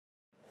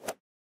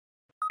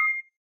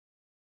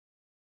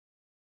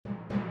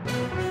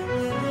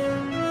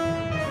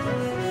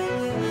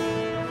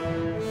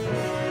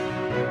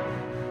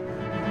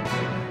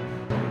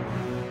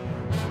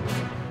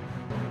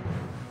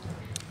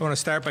I want to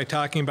start by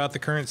talking about the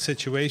current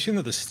situation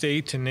of the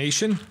state and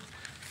nation.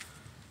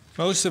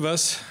 Most of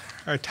us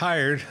are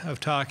tired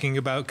of talking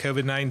about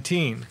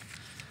COVID-19,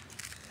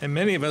 and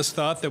many of us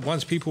thought that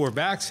once people were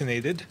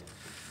vaccinated,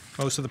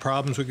 most of the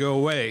problems would go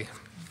away.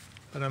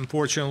 But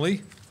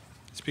unfortunately,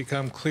 it's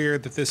become clear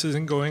that this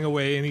isn't going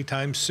away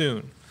anytime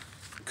soon.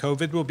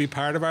 COVID will be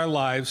part of our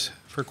lives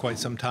for quite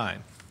some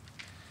time.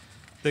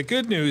 The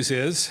good news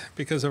is,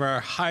 because of our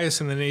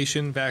highest in the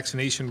nation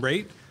vaccination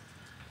rate,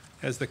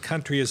 as the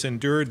country has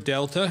endured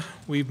Delta,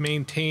 we've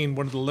maintained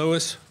one of the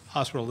lowest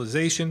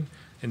hospitalization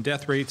and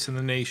death rates in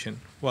the nation,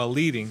 while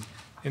leading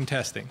in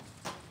testing.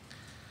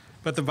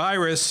 But the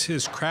virus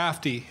is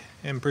crafty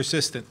and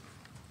persistent,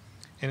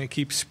 and it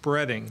keeps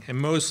spreading, and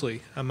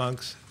mostly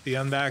amongst the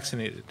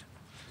unvaccinated.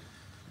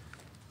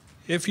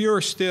 If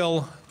you're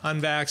still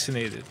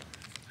unvaccinated,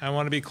 I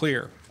want to be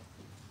clear,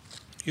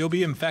 you'll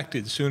be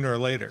infected sooner or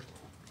later.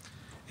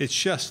 It's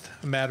just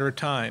a matter of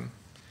time.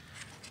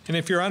 And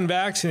if you're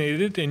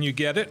unvaccinated and you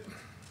get it,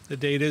 the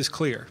data is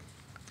clear.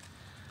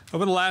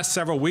 Over the last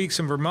several weeks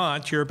in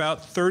Vermont, you're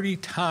about 30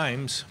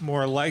 times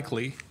more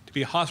likely to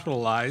be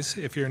hospitalized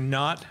if you're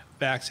not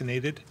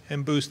vaccinated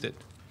and boosted.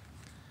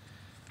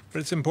 But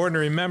it's important to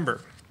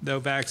remember, though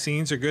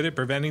vaccines are good at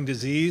preventing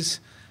disease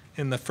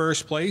in the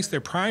first place,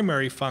 their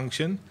primary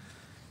function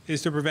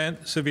is to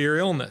prevent severe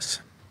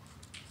illness.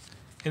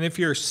 And if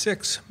you're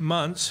 6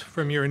 months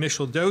from your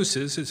initial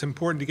doses, it's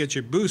important to get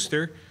your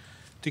booster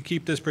to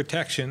keep this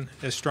protection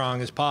as strong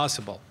as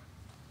possible.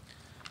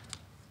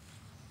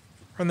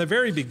 From the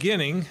very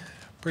beginning,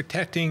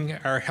 protecting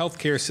our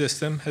healthcare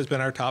system has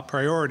been our top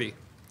priority.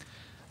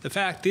 The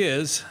fact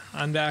is,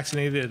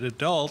 unvaccinated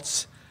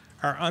adults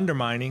are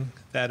undermining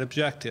that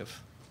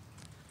objective.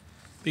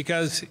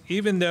 Because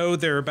even though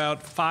they're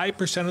about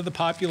 5% of the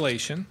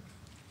population,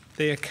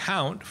 they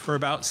account for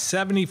about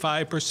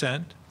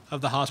 75%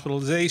 of the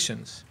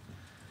hospitalizations.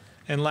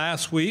 And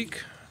last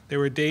week, there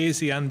were days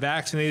the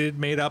unvaccinated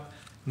made up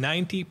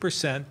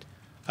 90%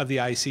 of the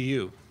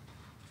ICU.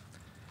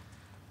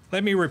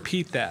 Let me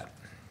repeat that.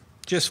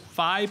 Just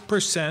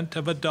 5%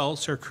 of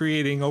adults are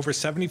creating over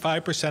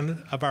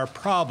 75% of our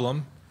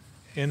problem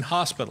in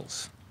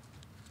hospitals.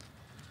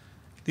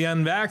 The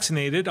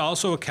unvaccinated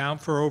also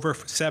account for over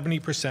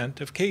 70%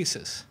 of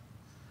cases.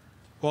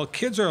 While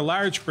kids are a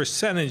large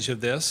percentage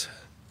of this,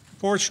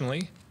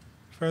 fortunately,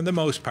 for the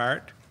most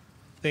part,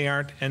 they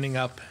aren't ending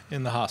up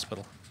in the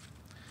hospital.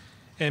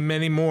 And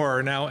many more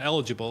are now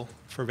eligible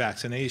for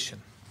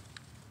vaccination.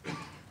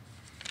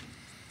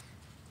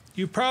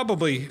 You've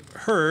probably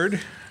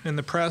heard, and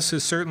the press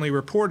has certainly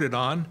reported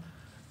on,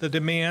 the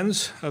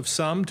demands of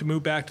some to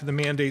move back to the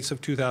mandates of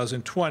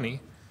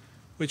 2020,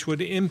 which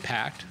would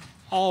impact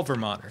all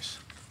Vermonters.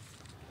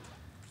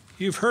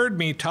 You've heard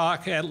me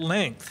talk at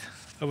length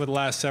over the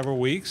last several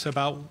weeks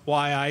about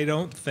why I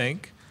don't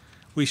think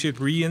we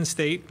should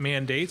reinstate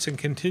mandates and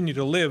continue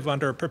to live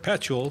under a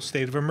perpetual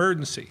state of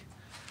emergency,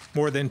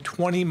 more than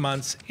 20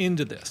 months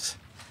into this,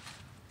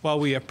 while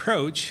we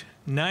approach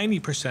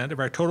 90% of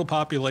our total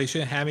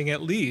population having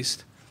at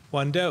least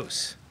one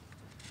dose.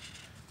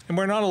 And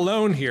we're not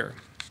alone here,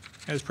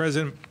 as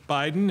President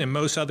Biden and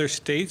most other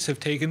states have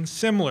taken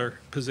similar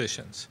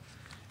positions,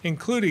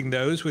 including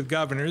those with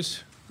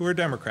governors who are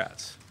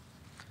Democrats.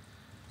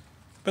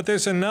 But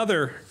there's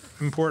another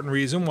important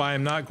reason why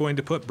I'm not going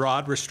to put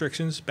broad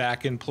restrictions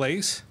back in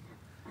place,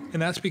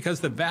 and that's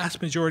because the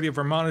vast majority of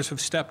Vermonters have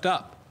stepped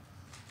up,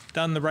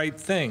 done the right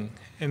thing,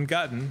 and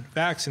gotten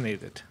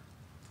vaccinated.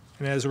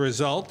 And as a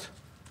result,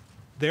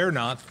 they're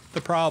not the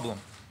problem.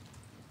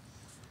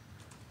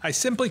 I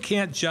simply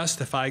can't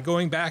justify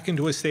going back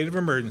into a state of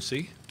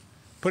emergency,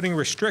 putting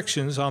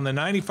restrictions on the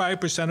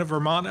 95% of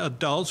Vermont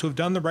adults who have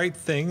done the right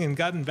thing and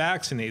gotten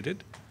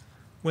vaccinated,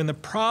 when the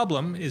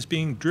problem is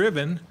being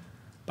driven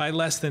by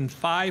less than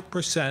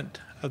 5%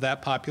 of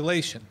that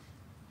population,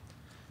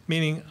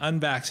 meaning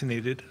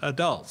unvaccinated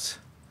adults,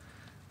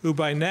 who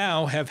by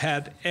now have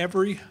had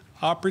every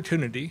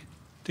opportunity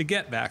to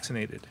get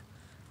vaccinated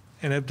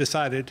and have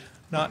decided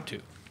not to.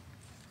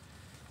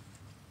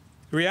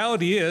 The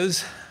reality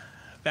is,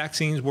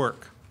 vaccines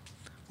work,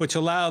 which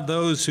allow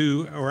those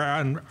who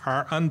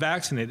are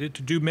unvaccinated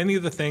to do many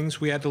of the things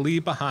we had to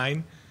leave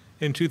behind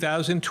in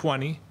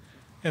 2020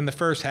 and the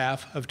first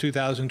half of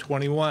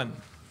 2021.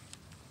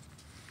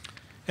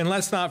 And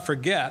let's not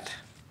forget,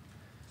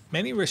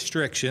 many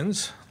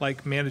restrictions,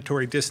 like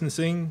mandatory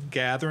distancing,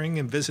 gathering,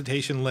 and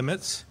visitation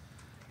limits,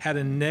 had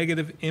a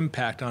negative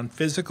impact on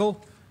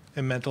physical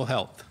and mental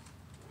health.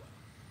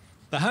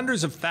 The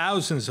hundreds of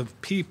thousands of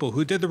people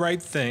who did the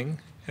right thing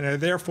and are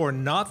therefore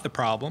not the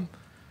problem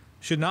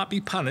should not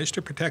be punished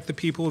to protect the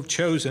people who have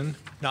chosen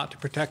not to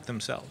protect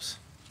themselves.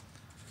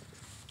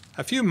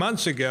 A few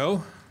months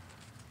ago,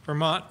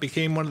 Vermont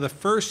became one of the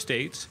first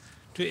states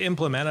to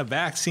implement a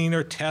vaccine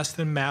or test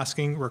and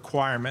masking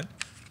requirement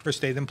for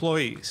state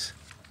employees.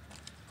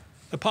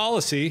 The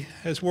policy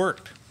has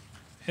worked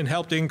and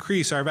helped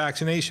increase our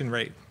vaccination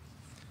rate.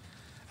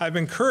 I've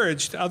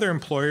encouraged other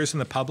employers in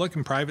the public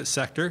and private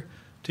sector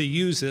to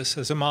use this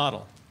as a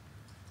model,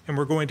 and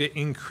we're going to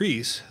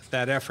increase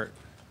that effort.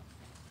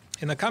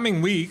 In the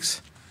coming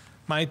weeks,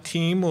 my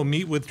team will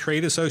meet with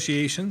trade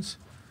associations,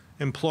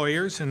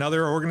 employers, and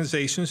other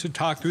organizations to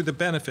talk through the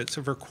benefits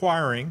of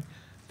requiring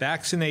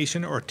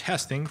vaccination or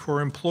testing for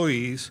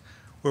employees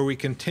where we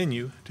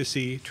continue to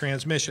see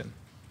transmission.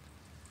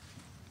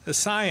 The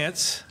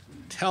science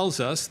tells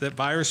us that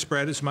virus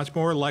spread is much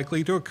more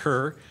likely to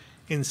occur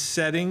in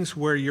settings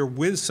where you're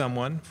with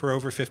someone for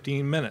over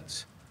 15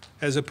 minutes,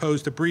 as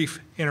opposed to brief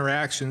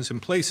interactions in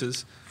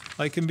places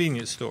like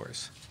convenience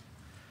stores.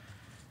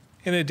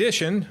 In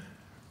addition,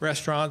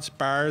 restaurants,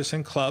 bars,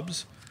 and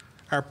clubs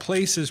are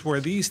places where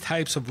these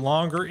types of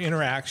longer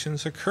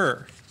interactions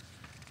occur,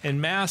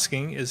 and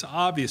masking is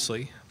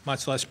obviously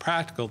much less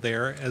practical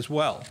there as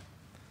well.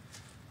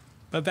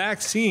 But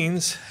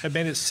vaccines have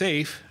made it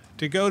safe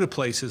to go to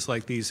places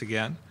like these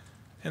again,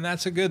 and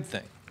that's a good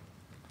thing.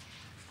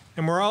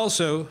 And we're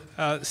also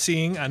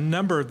seeing a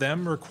number of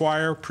them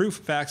require proof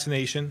of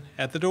vaccination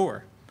at the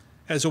door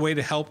as a way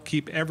to help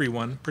keep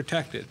everyone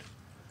protected,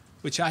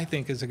 which I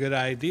think is a good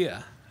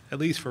idea, at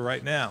least for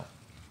right now.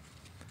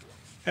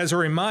 As a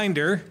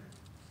reminder,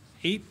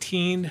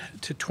 18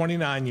 to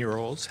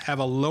 29-year-olds have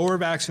a lower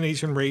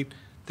vaccination rate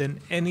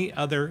than any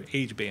other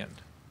age band.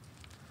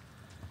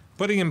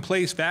 Putting in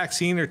place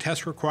vaccine or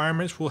test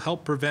requirements will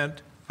help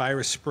prevent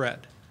virus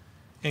spread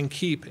and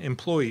keep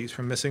employees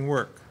from missing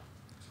work.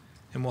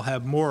 And we'll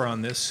have more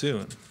on this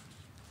soon.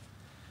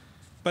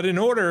 But in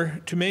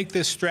order to make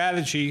this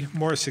strategy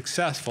more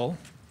successful,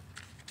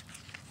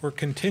 we're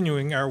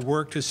continuing our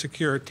work to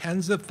secure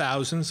tens of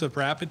thousands of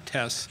rapid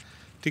tests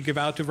to give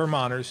out to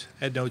Vermonters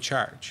at no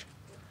charge.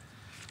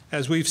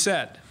 As we've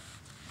said,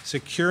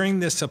 securing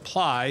this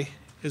supply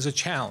is a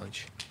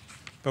challenge,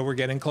 but we're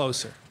getting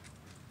closer.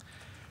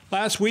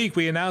 Last week,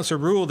 we announced a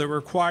rule that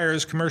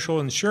requires commercial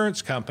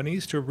insurance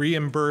companies to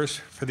reimburse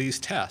for these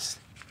tests.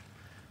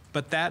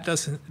 But that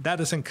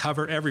doesn't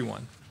cover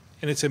everyone,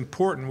 and it's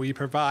important we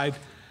provide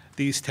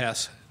these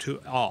tests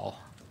to all,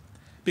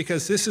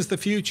 because this is the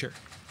future,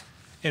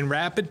 and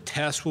rapid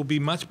tests will be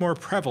much more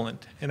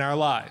prevalent in our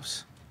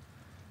lives.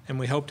 And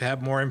we hope to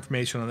have more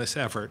information on this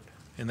effort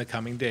in the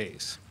coming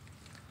days.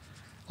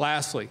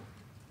 Lastly,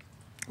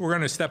 we're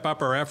going to step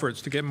up our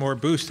efforts to get more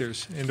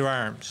boosters into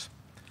arms.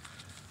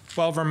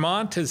 While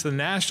Vermont is the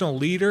national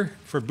leader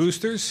for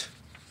boosters,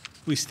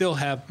 we still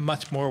have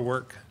much more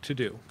work to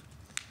do.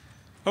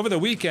 Over the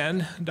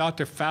weekend,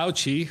 Dr.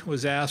 Fauci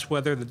was asked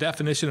whether the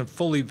definition of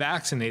fully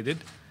vaccinated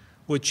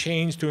would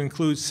change to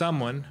include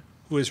someone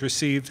who has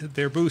received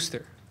their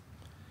booster.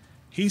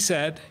 He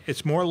said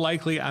it's more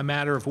likely a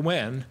matter of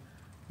when,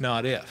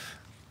 not if.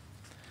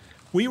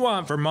 We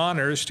want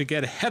Vermonters to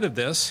get ahead of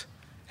this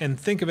and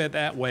think of it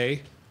that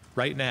way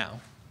right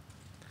now.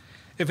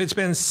 If it's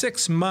been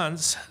 6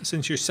 months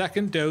since your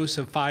second dose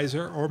of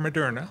Pfizer or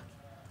Moderna,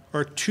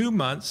 or 2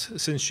 months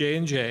since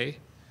J&J,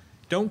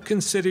 don't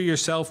consider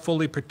yourself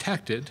fully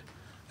protected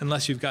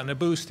unless you've gotten a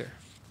booster.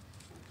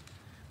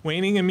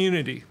 Waning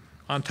immunity,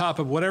 on top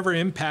of whatever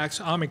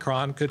impacts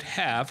Omicron could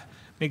have,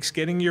 makes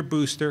getting your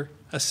booster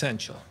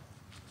essential.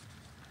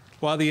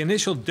 While the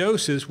initial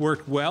doses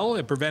worked well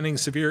at preventing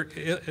severe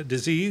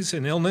disease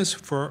and illness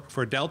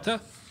for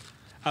Delta,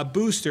 a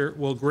booster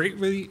will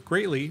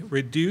greatly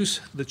reduce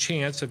the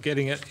chance of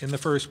getting it in the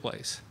first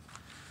place.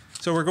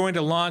 So we're going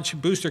to launch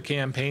booster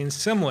campaigns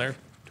similar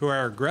to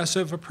our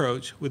aggressive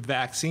approach with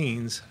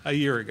vaccines a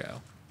year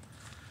ago.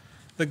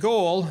 The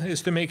goal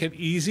is to make it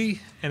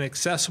easy and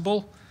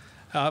accessible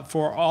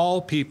for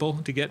all people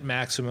to get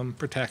maximum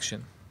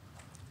protection.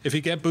 If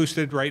you get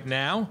boosted right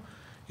now,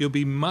 you'll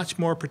be much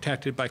more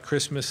protected by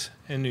Christmas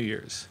and New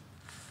Year's.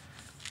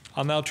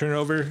 I'll now turn it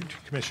over to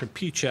Commissioner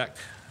Pieciak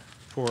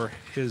for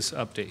his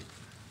update.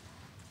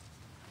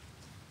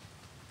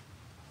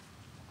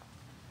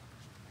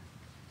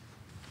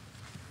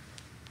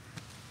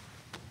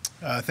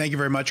 Thank you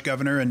very much,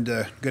 Governor, and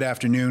good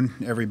afternoon,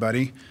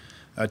 everybody.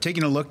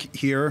 Taking a look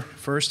here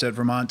first at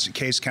Vermont's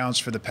case counts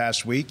for the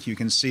past week, you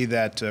can see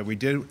that we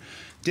did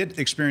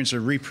experience a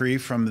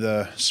reprieve from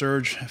the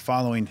surge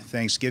following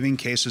Thanksgiving.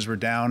 Cases were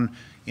down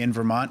in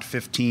Vermont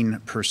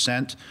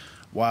 15%,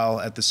 while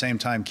at the same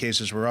time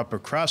cases were up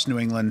across New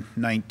England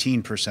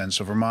 19%.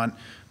 So Vermont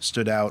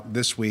stood out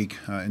this week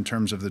in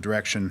terms of the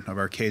direction of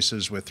our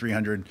cases, with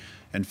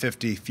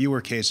 350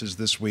 fewer cases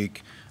this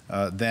week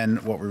than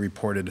what we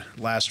reported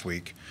last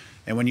week.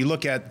 And when you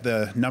look at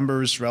the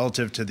numbers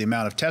relative to the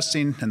amount of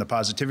testing and the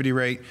positivity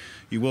rate,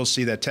 you will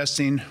see that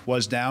testing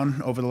was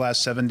down over the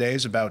last 7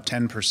 days, about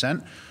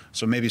 10%.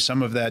 So maybe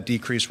some of that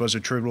decrease was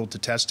attributable to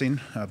testing,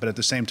 but at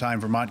the same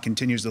time, Vermont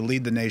continues to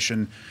lead the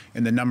nation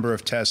in the number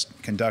of tests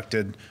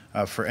conducted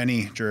for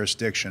any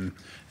jurisdiction.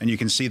 And you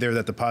can see there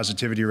that the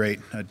positivity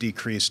rate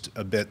decreased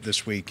a bit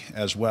this week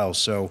as well.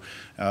 So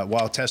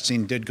while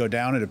testing did go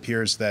down, it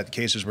appears that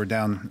cases were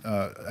down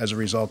as a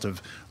result of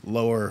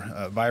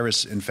lower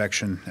virus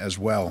infection as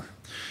well.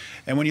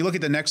 And when you look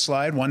at the next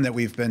slide, one that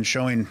we've been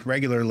showing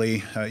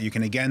regularly, you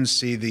can again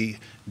see the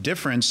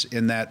difference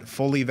in that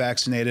fully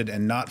vaccinated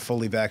and not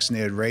fully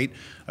vaccinated rate,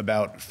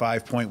 about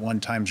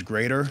 5.1 times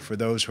greater for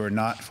those who are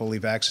not fully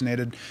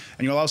vaccinated.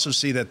 And you'll also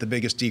see that the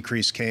biggest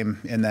decrease came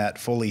in that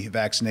fully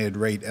vaccinated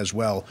rate as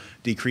well,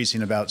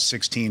 decreasing about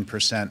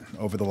 16%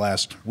 over the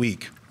last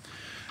week.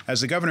 As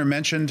the governor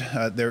mentioned,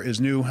 there is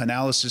new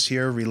analysis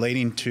here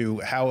relating to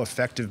how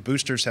effective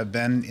boosters have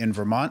been in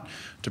Vermont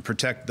to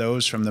protect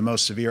those from the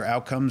most severe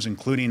outcomes,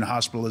 including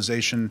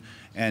hospitalization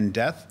and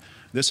death.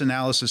 This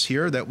analysis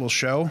here that we'll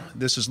show,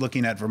 this is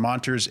looking at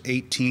Vermonters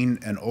 18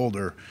 and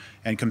older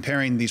and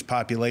comparing these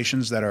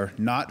populations that are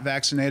not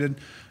vaccinated,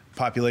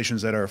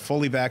 populations that are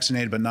fully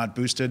vaccinated but not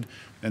boosted,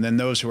 and then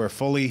those who are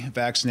fully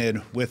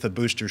vaccinated with a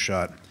booster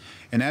shot.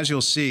 And as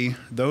you'll see,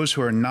 those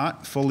who are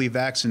not fully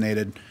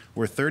vaccinated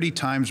were 30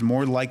 times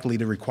more likely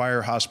to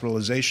require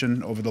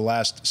hospitalization over the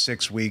last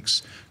 6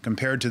 weeks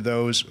compared to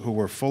those who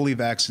were fully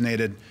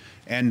vaccinated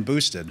and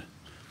boosted.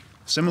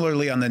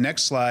 Similarly, on the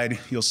next slide,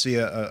 you'll see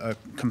a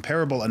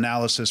comparable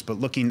analysis,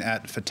 but looking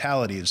at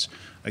fatalities.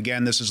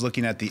 Again, this is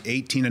looking at the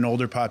 18 and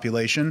older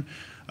population,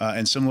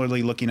 and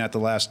similarly looking at the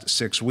last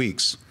 6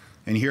 weeks.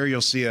 And here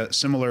you'll see a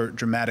similar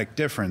dramatic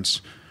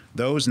difference.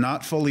 Those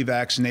not fully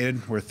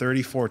vaccinated were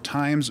 34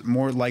 times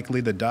more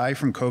likely to die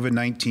from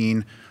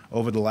COVID-19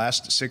 over the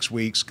last 6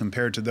 weeks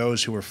compared to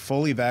those who were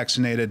fully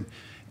vaccinated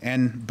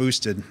and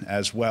boosted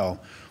as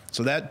well.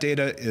 So that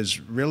data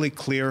is really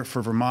clear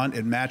for Vermont.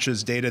 It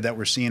matches data that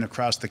we're seeing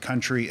across the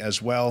country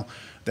as well,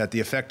 that the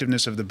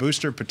effectiveness of the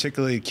booster,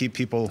 particularly to keep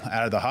people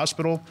out of the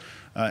hospital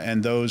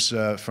and those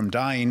from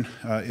dying,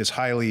 is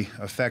highly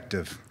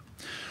effective.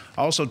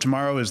 Also,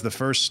 tomorrow is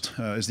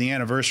the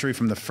anniversary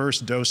from the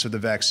first dose of the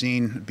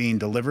vaccine being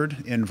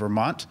delivered in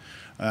Vermont.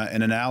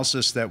 An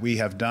analysis that we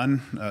have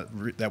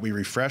done, that we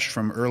refreshed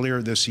from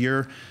earlier this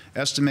year,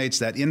 estimates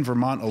that in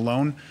Vermont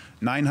alone,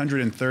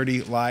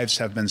 930 lives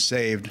have been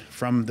saved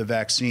from the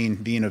vaccine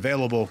being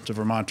available to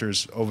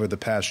Vermonters over the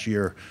past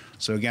year.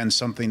 So again,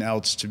 something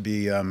else to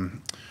be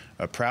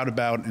proud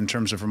about in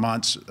terms of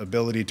Vermont's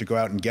ability to go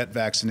out and get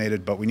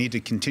vaccinated, but we need to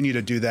continue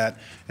to do that,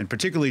 and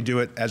particularly do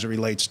it as it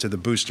relates to the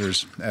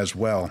boosters as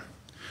well.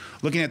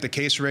 Looking at the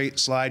case rate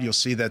slide, you'll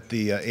see that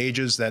the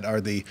ages that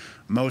are the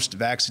most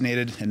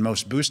vaccinated and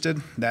most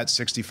boosted, that's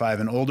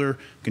 65 and older,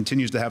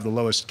 continues to have the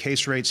lowest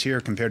case rates here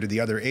compared to the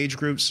other age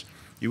groups.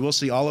 You will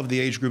see all of the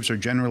age groups are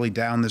generally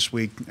down this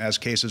week as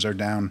cases are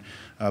down.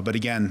 But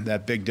again,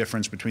 that big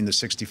difference between the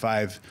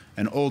 65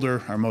 and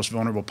older, our most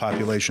vulnerable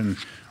population,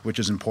 which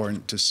is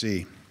important to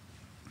see.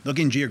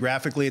 Looking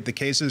geographically at the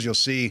cases, you'll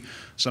see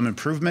some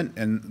improvement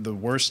in the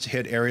worst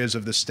hit areas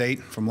of the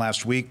state from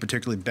last week,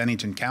 particularly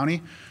Bennington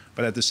County.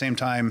 But at the same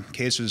time,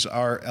 cases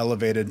are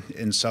elevated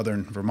in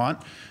southern Vermont,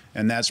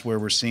 and that's where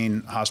we're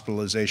seeing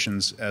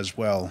hospitalizations as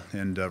well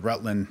in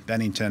Rutland,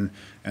 Bennington,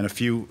 and a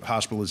few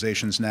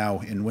hospitalizations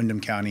now in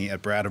Windham County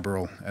at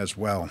Brattleboro as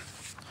well.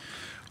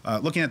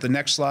 Looking at the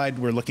next slide,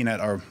 we're looking at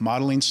our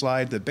modeling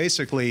slide that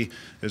basically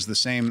is the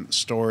same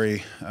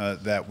story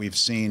that we've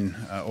seen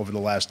over the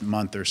last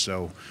month or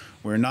so.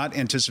 We're not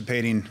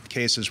anticipating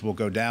cases will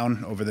go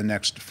down over the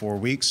next 4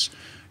 weeks.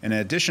 And in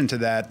addition to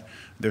that,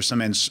 there's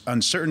some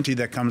uncertainty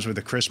that comes with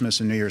the Christmas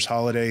and New Year's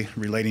holiday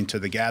relating to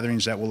the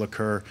gatherings that will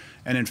occur.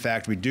 And in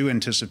fact, we do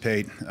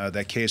anticipate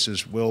that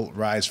cases will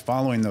rise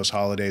following those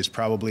holidays,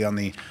 probably on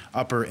the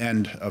upper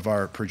end of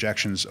our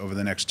projections over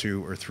the next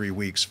 2 or 3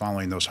 weeks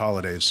following those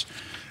holidays.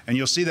 And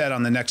you'll see that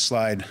on the next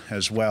slide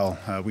as well.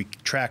 We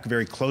track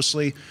very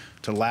closely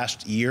to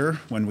last year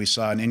when we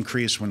saw an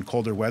increase when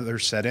colder weather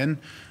set in,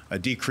 a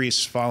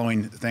decrease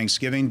following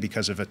Thanksgiving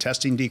because of a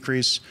testing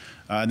decrease,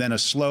 then a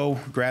slow,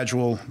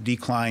 gradual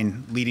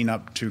decline leading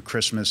up to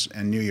Christmas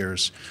and New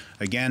Year's.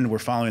 Again, we're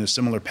following a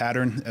similar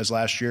pattern as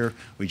last year.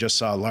 We just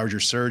saw a larger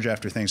surge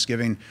after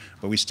Thanksgiving,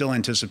 but we still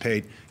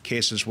anticipate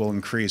cases will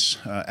increase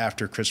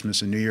after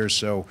Christmas and New Year's.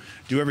 So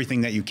do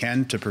everything that you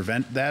can to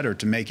prevent that or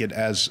to make it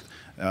as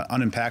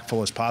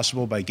unimpactful as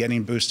possible by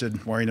getting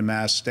boosted, wearing a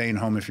mask, staying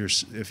home if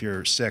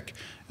you're sick,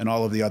 and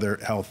all of the other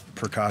health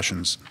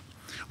precautions.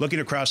 Looking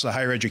across the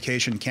higher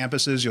education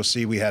campuses, you'll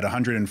see we had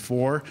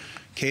 104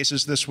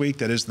 cases this week.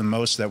 That is the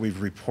most that we've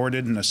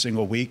reported in a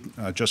single week.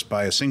 Just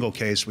by a single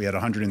case, we had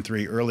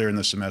 103 earlier in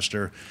the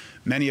semester.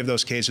 Many of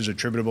those cases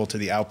attributable to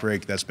the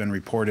outbreak that's been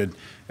reported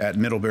at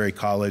Middlebury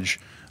College.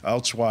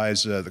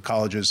 Elsewise, the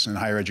colleges and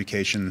higher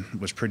education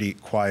was pretty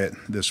quiet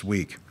this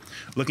week.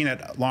 Looking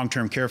at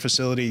long-term care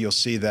facility, you'll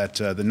see that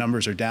the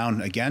numbers are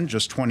down again,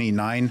 just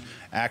 29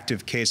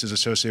 active cases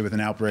associated with an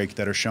outbreak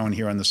that are shown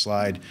here on the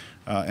slide,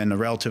 and a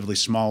relatively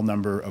small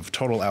number of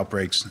total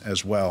outbreaks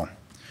as well.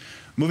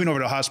 Moving over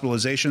to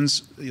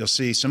hospitalizations, you'll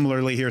see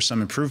similarly here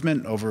some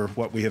improvement over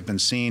what we have been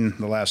seeing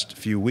the last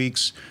few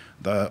weeks.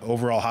 The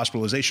overall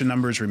hospitalization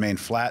numbers remain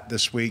flat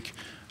this week.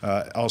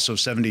 Also,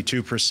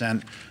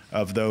 72%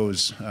 of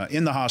those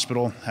in the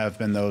hospital have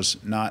been those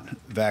not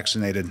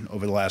vaccinated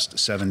over the last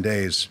 7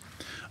 days.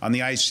 On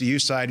the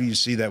ICU side, you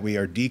see that we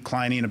are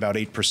declining about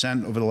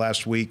 8% over the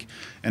last week,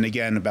 and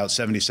again, about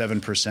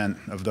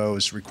 77% of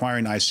those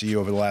requiring ICU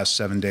over the last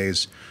 7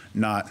 days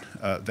not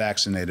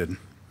vaccinated.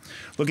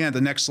 Looking at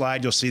the next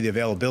slide, you'll see the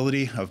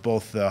availability of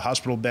both the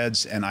hospital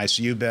beds and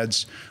ICU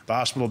beds. The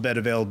hospital bed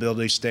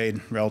availability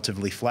stayed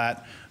relatively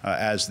flat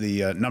as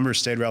the numbers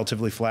stayed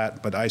relatively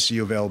flat, but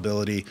ICU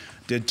availability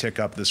did tick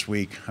up this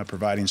week,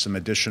 providing some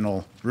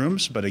additional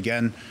rooms. But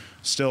again,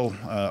 still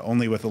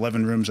only with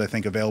 11 rooms, I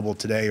think, available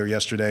today or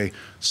yesterday,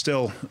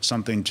 still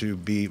something to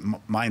be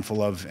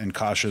mindful of and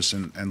cautious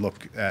and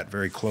look at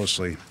very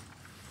closely.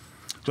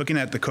 Looking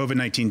at the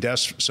COVID-19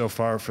 deaths so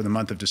far for the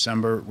month of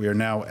December, we are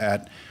now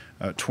at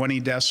 20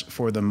 deaths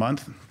for the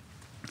month.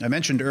 I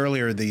mentioned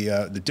earlier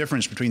the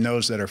difference between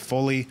those that are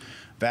fully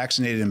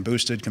vaccinated and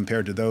boosted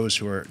compared to those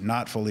who are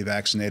not fully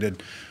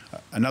vaccinated.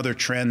 Another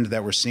trend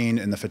that we're seeing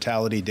in the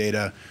fatality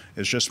data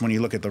is just when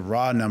you look at the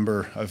raw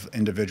number of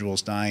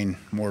individuals dying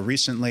more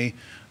recently,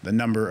 the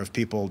number of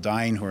people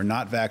dying who are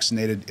not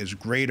vaccinated is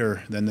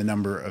greater than the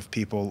number of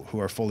people who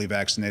are fully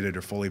vaccinated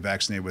or fully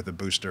vaccinated with a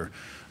booster.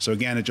 So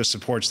again, it just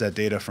supports that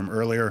data from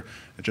earlier.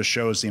 It just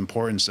shows the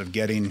importance of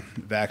getting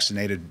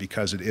vaccinated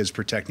because it is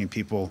protecting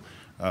people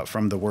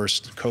from the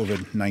worst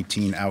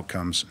COVID-19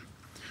 outcomes.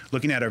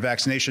 Looking at our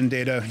vaccination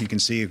data, you can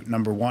see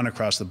number one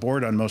across the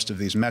board on most of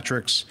these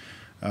metrics.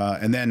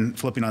 And then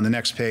flipping on the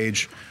next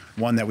page,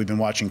 one that we've been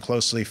watching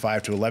closely,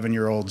 5 to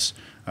 11-year-olds.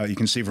 You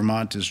can see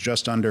Vermont is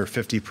just under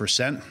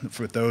 50%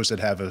 for those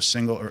that have a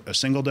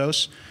single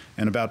dose,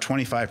 and about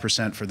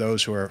 25% for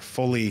those who are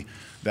fully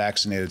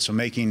vaccinated. So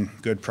making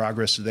good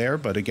progress there,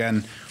 but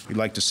again, we'd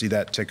like to see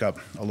that tick up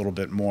a little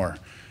bit more.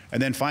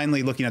 And then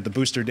finally, looking at the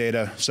booster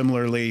data,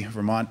 similarly,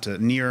 Vermont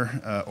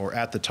near or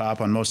at the top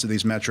on most of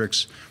these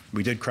metrics.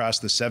 We did cross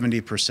the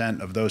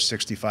 70% of those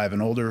 65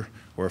 and older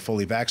who are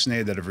fully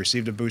vaccinated that have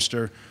received a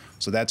booster.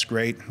 So that's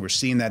great. We're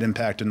seeing that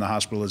impact in the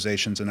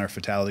hospitalizations and our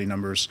fatality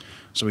numbers.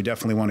 So we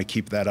definitely want to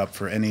keep that up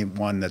for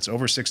anyone that's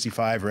over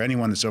 65 or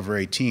anyone that's over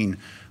 18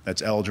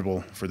 that's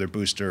eligible for their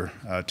booster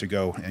to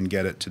go and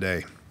get it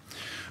today.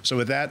 So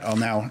with that, I'll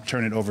now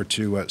turn it over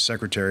to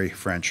Secretary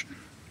French.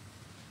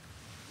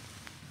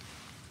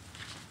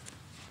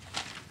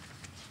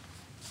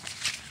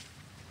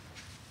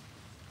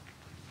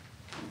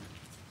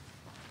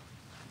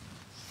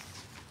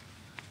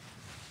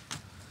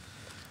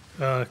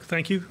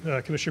 Thank you,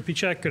 Commissioner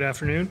Pieciak. Good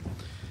afternoon.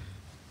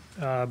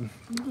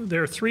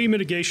 There are three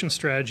mitigation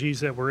strategies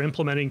that we're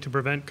implementing to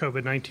prevent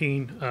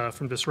COVID-19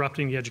 from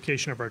disrupting the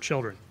education of our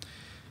children.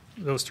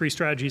 Those three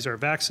strategies are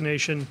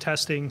vaccination,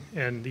 testing,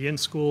 and the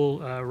in-school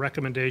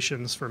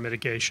recommendations for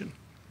mitigation.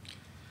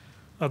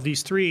 Of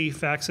these three,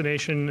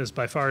 vaccination is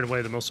by far and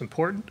away the most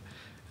important.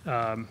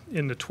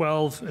 In the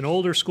 12 and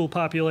older school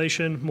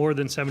population, more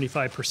than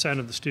 75%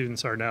 of the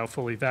students are now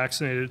fully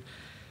vaccinated.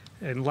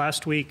 And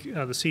last week,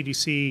 the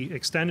CDC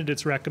extended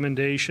its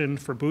recommendation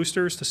for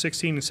boosters to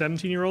 16 and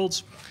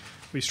 17-year-olds.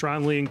 We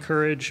strongly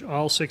encourage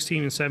all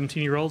 16 and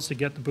 17-year-olds to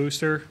get the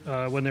booster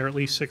when they're at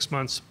least 6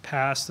 months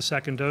past the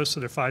second dose of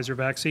their Pfizer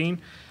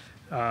vaccine.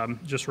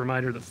 Just a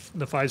reminder that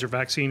the Pfizer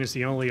vaccine is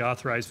the only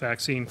authorized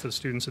vaccine for the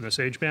students in this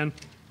age band.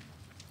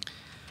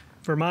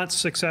 Vermont's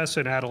success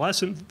in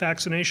adolescent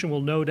vaccination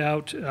will no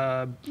doubt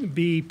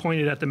be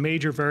pointed at the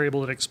major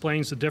variable that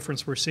explains the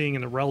difference we're seeing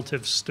in the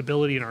relative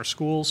stability in our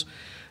schools.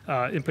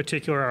 In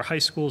particular, our high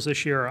schools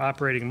this year are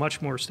operating in a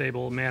much more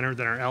stable manner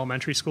than our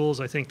elementary schools.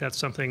 I think that's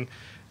something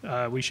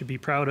we should be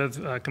proud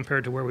of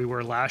compared to where we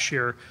were last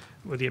year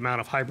with the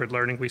amount of hybrid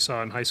learning we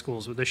saw in high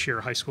schools. But this year,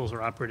 high schools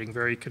are operating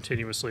very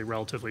continuously,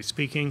 relatively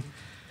speaking.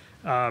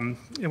 And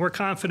we're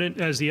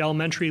confident as the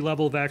elementary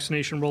level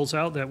vaccination rolls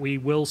out that we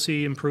will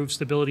see improved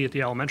stability at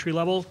the elementary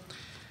level.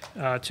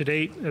 To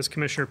date, as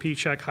Commissioner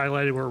Pieciak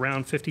highlighted, we're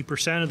around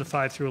 50% of the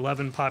 5 through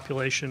 11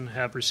 population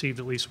have received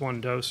at least one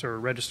dose or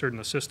registered in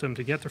the system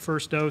to get their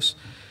first dose,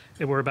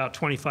 and we're about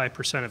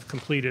 25% have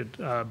completed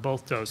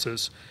both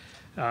doses.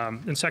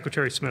 And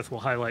Secretary Smith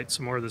will highlight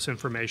some more of this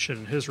information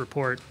in his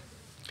report.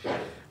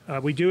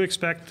 We do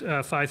expect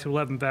 5 through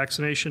 11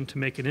 vaccination to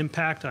make an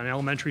impact on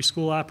elementary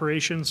school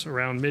operations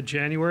around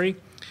mid-January.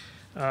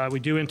 We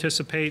do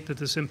anticipate that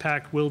this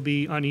impact will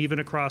be uneven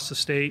across the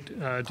state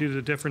due to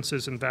the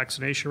differences in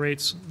vaccination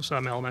rates.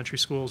 Some elementary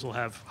schools will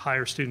have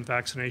higher student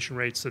vaccination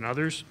rates than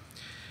others.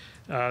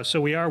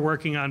 So we are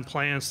working on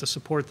plans to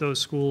support those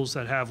schools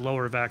that have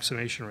lower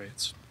vaccination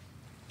rates.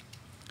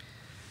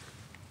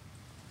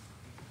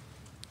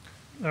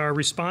 Our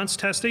response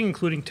testing,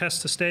 including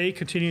Test to Stay,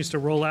 continues to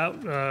roll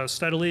out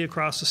steadily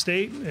across the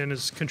state and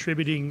is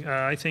contributing,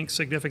 I think,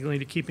 significantly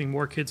to keeping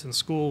more kids in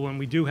school when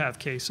we do have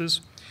cases.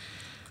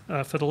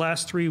 For the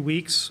last 3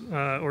 weeks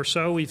or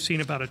so, we've seen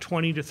about a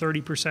 20 to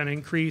 30%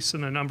 increase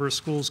in the number of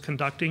schools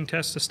conducting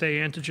Test to Stay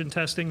antigen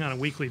testing on a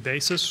weekly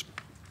basis.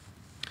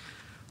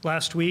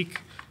 Last week,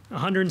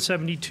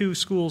 172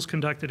 schools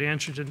conducted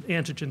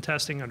antigen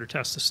testing under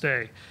Test to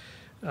Stay.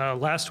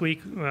 Last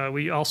week,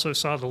 we also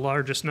saw the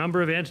largest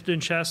number of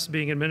antigen tests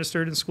being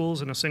administered in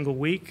schools in a single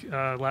week.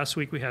 Last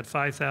week, we had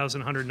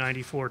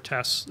 5,194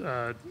 tests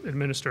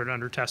administered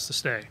under Test to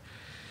Stay.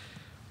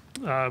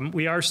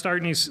 We are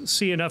starting to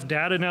see enough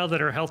data now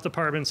that our health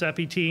department's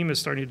EPI team is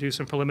starting to do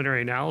some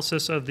preliminary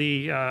analysis of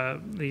the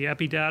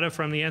EPI data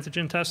from the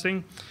antigen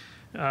testing.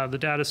 The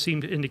data seem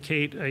to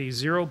indicate a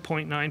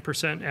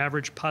 0.9%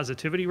 average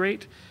positivity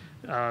rate.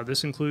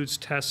 This includes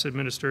tests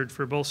administered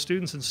for both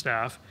students and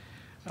staff.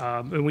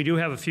 And we do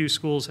have a few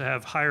schools that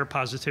have higher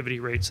positivity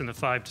rates in the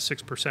 5 to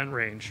 6%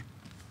 range.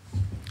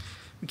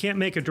 We can't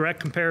make a direct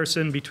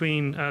comparison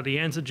between the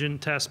antigen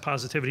test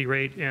positivity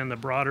rate and the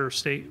broader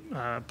state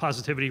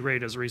positivity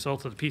rate as a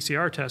result of the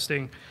PCR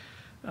testing,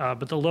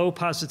 but the low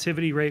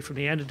positivity rate from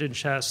the antigen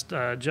test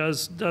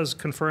does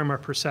confirm our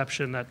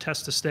perception that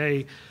Test to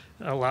Stay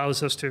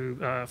allows us to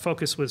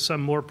focus with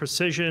some more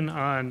precision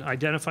on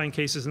identifying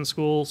cases in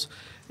schools,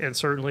 and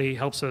certainly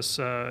helps us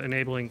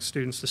enabling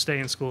students to stay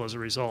in school as a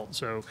result.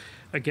 So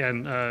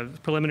again,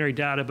 preliminary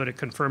data, but it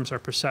confirms our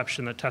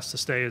perception that Test to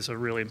Stay is a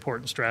really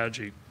important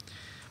strategy.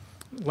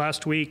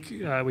 Last week,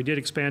 we did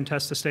expand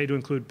Test to Stay to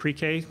include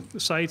pre-K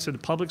sites in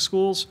public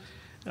schools.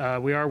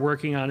 We are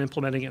working on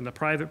implementing it in the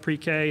private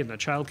pre-K and the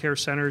child care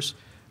centers,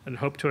 and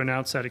hope to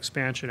announce that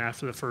expansion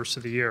after the first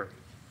of the year.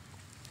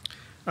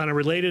 On a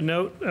related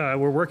note,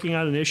 we're working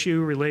on an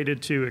issue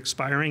related to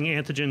expiring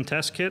antigen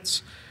test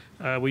kits.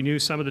 We knew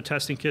some of the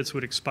testing kits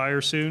would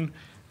expire soon,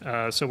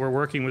 so we're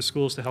working with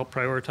schools to help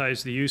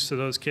prioritize the use of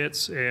those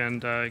kits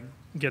and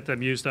get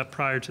them used up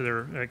prior to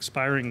their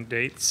expiration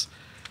dates.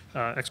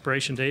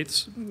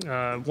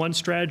 One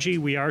strategy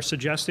we are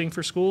suggesting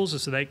for schools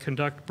is that they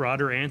conduct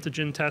broader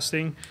antigen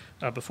testing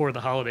before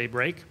the holiday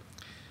break.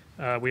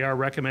 We are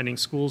recommending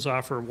schools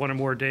offer 1 or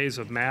more days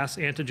of mass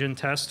antigen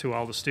tests to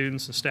all the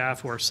students and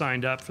staff who are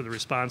signed up for the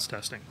response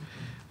testing.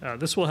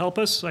 This will help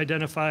us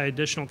identify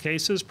additional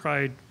cases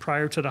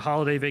prior to the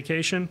holiday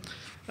vacation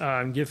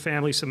and give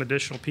families some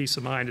additional peace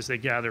of mind as they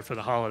gather for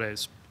the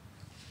holidays.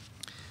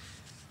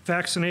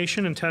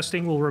 Vaccination and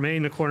testing will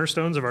remain the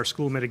cornerstones of our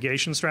school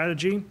mitigation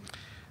strategy,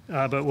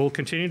 but we'll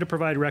continue to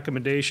provide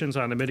recommendations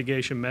on the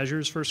mitigation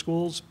measures for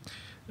schools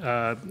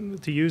to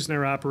use in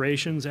their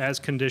operations as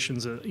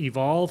conditions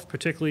evolve,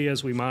 particularly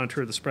as we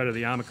monitor the spread of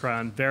the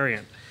Omicron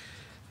variant.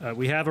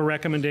 We have a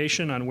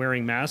recommendation on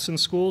wearing masks in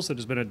schools that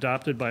has been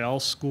adopted by all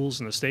schools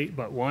in the state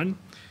but one.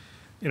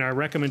 In our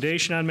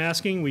recommendation on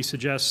masking, we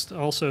suggest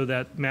also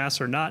that masks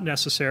are not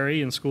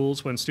necessary in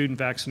schools when student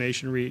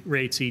vaccination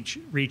rates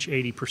reach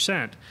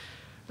 80%.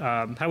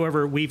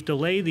 However, we've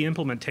delayed the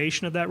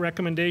implementation of that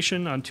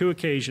recommendation on 2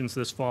 occasions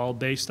this fall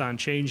based on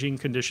changing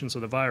conditions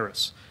of the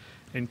virus.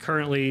 And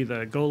currently,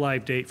 the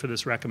go-live date for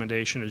this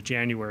recommendation is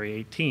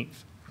January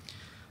 18th.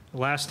 The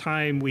last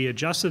time we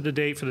adjusted the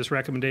date for this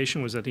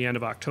recommendation was at the end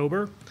of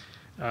October.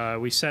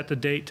 We set the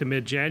date to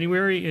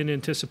mid-January in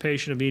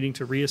anticipation of needing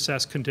to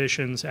reassess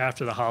conditions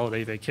after the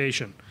holiday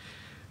vacation.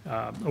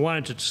 I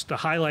wanted to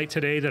highlight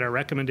today that our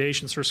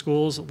recommendations for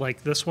schools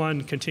like this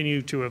one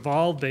continue to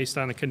evolve based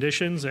on the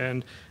conditions,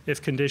 and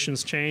if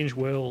conditions change,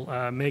 we'll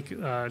make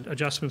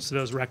adjustments to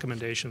those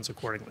recommendations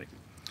accordingly.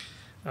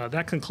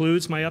 That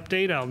concludes my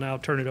update. I'll now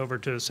turn it over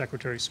to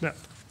Secretary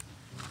Smith.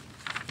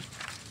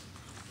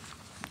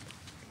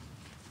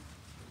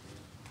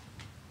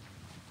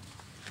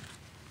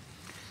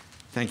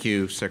 Thank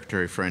you,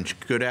 Secretary French.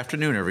 Good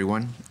afternoon,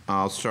 everyone.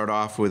 I'll start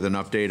off with an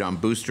update on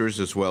boosters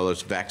as well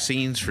as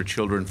vaccines for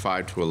children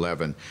 5 to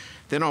 11.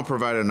 Then I'll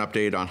provide an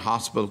update on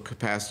hospital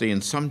capacity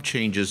and some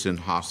changes in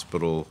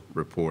hospital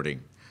reporting.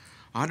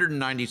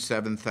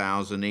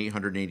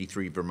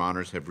 197,883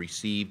 Vermonters have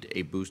received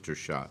a booster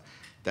shot.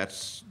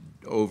 That's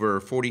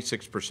over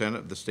 46%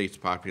 of the state's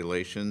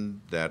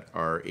population that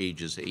are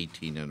ages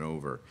 18 and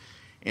over.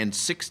 And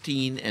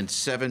 16 and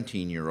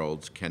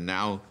 17-year-olds can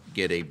now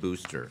get a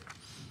booster.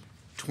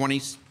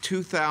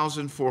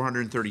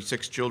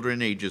 22,436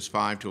 children ages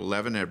 5 to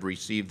 11 have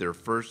received their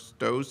first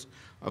dose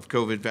of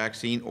COVID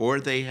vaccine, or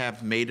they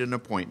have made an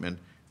appointment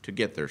to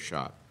get their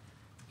shot.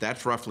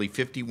 That's roughly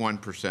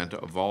 51%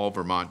 of all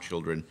Vermont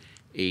children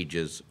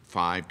ages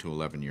 5 to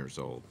 11 years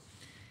old.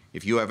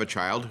 If you have a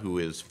child who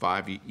is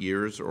 5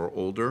 years or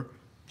older,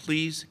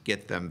 please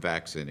get them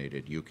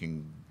vaccinated. You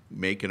can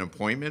make an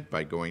appointment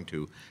by going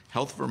to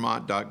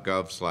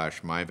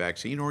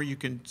healthvermont.gov/myvaccine, or you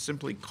can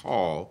simply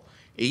call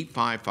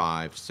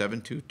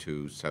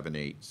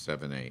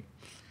 855-722-7878.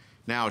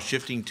 Now,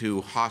 shifting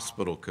to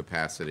hospital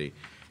capacity.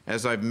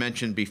 As I've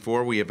mentioned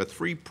before, we have a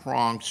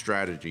 3-pronged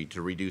strategy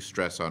to reduce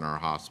stress on our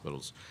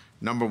hospitals.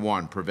 Number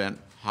 1, prevent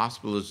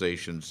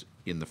hospitalizations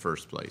in the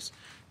first place.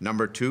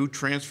 Number 2,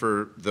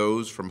 transfer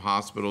those from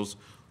hospitals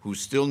who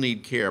still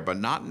need care, but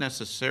not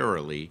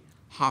necessarily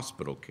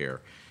hospital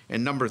care.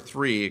 And number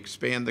 3,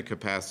 expand the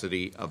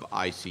capacity of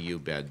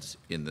ICU beds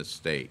in the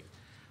state.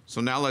 So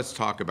now let's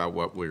talk about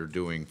what we're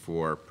doing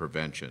for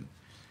prevention.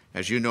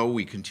 As you know,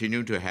 we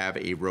continue to have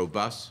a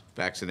robust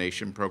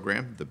vaccination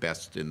program, the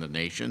best in the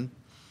nation.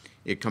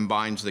 It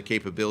combines the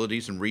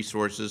capabilities and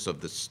resources of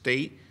the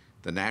state,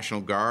 the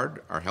National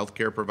Guard, our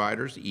healthcare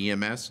providers,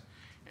 EMS,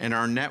 and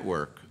our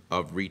network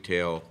of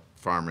retail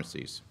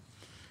pharmacies.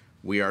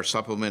 We are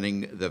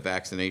supplementing the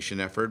vaccination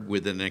effort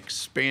with an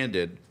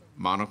expanded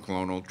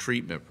monoclonal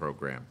treatment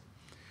program.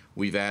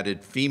 We've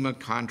added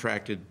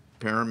FEMA-contracted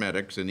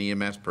paramedics and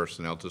EMS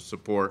personnel to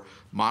support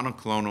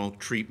monoclonal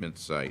treatment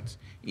sites.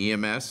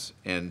 EMS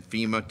and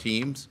FEMA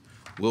teams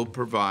will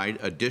provide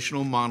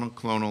additional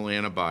monoclonal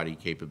antibody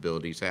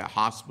capabilities at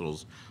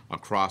hospitals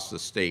across the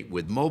state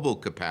with mobile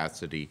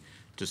capacity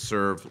to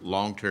serve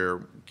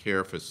long-term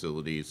care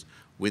facilities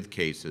with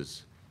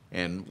cases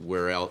and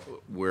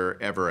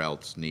wherever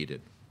else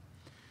needed.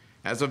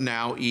 As of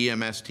now,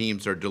 EMS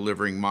teams are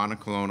delivering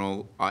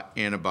monoclonal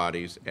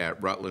antibodies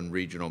at Rutland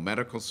Regional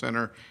Medical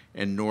Center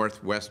and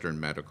Northwestern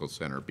Medical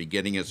Center.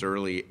 Beginning as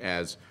early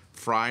as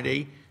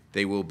Friday,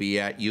 they will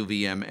be at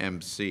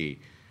UVM-MC.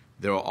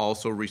 They'll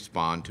also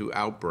respond to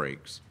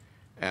outbreaks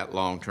at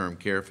long-term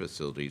care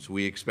facilities.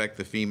 We expect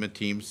the FEMA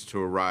teams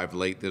to arrive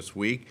late this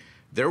week.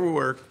 Their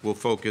work will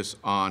focus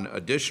on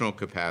additional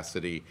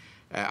capacity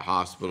at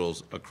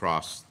hospitals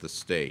across the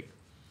state.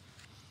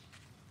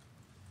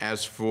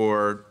 As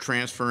for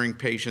transferring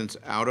patients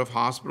out of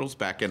hospitals,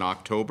 back in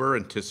October,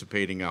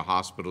 anticipating a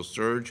hospital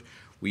surge,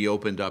 we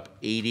opened up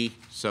 80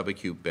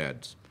 subacute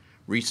beds.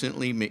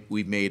 Recently,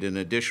 we made an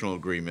additional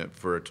agreement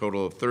for a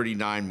total of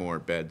 39 more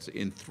beds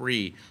in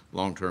 3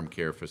 long-term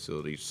care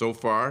facilities. So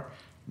far,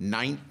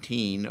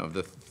 19 of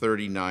the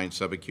 39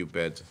 subacute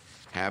beds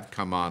have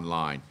come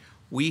online.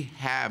 We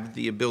have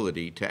the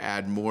ability to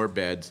add more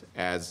beds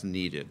as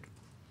needed.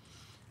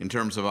 In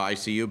terms of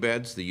ICU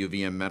beds, the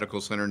UVM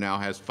Medical Center now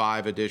has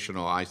 5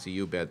 additional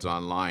ICU beds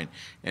online,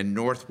 and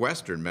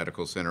Northwestern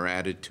Medical Center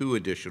added 2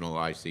 additional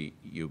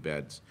ICU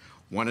beds.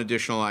 1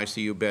 additional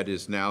ICU bed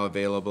is now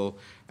available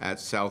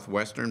at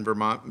Southwestern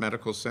Vermont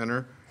Medical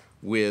Center,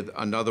 with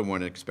another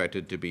one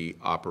expected to be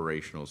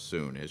operational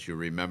soon. As you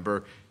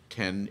remember,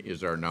 10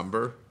 is our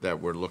number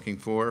that we're looking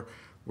for.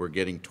 We're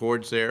getting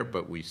towards there,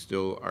 but we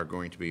still are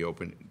going to be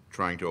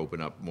trying to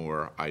open up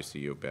more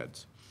ICU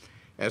beds.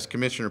 As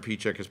Commissioner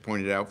Pieciak has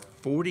pointed out,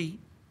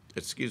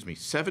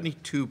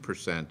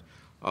 72%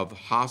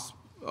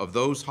 of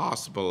those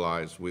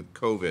hospitalized with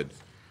COVID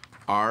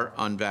are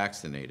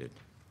unvaccinated.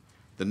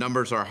 The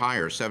numbers are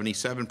higher,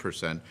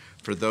 77%,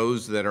 for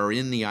those that are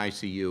in the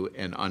ICU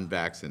and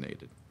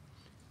unvaccinated.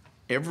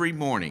 Every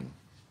morning,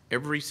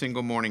 every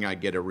single morning I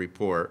get a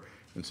report,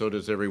 and so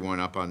does everyone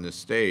up on this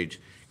stage,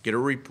 get a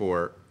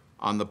report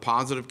on the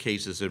positive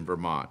cases in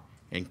Vermont.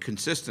 And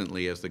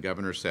consistently, as the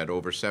governor said,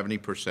 over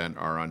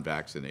 70% are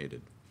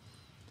unvaccinated,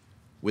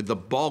 with the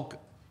bulk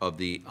of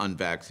the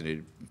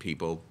unvaccinated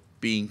people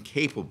being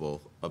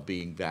capable of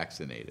being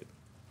vaccinated.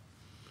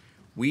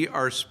 We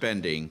are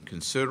spending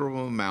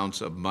considerable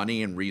amounts of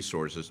money and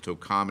resources to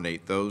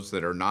accommodate those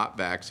that are not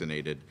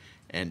vaccinated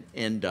and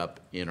end up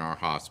in our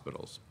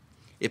hospitals.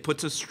 It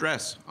puts a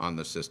stress on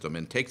the system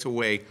and takes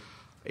away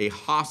a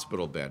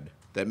hospital bed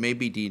that may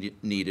be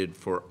needed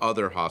for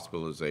other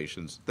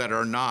hospitalizations that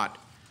are not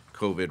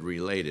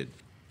COVID-related.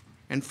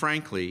 And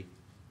frankly,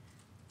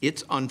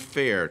 it's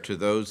unfair to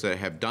those that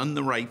have done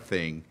the right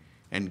thing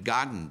and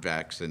gotten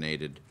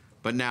vaccinated,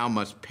 but now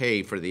must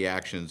pay for the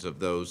actions of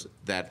those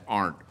that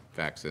aren't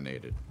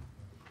vaccinated.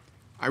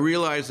 I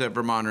realize that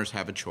Vermonters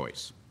have a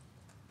choice,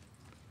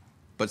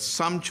 but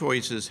some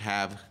choices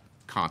have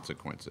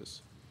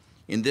consequences.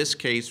 In this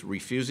case,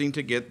 refusing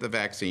to get the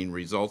vaccine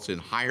results in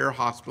higher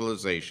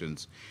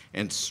hospitalizations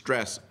and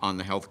stress on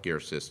the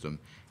healthcare system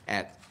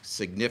at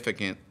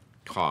significant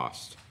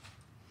cost.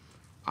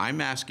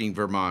 I'm asking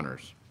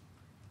Vermonters,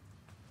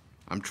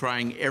 I'm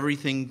trying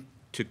everything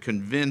to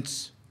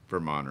convince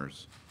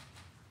Vermonters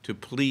to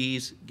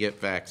please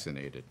get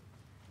vaccinated.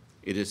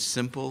 It is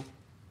simple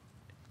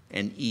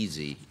and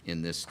easy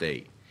in this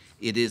state.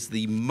 It is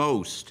the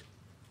most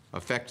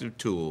effective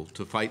tool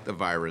to fight the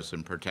virus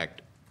and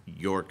protect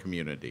your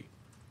community.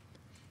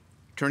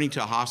 Turning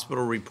to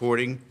hospital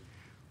reporting,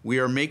 we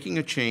are making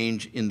a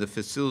change in the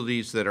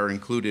facilities that are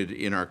included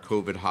in our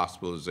COVID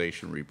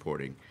hospitalization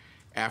reporting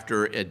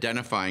after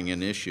identifying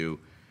an issue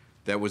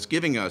that was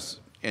giving us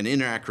an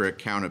inaccurate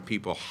count of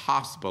people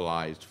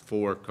hospitalized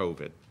for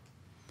COVID.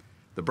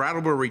 The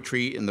Brattleboro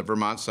Retreat and the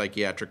Vermont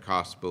Psychiatric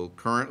Hospital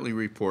currently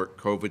report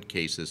COVID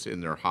cases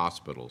in their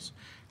hospitals.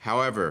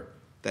 However,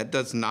 that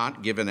does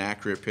not give an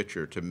accurate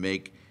picture to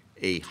make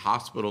a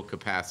hospital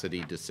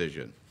capacity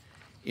decision.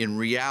 In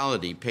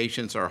reality,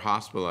 patients are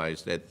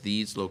hospitalized at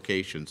these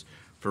locations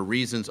for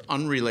reasons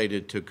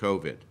unrelated to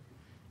COVID.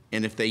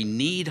 And if they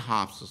need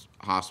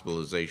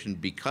hospitalization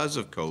because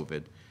of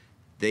COVID,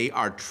 they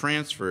are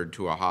transferred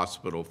to a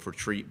hospital for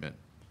treatment.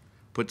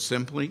 Put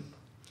simply,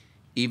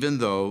 even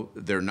though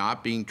they're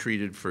not being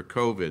treated for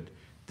COVID,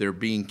 they're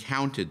being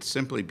counted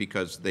simply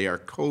because they are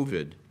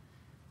COVID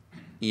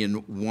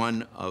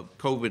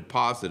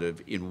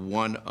positive in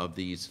one of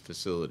these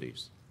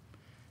facilities.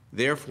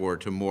 Therefore,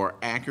 to more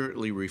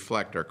accurately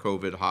reflect our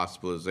COVID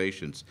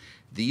hospitalizations,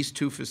 these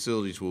 2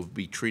 facilities will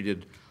be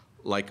treated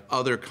like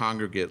other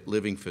congregate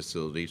living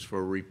facilities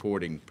for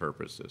reporting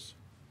purposes.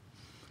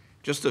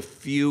 Just a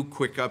few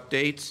quick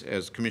updates.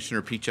 As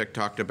Commissioner Pieciak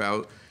talked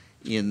about,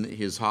 in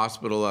his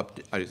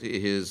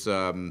his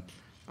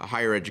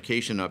higher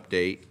education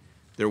update,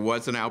 there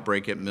was an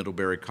outbreak at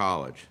Middlebury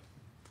College.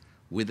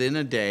 Within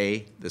a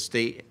day, the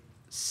state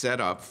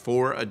set up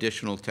 4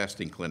 additional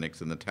testing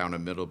clinics in the town of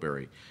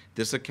Middlebury.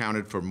 This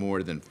accounted for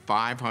more than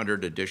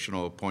 500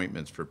 additional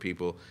appointments for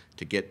people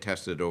to get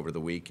tested over the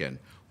weekend.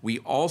 We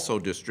also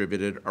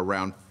distributed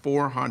around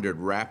 400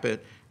 rapid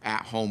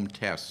at-home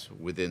tests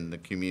within the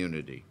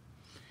community.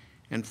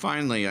 And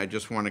finally, I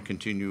just want to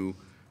continue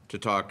to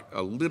talk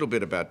a little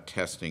bit about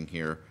testing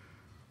here.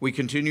 We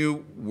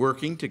continue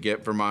working to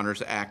get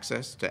Vermonters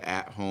access to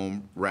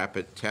at-home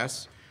rapid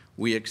tests.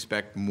 We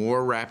expect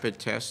more rapid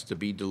tests to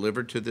be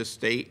delivered to this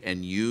state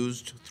and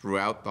used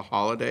throughout the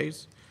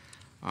holidays.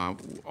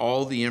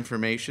 All the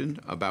information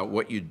about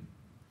what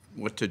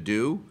to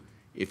do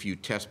if you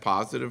test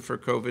positive for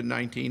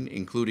COVID-19,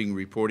 including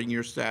reporting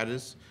your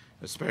status,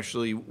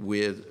 especially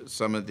with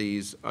some of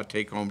these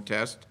take-home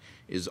tests,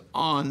 is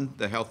on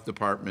the Health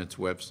Department's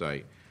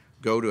website.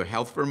 Go to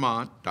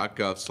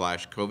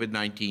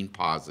healthvermont.gov/COVID-19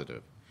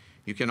 positive.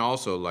 You can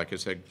also, like I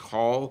said,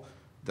 call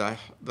the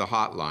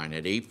hotline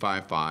at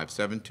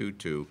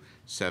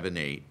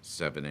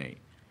 855-722-7878.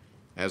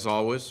 As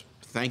always,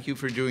 thank you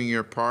for doing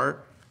your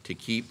part to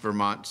keep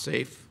Vermont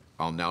safe.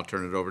 I'll now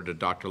turn it over to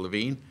Dr.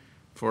 Levine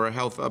for a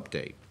health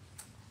update.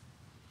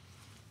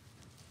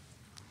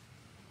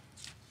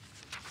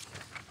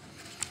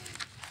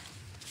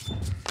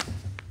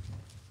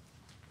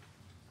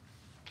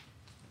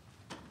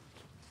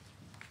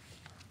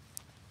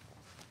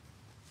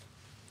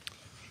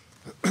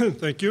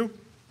 Thank you.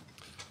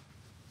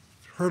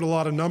 Heard a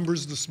lot of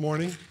numbers this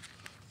morning.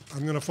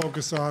 I'm going to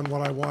focus on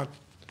what I want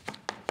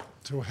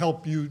to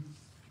help you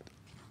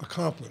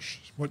accomplish,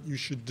 what you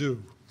should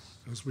do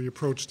as we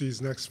approach these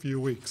next few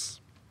weeks.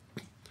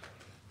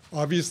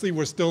 Obviously,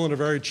 we're still in a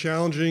very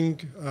challenging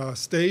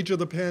stage of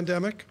the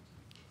pandemic,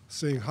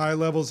 seeing high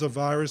levels of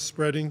virus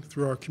spreading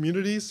through our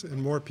communities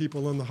and more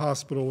people in the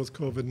hospital with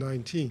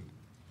COVID-19.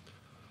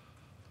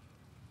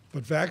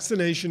 But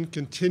vaccination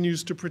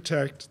continues to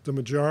protect the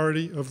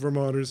majority of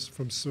Vermonters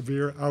from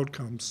severe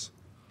outcomes.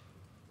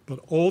 But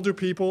older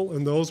people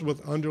and those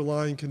with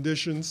underlying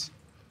conditions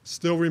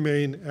still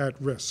remain at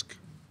risk.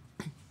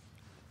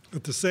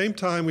 At the same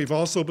time, we've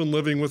also been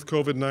living with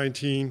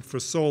COVID-19 for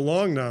so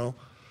long now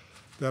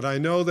that I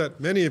know that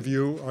many of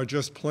you are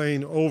just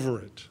plain over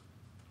it,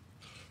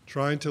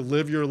 trying to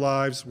live your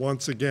lives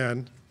once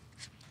again,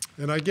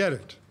 and I get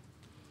it.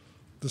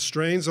 The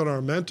strains on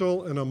our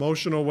mental and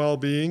emotional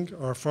well-being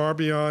are far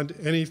beyond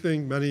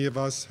anything many of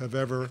us have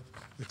ever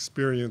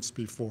experienced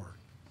before.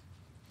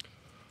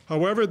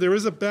 However, there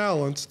is a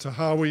balance to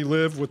how we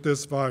live with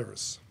this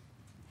virus.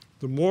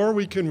 The more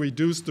we can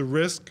reduce the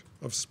risk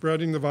of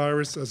spreading the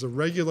virus as a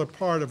regular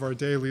part of our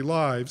daily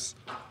lives,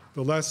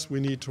 the less we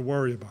need to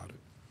worry about it.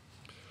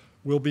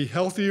 We'll be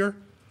healthier,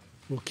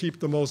 we'll keep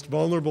the most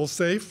vulnerable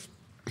safe,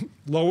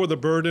 lower the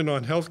burden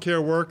on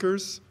healthcare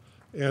workers,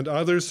 and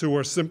others who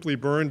are simply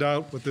burned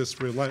out with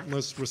this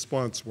relentless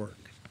response work.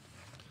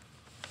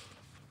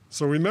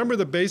 So remember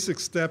the basic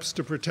steps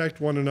to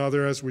protect one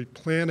another as we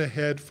plan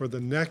ahead for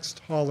the next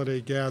holiday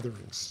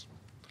gatherings.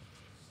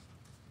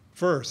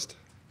 First,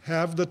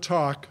 have the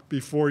talk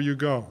before you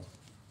go.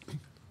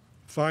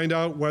 Find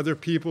out whether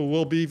people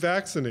will be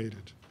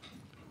vaccinated,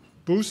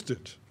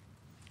 boosted,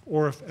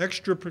 or if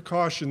extra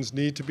precautions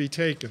need to be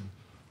taken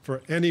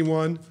for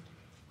anyone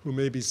who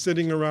may be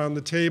sitting around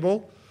the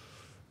table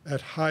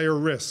at higher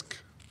risk,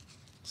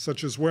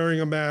 such as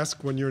wearing a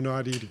mask when you're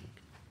not eating.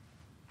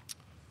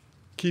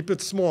 Keep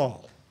it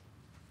small.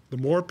 The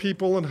more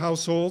people in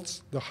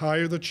households, the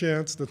higher the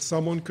chance that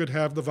someone could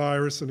have the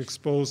virus and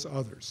expose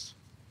others.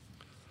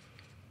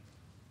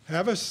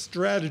 Have a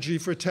strategy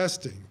for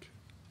testing.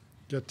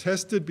 Get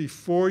tested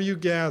before you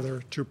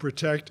gather to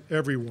protect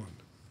everyone.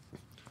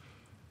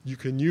 You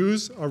can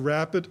use a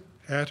rapid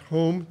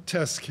at-home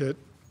test kit,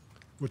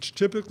 which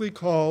typically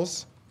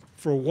calls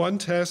for one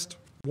test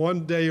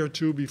 1 day or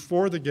 2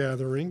 before the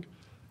gathering,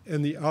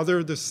 and the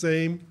other the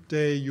same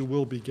day you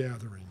will be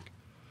gathering.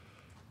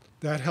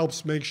 That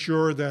helps make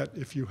sure that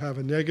if you have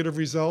a negative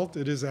result,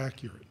 it is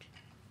accurate.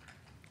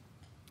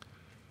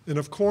 And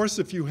of course,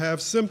 if you have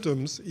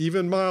symptoms,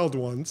 even mild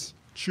ones,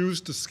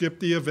 choose to skip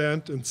the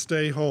event and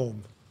stay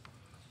home.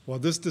 While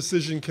this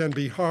decision can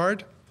be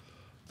hard,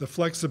 the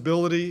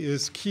flexibility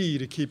is key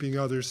to keeping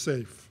others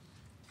safe.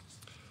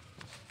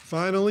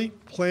 Finally,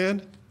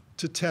 plan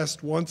to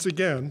test once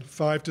again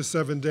 5 to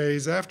 7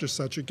 days after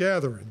such a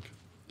gathering,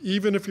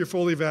 even if you're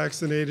fully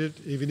vaccinated,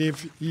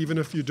 even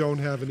if you don't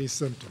have any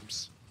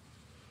symptoms.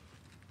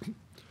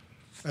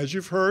 As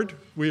you've heard,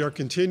 we are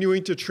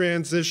continuing to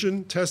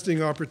transition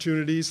testing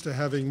opportunities to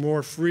having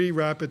more free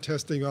rapid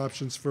testing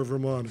options for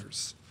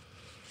Vermonters.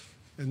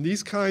 And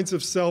these kinds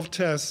of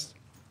self-tests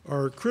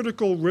are a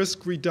critical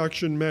risk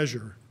reduction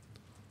measure,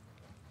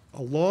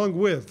 along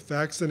with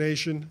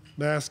vaccination,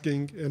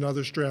 masking, and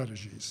other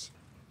strategies.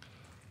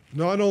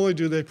 Not only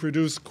do they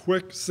produce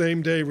quick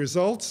same-day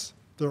results,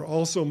 they're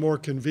also more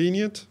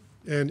convenient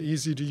and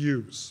easy to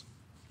use.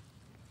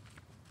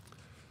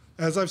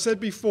 As I've said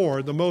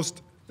before, the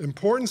most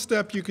important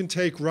step you can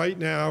take right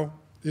now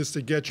is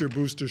to get your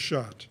booster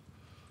shot,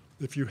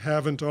 if you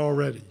haven't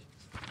already.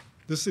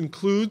 This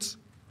includes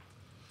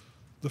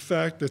the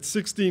fact that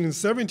 16 and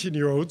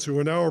 17-year-olds who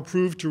are now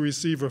approved to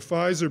receive a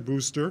Pfizer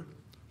booster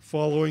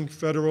following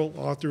federal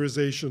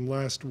authorization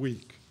last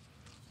week.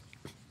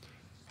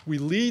 We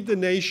lead the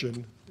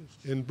nation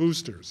in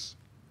boosters,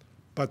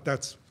 but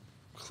that's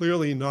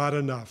clearly not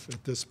enough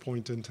at this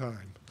point in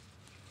time.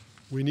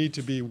 We need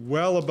to be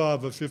well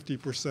above a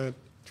 50%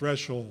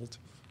 threshold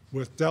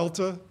with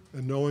Delta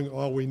and knowing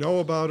all we know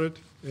about it,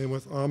 and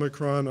with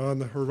Omicron on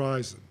the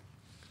horizon.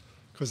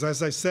 Because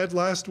as I said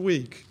last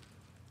week,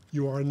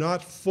 you are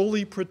not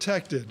fully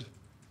protected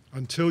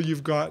until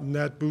you've gotten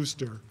that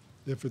booster,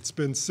 if it's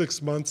been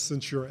 6 months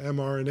since your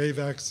mRNA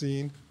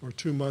vaccine or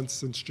 2 months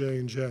since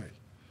J&J.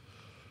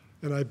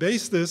 And I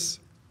base this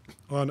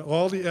on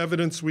all the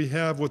evidence we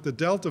have with the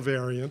Delta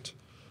variant,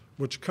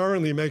 which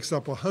currently makes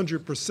up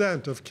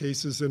 100% of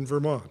cases in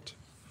Vermont.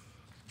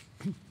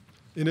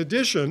 In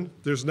addition,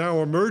 there's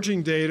now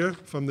emerging data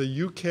from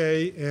the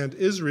UK and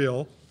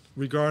Israel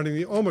regarding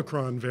the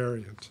Omicron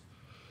variant.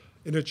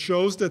 And it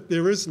shows that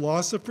there is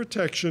loss of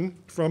protection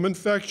from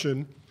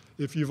infection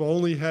if you've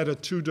only had a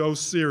 2-dose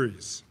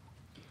series,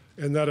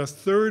 and that a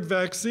 3rd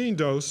vaccine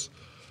dose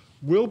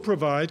will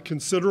provide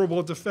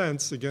considerable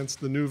defense against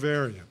the new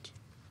variant.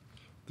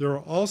 There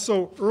are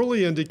also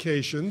early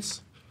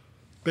indications,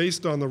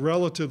 based on the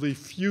relatively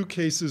few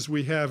cases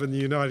we have in the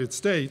United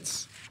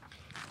States,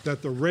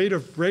 that the rate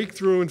of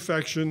breakthrough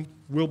infection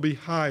will be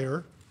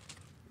higher,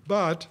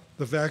 but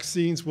the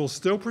vaccines will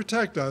still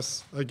protect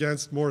us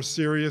against more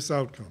serious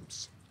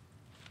outcomes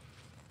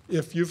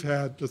if you've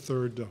had the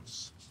 3rd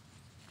dose.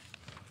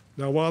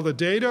 Now, while the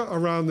data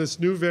around this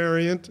new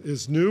variant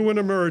is new and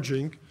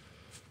emerging,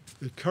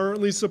 it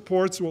currently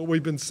supports what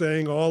we've been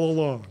saying all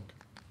along.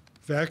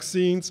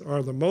 Vaccines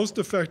are the most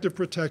effective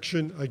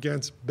protection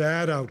against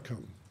bad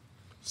outcome,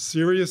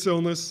 serious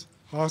illness,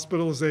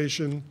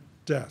 hospitalization,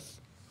 death.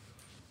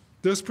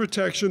 This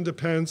protection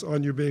depends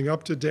on you being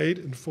up to date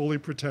and fully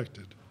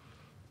protected.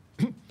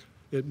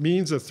 It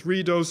means a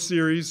 3-dose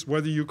series,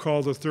 whether you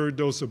call the 3rd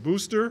dose a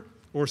booster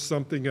or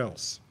something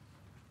else.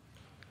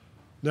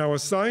 Now,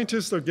 as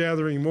scientists are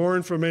gathering more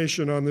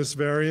information on this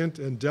variant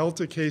and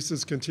Delta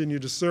cases continue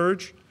to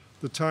surge,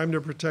 the time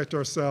to protect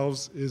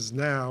ourselves is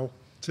now,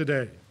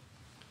 today.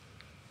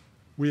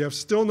 We have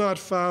still not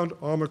found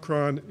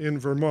Omicron in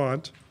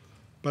Vermont,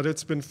 but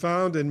it's been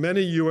found in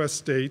many US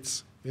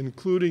states,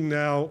 including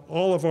now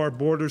all of our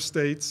border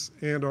states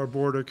and our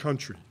border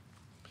country.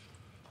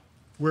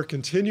 We're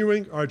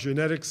continuing our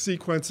genetic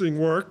sequencing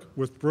work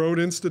with Broad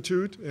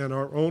Institute and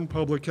our own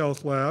public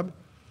health lab.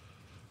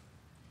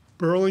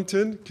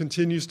 Burlington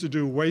continues to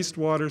do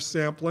wastewater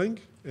sampling,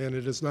 and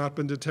it has not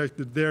been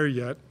detected there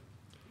yet.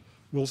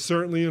 We'll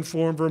certainly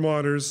inform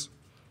Vermonters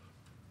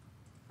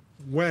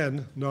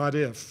when, not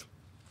if,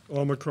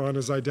 Omicron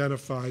is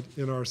identified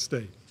in our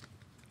state.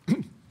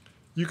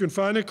 You can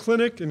find a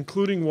clinic,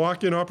 including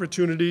walk-in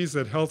opportunities,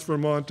 at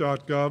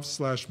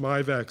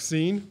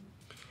healthvermont.gov/myvaccine.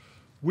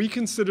 We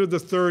consider the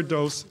 3rd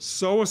dose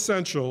so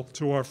essential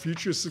to our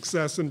future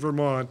success in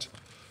Vermont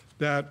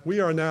that we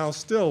are now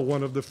still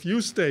one of the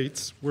few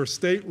states where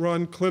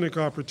state-run clinic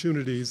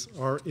opportunities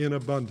are in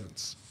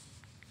abundance.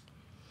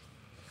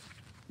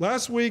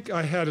 Last week,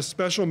 I had a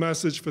special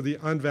message for the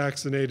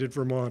unvaccinated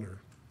Vermonter.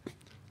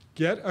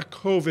 Get a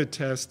COVID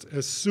test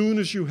as soon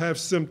as you have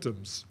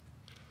symptoms,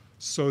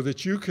 so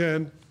that you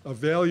can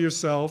avail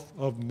yourself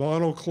of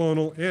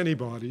monoclonal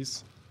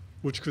antibodies,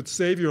 which could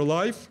save your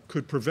life,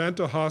 could prevent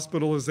a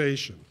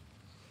hospitalization.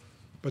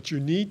 But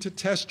you need to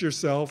test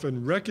yourself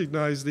and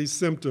recognize these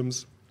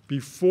symptoms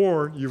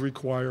before you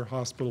require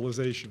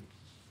hospitalization.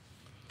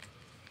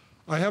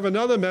 I have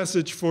another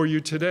message for you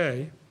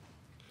today.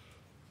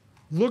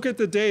 Look at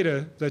the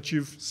data that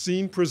you've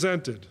seen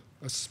presented,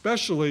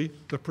 especially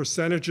the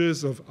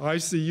percentages of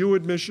ICU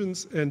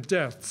admissions and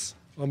deaths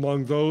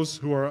among those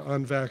who are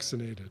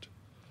unvaccinated.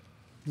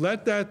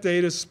 Let that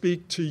data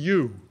speak to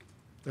you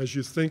as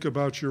you think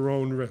about your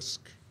own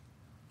risk.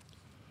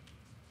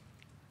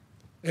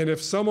 And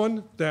if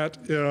someone that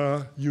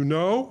you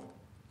know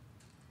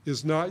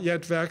is not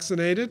yet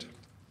vaccinated,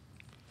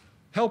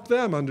 help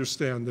them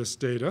understand this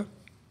data.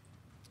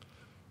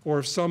 Or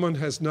if someone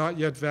has not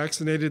yet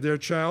vaccinated their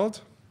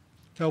child,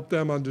 help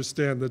them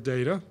understand the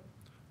data.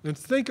 And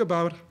think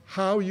about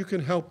how you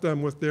can help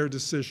them with their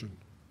decision.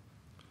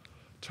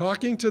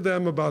 Talking to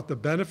them about the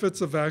benefits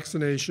of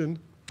vaccination,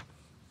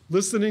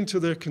 listening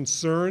to their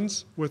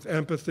concerns with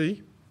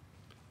empathy,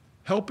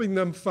 helping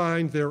them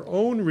find their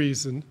own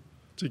reason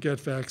to get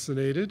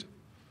vaccinated,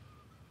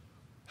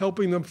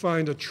 helping them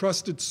find a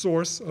trusted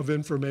source of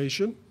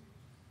information.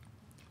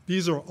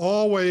 These are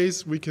all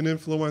ways we can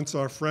influence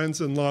our friends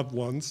and loved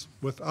ones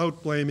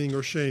without blaming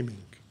or shaming.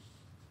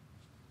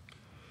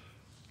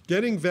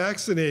 Getting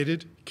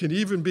vaccinated can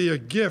even be a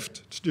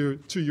gift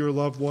to your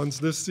loved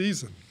ones this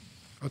season,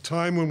 a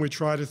time when we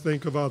try to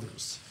think of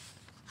others.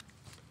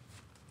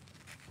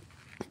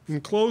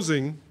 In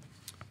closing,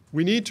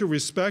 We need to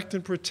respect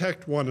and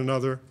protect one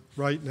another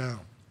right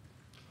now.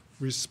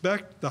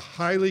 Respect the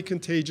highly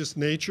contagious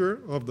nature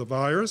of the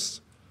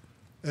virus,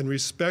 and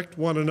respect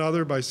one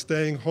another by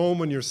staying home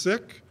when you're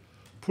sick,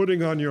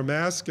 putting on your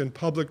mask in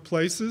public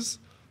places,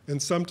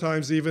 and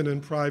sometimes even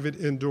in private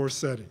indoor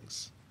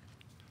settings.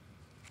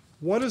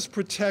 What does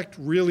protect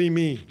really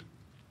mean?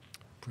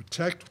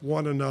 Protect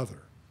one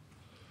another.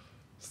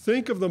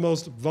 Think of the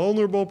most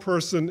vulnerable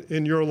person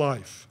in your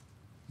life.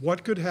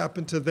 What could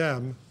happen to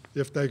them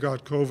if they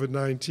got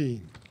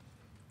COVID-19?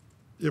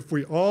 If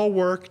we all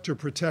work to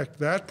protect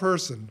that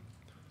person,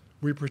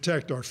 we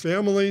protect our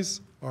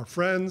families, our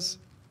friends,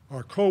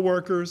 our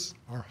coworkers,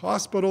 our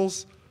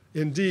hospitals,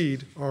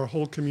 indeed, our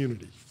whole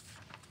community.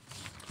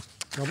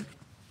 Thank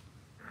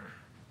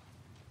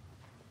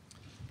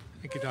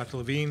you, Dr.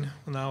 Levine.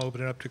 We'll now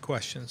open it up to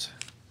questions.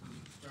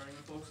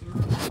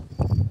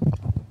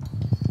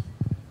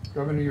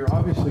 Governor, you're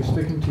obviously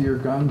sticking to your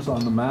guns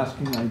on the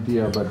masking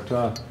idea,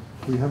 but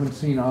we haven't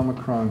seen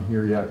Omicron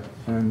here yet,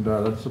 and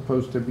that's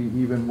supposed to be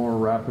even more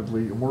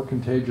rapidly, more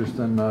contagious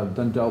than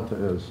Delta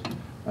is.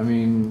 I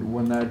mean,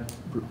 when that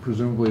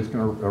presumably is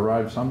going to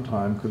arrive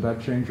sometime, could that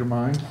change your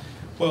mind?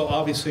 Well,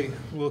 obviously,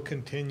 we'll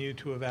continue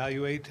to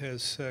evaluate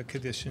as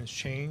conditions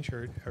change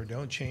or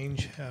don't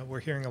change. We're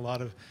hearing a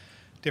lot of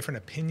different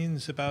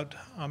opinions about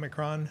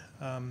Omicron,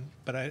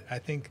 but I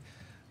think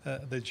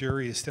the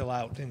jury is still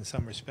out in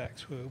some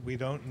respects. We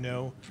don't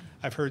know.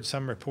 I've heard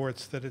some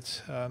reports that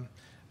it's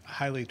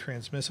highly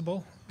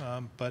transmissible,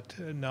 but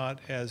not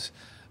as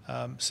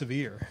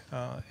severe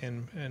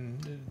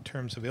in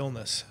terms of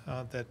illness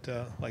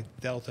that like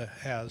Delta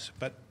has,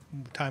 but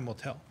time will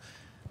tell.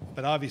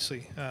 But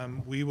obviously,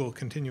 we will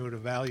continue to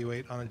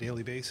evaluate on a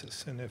daily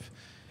basis, and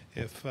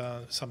if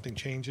something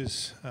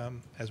changes,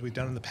 as we've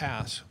done in the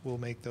past, we'll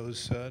make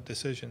those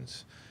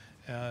decisions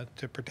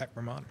to protect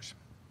Vermonters.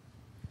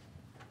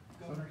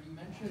 Governor, you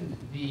mentioned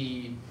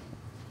the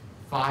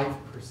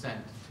 5%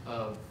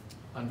 of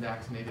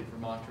unvaccinated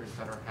Vermonters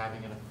that are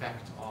having an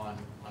effect on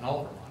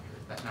all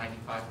Vermonters, that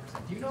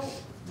 95%. Do you know,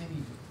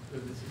 maybe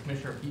this is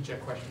Commissioner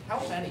Pichek question, how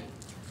many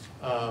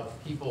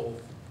people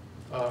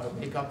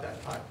make up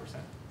that 5%?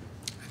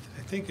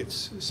 I think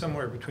it's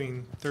somewhere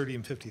between 30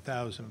 and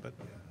 50,000, but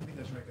I think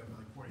that's right, Governor,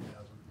 like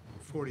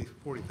 40,000.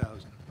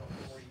 40,000.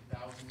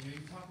 40,000. You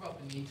talk about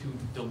the need to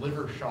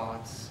deliver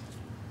shots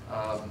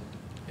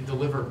and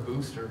deliver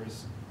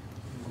boosters.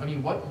 I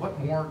mean, what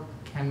more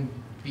can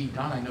be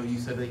done? I know you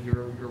said that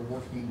you're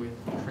working with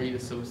trade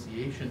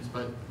associations,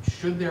 but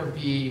should there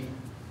be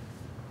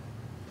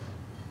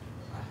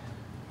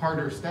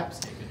harder steps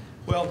taken?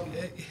 Well,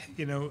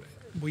 you know,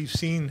 we've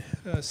seen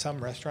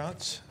some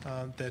restaurants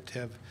that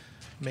have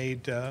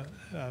made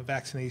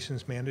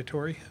vaccinations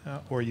mandatory,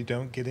 or you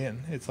don't get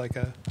in. It's like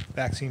a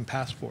vaccine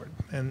passport,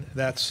 and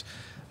that's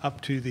up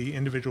to the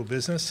individual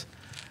business.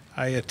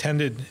 I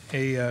attended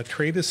a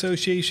trade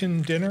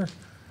association dinner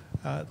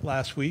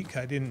last week.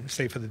 I didn't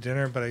stay for the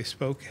dinner, but I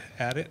spoke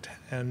at it,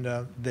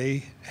 and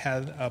they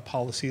had a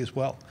policy as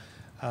well.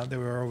 There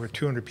were over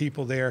 200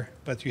 people there,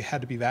 but you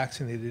had to be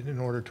vaccinated in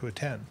order to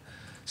attend.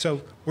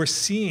 So we're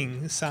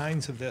seeing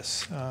signs of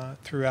this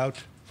throughout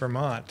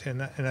Vermont,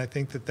 and I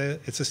think that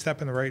it's a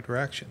step in the right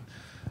direction.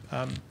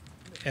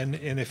 And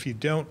if you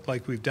don't,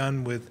 like we've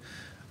done with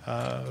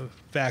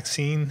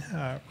vaccine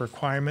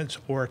requirements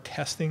or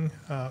testing,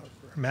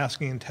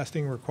 masking and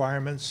testing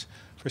requirements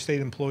for state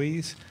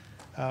employees,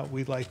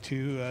 we'd like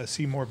to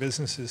see more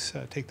businesses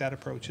take that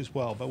approach as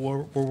well, but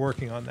we're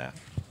working on that.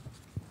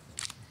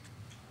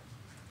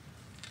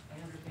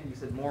 I understand you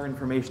said more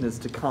information is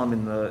to come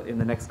in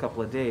the next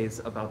couple of days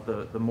about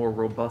the more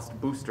robust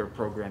booster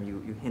program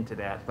you hinted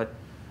at, but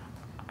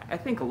I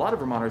think a lot of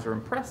Vermonters are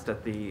impressed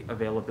at the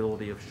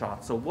availability of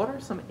shots. So what are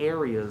some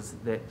areas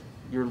that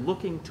you're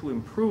looking to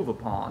improve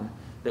upon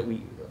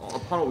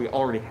what we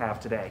already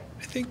have today?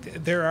 I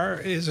think there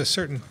is a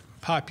certain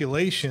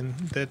population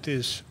that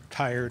is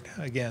tired,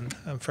 again,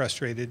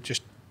 frustrated,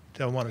 just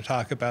don't want to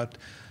talk about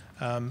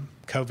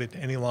COVID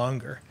any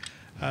longer.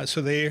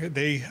 So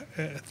they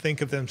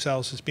think of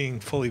themselves as being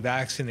fully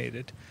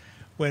vaccinated,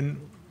 when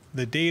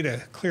the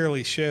data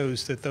clearly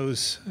shows that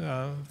those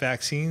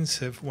vaccines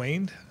have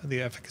waned, the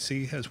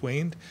efficacy has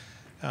waned,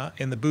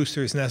 and the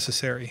booster is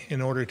necessary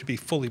in order to be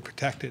fully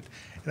protected.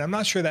 And I'm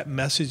not sure that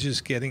message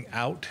is getting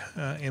out,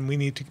 and we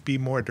need to be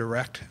more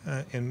direct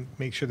and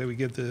make sure that we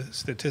give the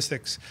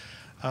statistics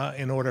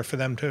in order for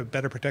them to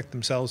better protect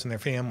themselves and their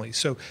families.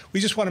 So we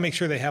just want to make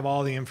sure they have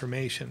all the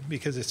information,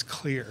 because it's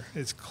clear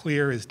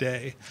as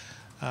day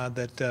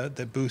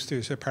that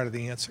boosters are part of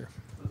the answer.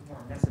 More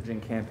a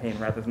messaging campaign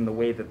rather than the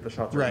way that the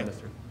shots are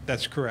administered.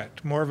 That's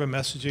correct. More of a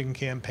messaging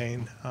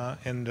campaign,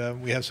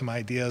 and we have some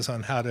ideas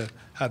on how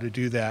to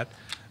do that,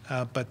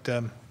 but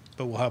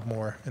we'll have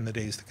more in the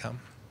days to come.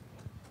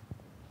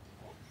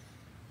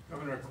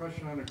 Governor, a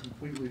question on a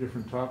completely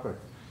different topic.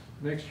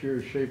 Next year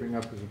is shaping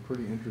up as a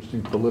pretty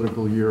interesting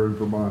political year in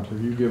Vermont.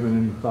 Have you given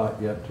any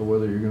thought yet to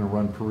whether you're going to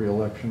run for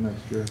re-election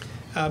next year?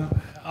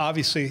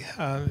 Obviously,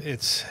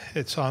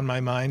 it's on my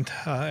mind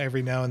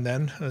every now and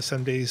then.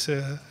 Some days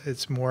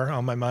it's more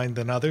on my mind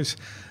than others,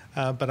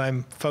 but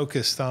I'm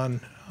focused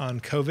on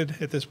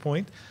COVID at this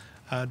point,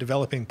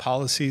 developing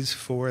policies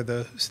for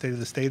the State of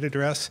the State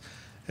address,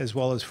 as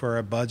well as for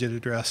our budget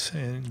address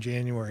in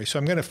January. So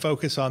I'm going to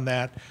focus on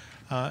that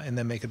and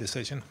then make a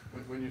decision.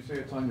 When you say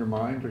it's on your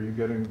mind, are you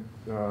getting,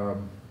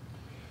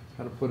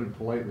 how to put it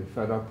politely,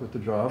 fed up with the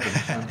job? And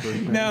time for a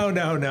change?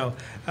 No.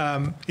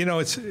 You know,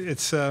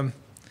 it's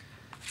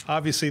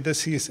obviously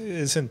this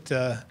isn't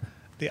the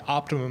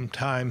optimum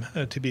time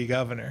to be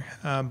governor,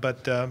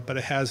 but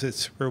it has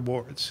its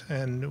rewards,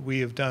 and we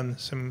have done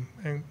some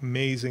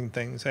amazing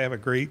things. I have a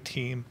great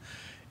team,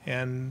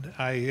 and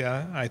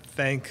I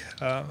thank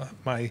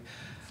my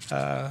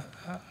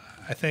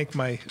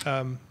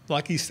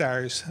lucky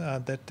stars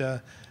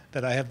that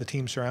I have the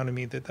team surrounding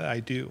me that I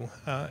do,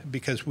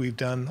 because we've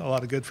done a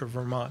lot of good for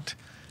Vermont,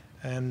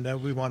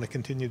 and we want to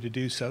continue to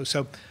do so.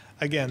 So,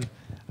 again,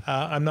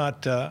 I'm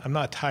not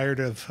tired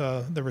of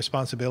the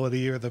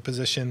responsibility or the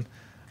position,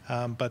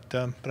 but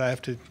I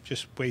have to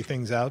just weigh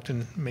things out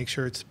and make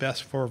sure it's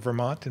best for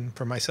Vermont and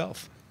for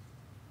myself.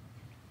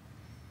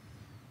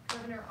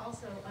 Governor,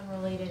 also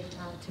unrelated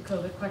to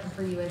COVID, question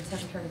for you and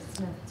Secretary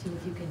Smith, too,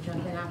 if you can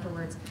jump in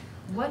afterwards.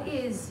 What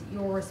is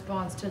your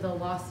response to the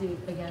lawsuit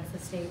against the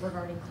state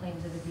regarding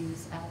claims of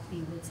abuse at the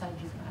Woodside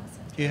Juvenile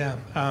Center? Yeah,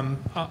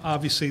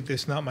 obviously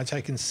there's not much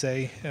I can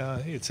say.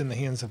 It's in the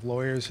hands of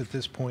lawyers at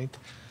this point,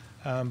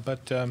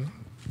 but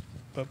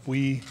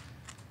we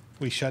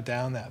shut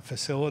down that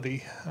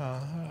facility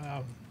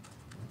a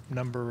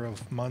number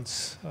of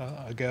months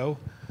ago,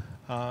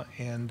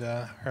 and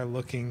are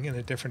looking in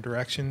a different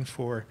direction.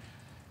 For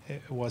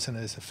it wasn't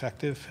as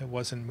effective. It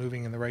wasn't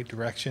moving in the right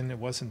direction. It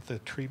wasn't the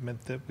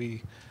treatment that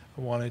we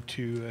wanted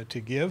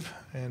to give,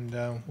 and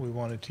we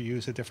wanted to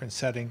use a different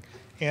setting,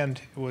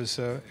 and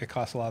it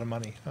cost a lot of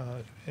money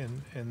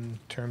in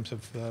terms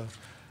of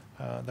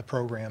the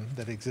program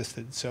that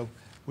existed. So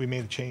we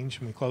made a change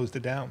and we closed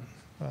it down.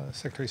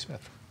 Secretary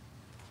Smith.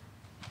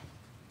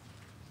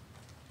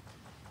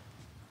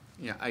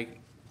 Yeah,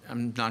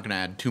 I'm not going to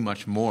add too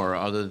much more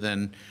other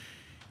than,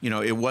 you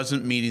know, it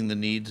wasn't meeting the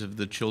needs of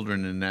the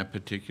children in that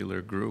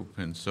particular group,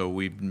 and so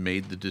we've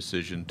made the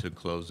decision to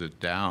close it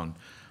down.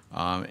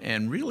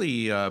 And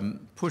really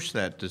push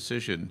that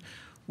decision.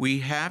 We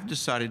have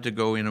decided to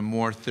go in a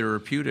more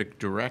therapeutic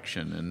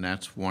direction, and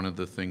that's one of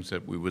the things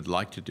that we would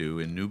like to do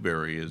in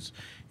Newbury is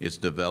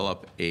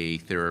develop a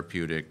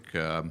therapeutic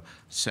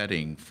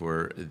setting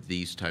for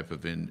these type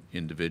of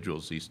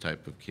individuals, these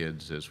type of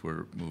kids as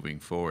we're moving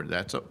forward.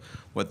 That's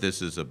what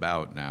this is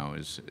about now,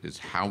 is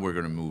how we're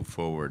going to move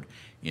forward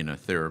in a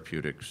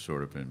therapeutic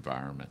sort of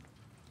environment.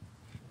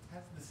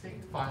 Has the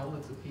state filed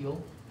its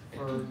appeal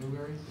for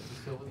Newbury, the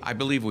facility? I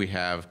believe we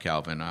have,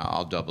 Calvin.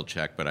 I'll double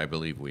check, but I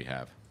believe we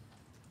have.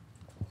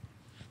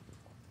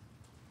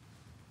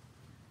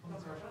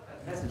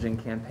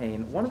 Messaging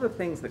campaign, one of the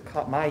things that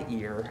caught my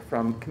ear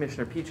from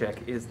Commissioner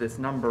Pieciak is this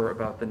number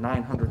about the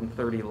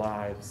 930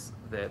 lives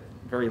that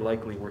very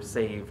likely were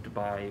saved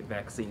by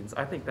vaccines.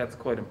 I think that's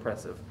quite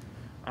impressive.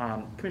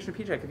 Commissioner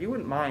Pieciak, if you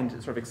wouldn't mind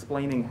sort of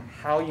explaining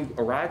how you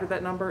arrived at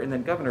that number, and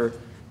then Governor,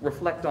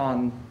 reflect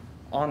on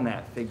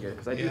that figure,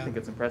 because I do think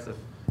it's impressive.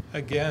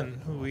 Again,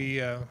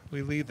 we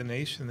lead the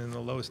nation in the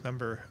lowest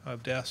number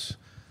of deaths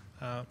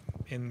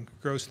in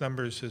gross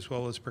numbers as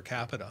well as per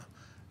capita,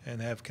 and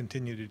have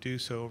continued to do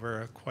so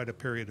over quite a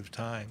period of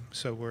time.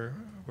 So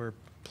we're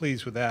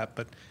pleased with that.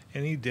 But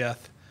any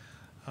death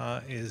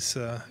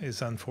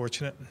is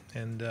unfortunate,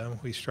 and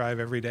we strive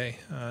every day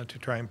to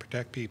try and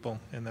protect people,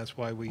 and that's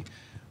why we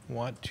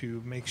want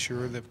to make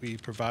sure that we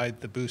provide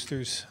the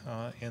boosters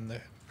and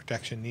the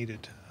protection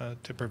needed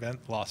to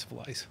prevent loss of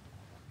life.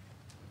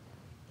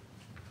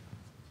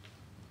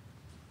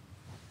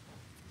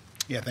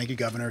 Yeah, thank you,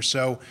 Governor.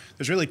 So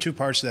there's really two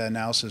parts to that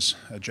analysis,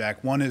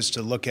 Jack. One is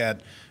to look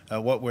at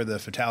what were the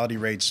fatality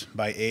rates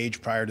by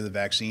age prior to the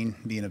vaccine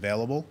being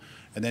available,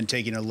 and then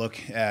taking a look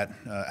at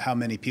how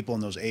many people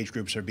in those age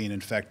groups are being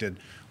infected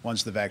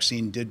once the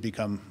vaccine did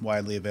become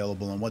widely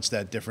available, and what's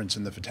that difference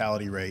in the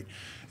fatality rate.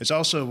 It's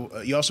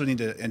also, you also need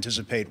to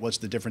anticipate what's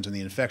the difference in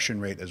the infection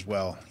rate as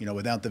well. You know,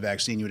 without the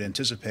vaccine, you would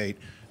anticipate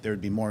there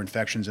would be more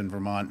infections in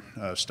Vermont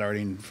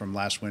starting from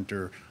last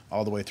winter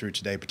all the way through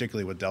today,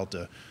 particularly with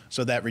Delta.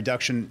 So that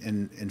reduction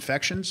in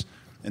infections,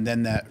 and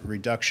then that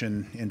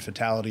reduction in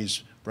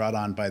fatalities brought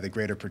on by the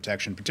greater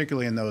protection,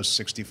 particularly in those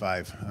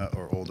 65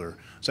 or older.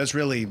 So that's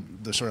really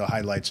the sort of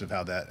highlights of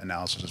how that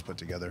analysis is put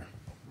together.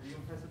 Were you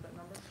impressed with that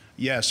number?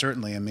 Yeah,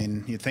 certainly. I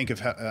mean, you think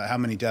of how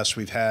many deaths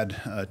we've had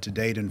to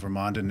date in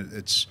Vermont, and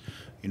it's,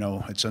 you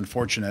know, it's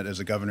unfortunate, as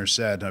the governor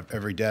said, of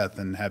every death,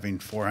 and having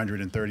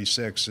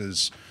 436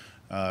 is,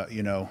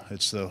 you know,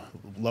 it's the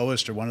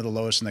lowest or one of the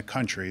lowest in the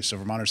country. So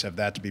Vermonters have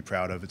that to be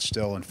proud of. It's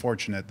still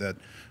unfortunate that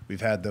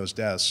we've had those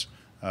deaths.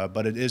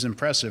 But it is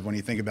impressive when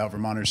you think about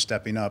Vermonters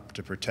stepping up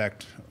to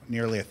protect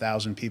nearly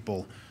 1,000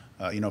 people,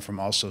 you know, from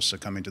also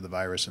succumbing to the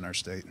virus in our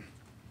state.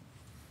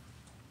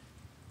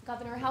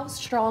 Governor, how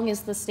strong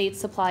is the state's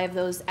supply of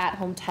those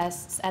at-home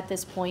tests at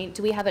this point?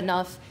 Do we have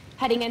enough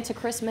heading into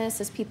Christmas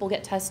as people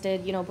get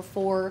tested, you know,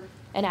 before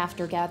and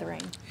after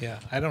gathering? Yeah,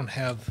 I don't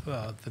have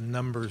the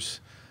numbers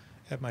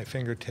at my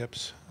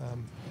fingertips.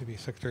 Maybe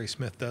Secretary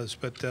Smith does,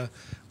 but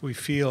we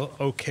feel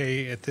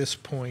okay at this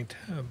point,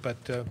 but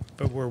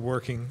we're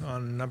working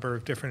on a number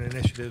of different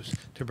initiatives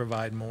to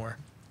provide more.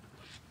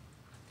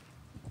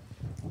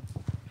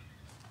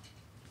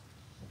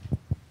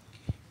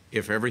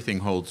 If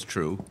everything holds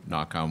true,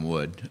 knock on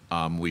wood,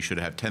 we should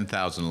have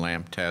 10,000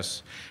 lamp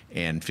tests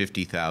and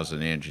 50,000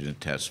 antigen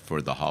tests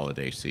for the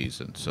holiday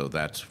season. So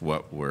that's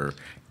what we're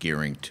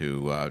gearing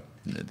to.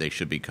 They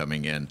should be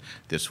coming in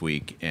this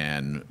week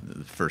and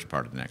the first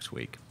part of next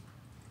week.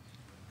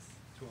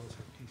 As well as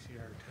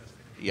PCR testing.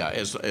 Yeah,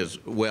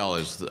 as well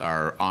as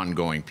our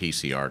ongoing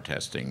PCR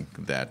testing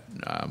that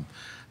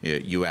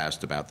you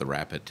asked about the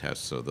rapid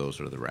tests, so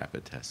those are the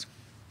rapid tests.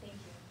 Thank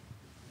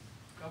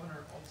you.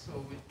 Governor,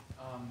 also,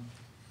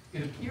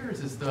 it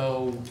appears as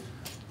though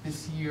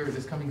this year,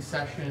 this coming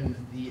session,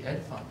 the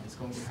Ed Fund is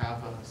going to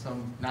have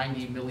some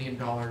 $90 million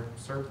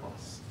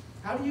surplus.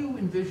 How do you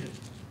envision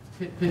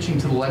pitching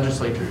to the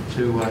legislature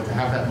to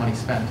have that money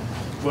spent?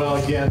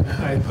 Well, again,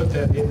 I put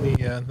that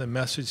in the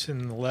message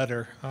in the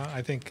letter.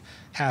 I think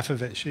half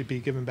of it should be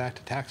given back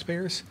to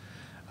taxpayers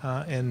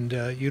and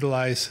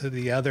utilize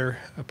the other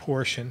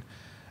portion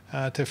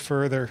to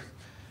further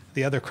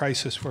the other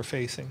crisis we're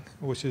facing,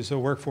 which is a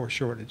workforce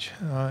shortage.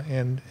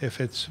 And if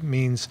it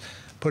means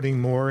putting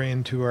more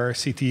into our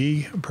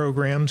CTE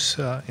programs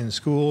in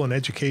school and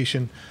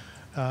education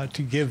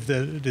to give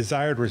the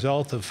desired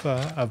result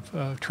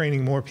of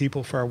training more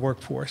people for our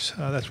workforce,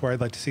 that's where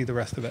I'd like to see the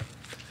rest of it.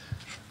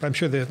 But I'm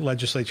sure the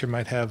legislature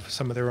might have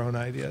some of their own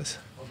ideas.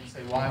 I was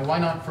going to say, why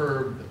not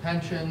for the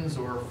pensions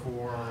or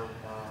for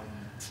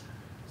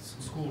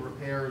school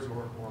repairs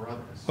or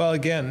others? Well,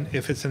 again,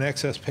 if it's an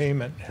excess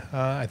payment,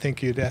 I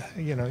think you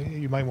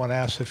might want to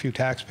ask a few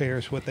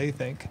taxpayers what they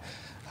think.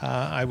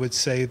 I would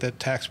say that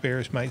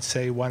taxpayers might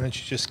say, why don't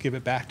you just give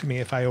it back to me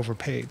if I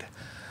overpaid?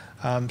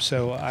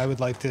 So I would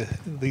like to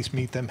at least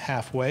meet them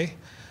halfway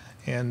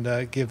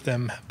and give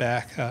them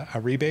back a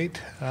rebate,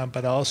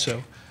 but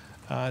also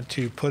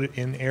to put it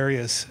in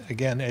areas,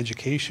 again,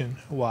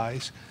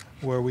 education-wise,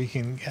 where we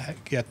can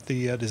get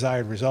the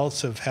desired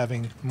results of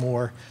having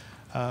more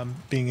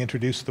being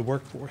introduced to the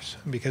workforce,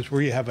 because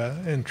we have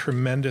a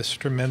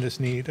tremendous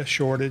need, a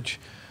shortage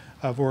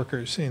of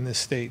workers in this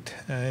state,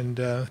 and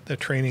the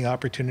training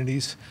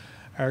opportunities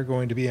are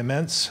going to be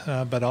immense,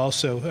 but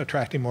also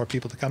attracting more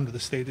people to come to the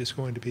state is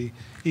going to be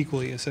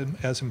equally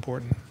as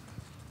important.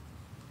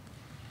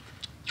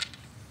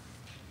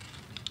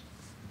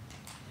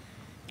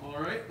 All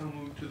right, I'll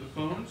move to the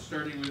phone,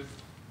 starting with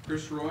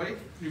Chris Roy,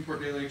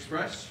 Newport Daily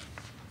Express.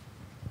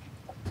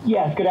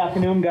 Yes, good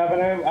afternoon,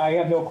 Governor. I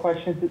have no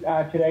questions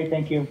today.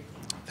 Thank you.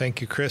 Thank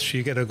you, Chris.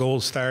 You get a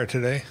gold star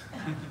today.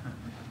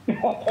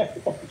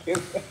 Thank you.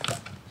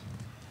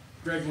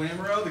 Greg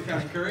Lamoureux, the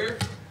County Courier.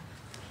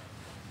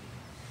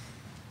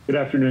 Good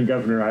afternoon,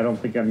 Governor. I don't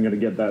think I'm going to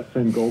get that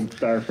same gold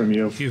star from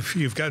you.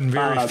 You've gotten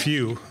very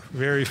few.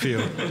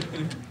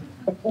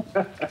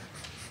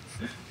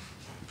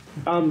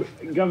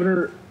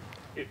 Governor,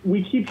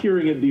 we keep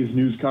hearing at these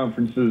news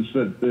conferences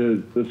that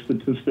the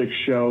statistics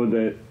show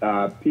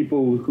that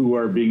people who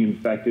are being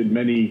infected,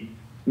 many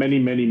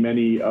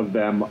of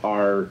them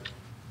are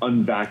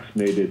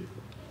unvaccinated.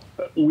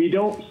 We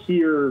don't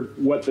hear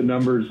what the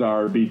numbers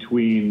are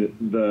between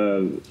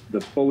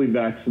the fully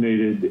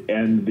vaccinated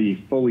and the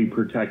fully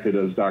protected,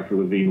 as Dr.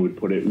 Levine would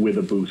put it, with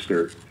a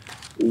booster.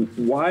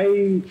 Why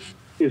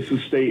is the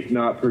state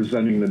not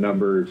presenting the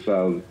numbers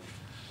of,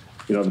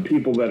 the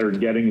people that are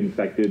getting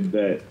infected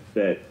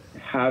that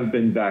have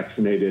been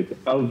vaccinated?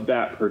 Of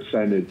that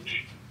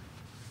percentage,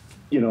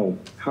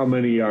 how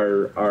many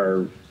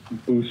are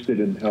boosted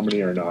and how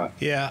many are not?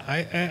 Yeah,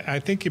 I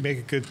think you make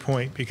a good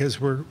point, because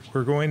we're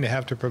going to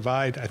have to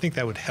provide, I think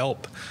that would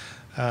help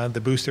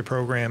the booster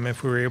program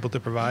if we were able to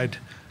provide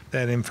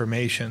that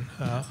information.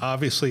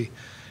 Obviously,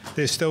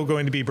 there's still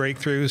going to be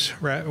breakthroughs,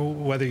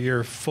 whether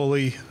you're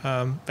fully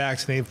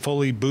vaccinated,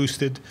 fully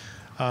boosted.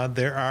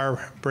 There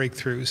are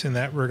breakthroughs in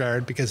that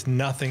regard, because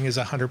nothing is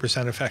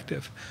 100%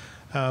 effective.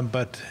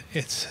 But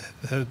it's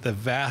the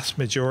vast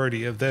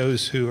majority of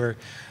those who are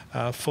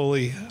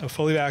fully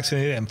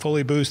vaccinated and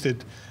fully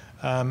boosted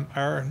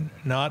are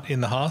not in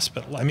the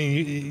hospital. I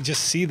mean, you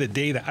just see the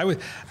data.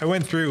 I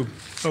went through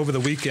over the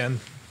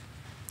weekend,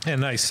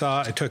 and I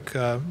took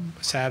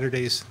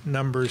Saturday's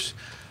numbers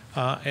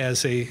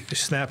as a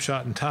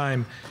snapshot in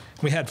time.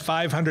 We had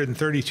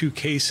 532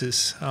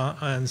 cases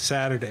on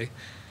Saturday.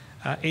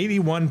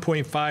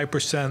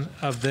 81.5%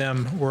 of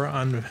them were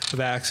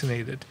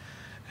unvaccinated.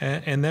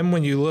 And then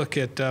when you look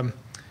at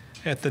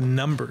the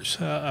numbers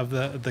of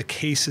the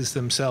cases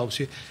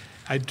themselves,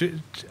 I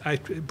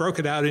broke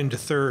it out into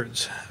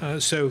thirds.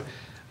 So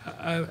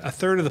a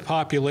third of the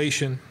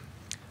population,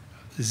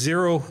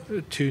 0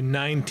 to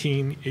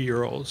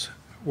 19-year-olds,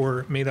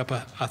 were made up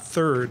a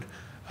third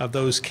of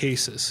those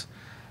cases.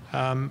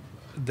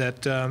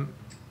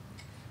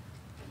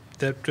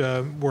 that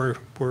were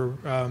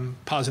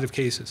positive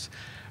cases.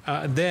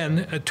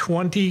 Then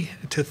 20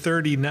 to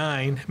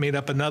 39 made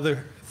up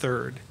another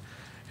third.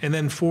 And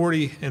then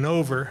 40 and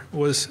over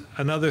was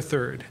another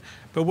third.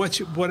 But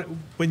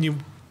when you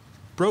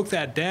broke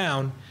that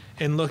down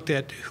and looked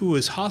at who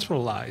was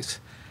hospitalized,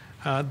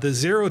 the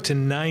 0 to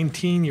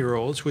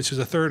 19-year-olds, which is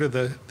a third of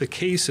the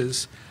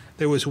cases,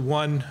 there was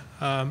one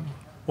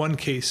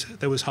case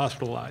that was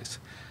hospitalized.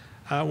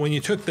 When you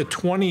took the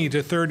 20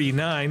 to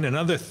 39,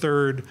 another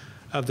third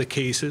of the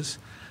cases,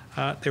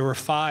 there were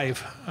 5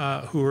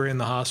 who were in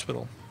the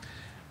hospital.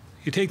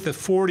 You take the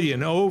 40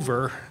 and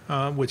over,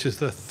 which is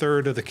the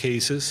third of the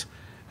cases,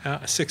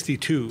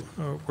 62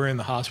 were in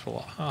the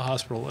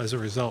hospital as a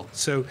result.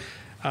 So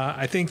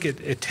I think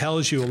it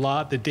tells you a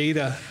lot. The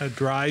data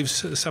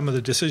drives some of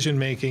the decision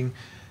making,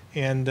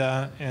 and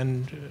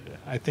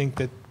I think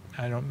that,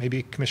 I don't know,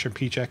 maybe Commissioner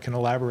Pieciak can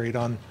elaborate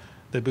on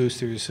the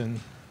boosters and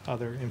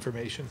other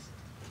information.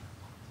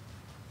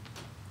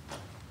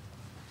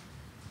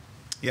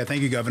 Yeah,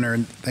 thank you, Governor,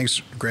 and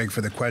thanks, Greg,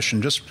 for the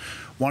question. Just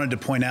wanted to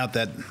point out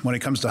that when it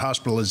comes to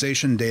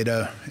hospitalization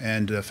data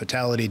and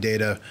fatality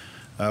data,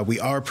 we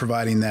are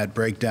providing that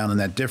breakdown and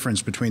that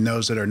difference between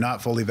those that are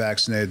not fully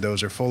vaccinated,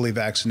 those are fully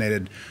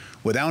vaccinated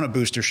without a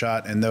booster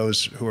shot, and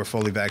those who are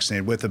fully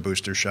vaccinated with a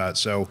booster shot.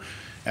 So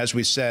as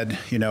we said,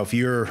 if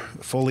you're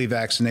fully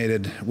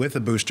vaccinated with a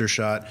booster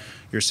shot,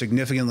 you're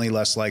significantly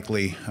less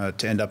likely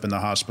to end up in the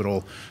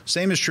hospital.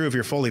 Same is true if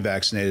you're fully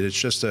vaccinated. It's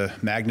just a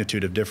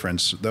magnitude of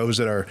difference. Those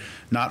that are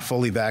not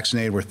fully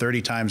vaccinated were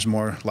 30 times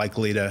more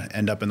likely to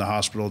end up in the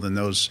hospital than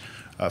those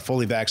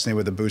fully vaccinated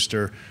with a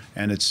booster,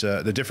 and it's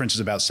the difference is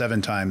about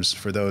 7 times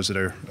for those that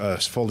are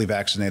fully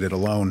vaccinated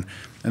alone.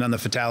 And on the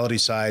fatality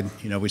side,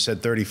 we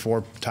said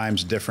 34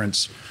 times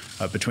difference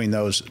between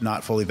those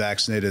not fully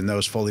vaccinated and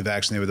those fully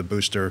vaccinated with a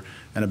booster,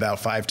 and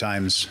about 5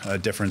 times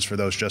difference for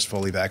those just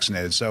fully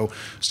vaccinated. So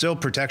still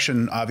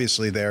protection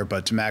obviously there,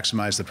 but to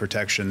maximize the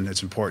protection,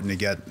 it's important to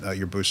get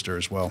your booster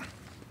as well.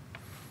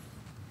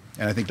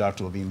 And I think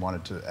Dr. Levine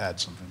wanted to add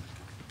something.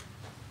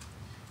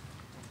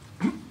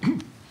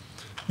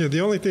 Yeah,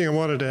 the only thing I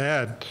wanted to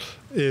add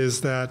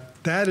is that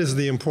is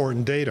the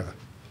important data.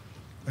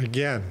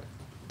 Again,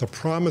 the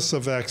promise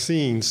of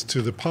vaccines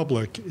to the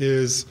public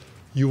is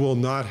you will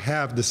not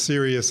have the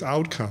serious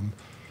outcome,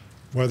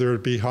 whether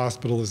it be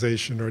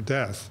hospitalization or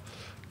death.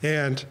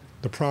 And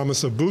the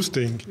promise of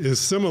boosting is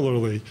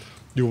similarly,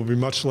 you will be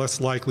much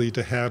less likely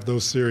to have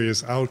those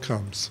serious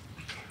outcomes.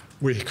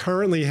 We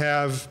currently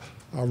have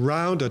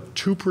around a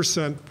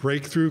 2%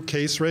 breakthrough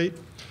case rate,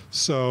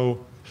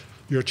 so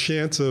your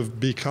chance of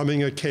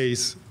becoming a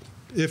case,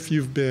 if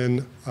you've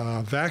been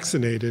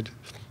vaccinated,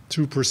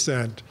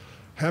 2%.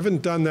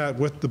 Haven't done that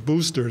with the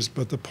boosters,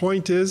 but the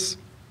point is,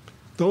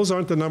 those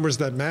aren't the numbers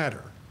that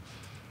matter.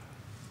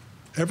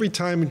 Every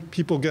time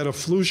people get a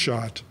flu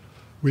shot,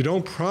 we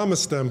don't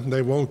promise them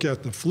they won't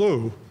get the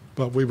flu,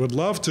 but we would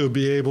love to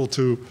be able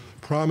to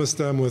promise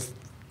them with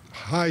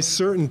high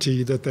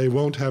certainty that they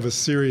won't have a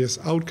serious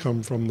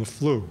outcome from the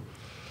flu.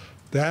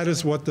 That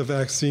is what the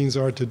vaccines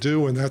are to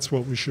do, and that's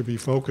what we should be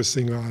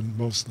focusing on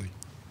mostly.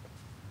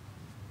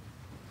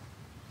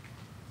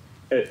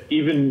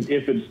 Even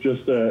if it's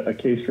just a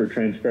case for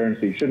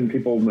transparency, shouldn't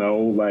people know,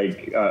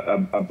 like,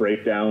 a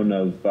breakdown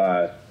of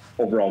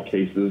overall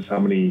cases, how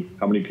many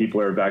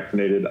people are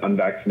vaccinated,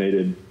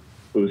 unvaccinated,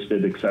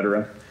 boosted, et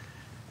cetera?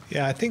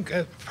 Yeah, I think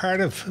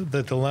part of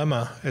the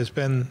dilemma has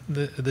been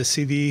the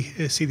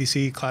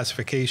CDC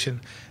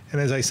classification.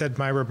 And as I said in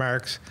my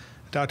remarks,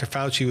 Dr.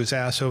 Fauci was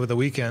asked over the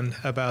weekend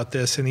about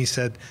this, and he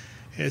said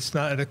it's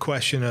not a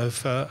question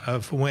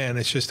of when,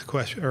 it's just a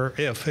question, or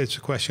if, it's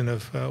a question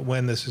of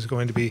when this is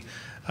going to be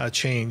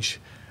changed.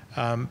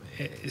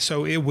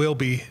 So it will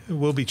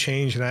be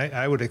changed, and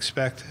I would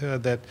expect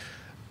that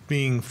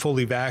being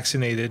fully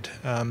vaccinated,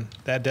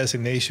 that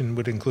designation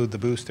would include the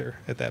booster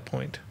at that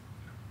point.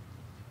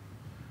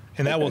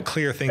 And that will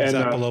clear things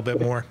up a little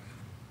bit more.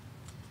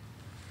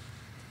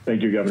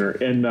 Thank you, Governor.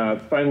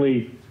 And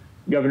finally,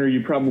 Governor,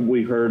 you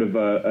probably heard of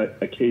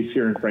a case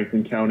here in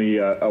Franklin County.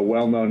 A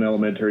well-known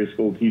elementary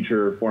school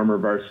teacher, former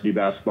varsity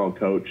basketball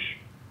coach,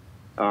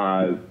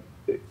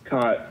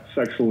 caught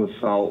sexual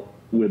assault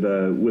with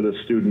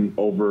a student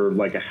over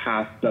like a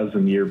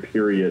half-dozen-year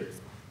period.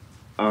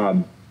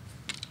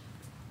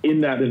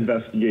 In that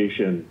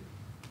investigation,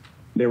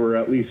 there were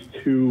at least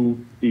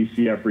 2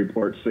 DCF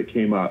reports that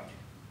came up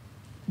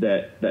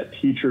that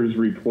teachers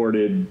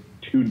reported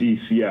to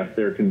DCF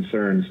their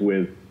concerns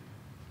with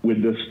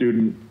the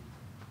student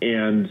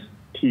and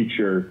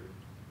teacher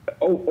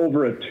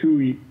over a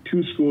two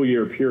school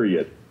year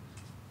period.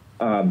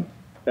 I'm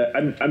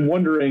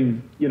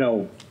wondering,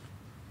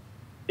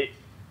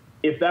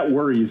 if that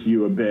worries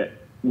you a bit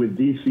with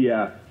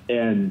DCF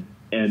and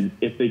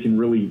if they can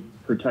really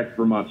protect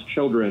Vermont's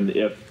children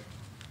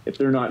if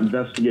they're not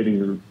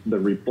investigating the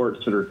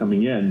reports that are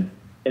coming in.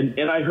 And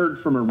I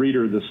heard from a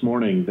reader this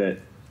morning that,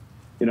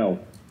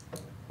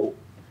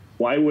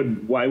 why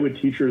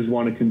would teachers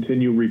want to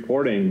continue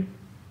reporting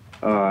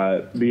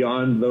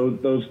beyond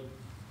those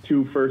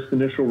 2 first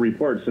initial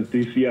reports if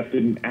DCF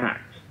didn't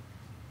act?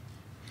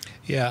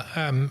 Yeah,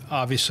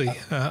 obviously,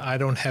 I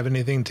don't have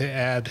anything to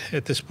add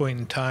at this point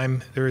in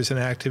time. There is an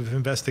active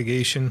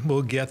investigation.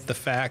 We'll get the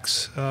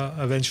facts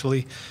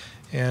eventually,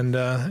 and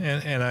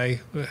I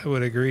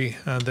would agree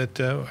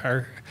that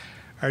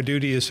our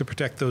duty is to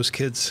protect those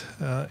kids,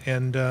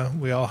 and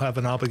we all have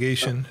an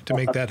obligation to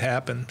make that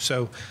happen.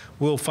 So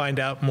we'll find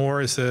out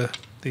more as the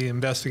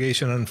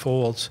investigation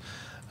unfolds,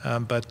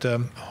 but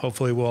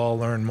hopefully we'll all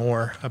learn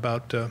more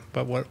about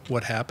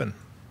what happened.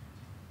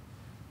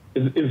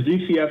 Is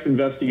DCF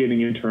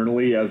investigating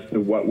internally as to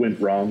what went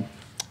wrong?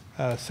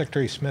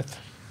 Secretary Smith.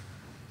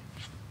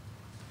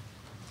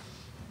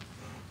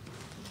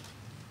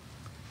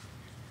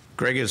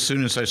 Greg, as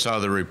soon as I saw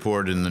the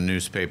report in the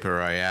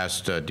newspaper, I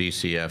asked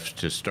DCF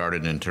to start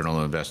an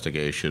internal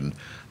investigation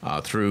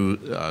through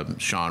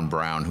Sean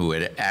Brown, who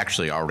had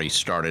actually already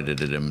started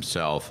it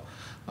himself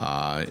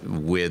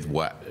with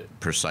what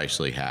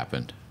precisely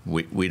happened.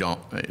 We don't,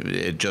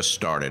 it just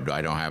started.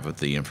 I don't have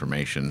the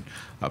information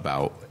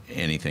about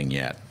anything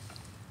yet.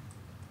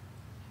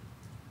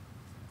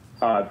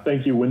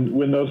 Thank you.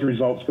 When those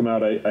results come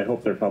out, I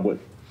hope they're public.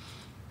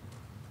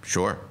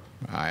 Sure.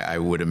 I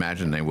would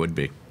imagine they would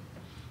be.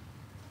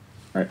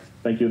 All right.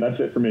 Thank you. That's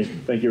it for me.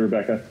 Thank you,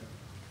 Rebecca.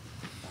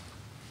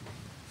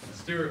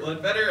 Stuart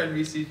Ledbetter,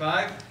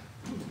 NBC5.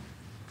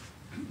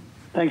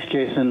 Thanks,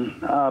 Jason.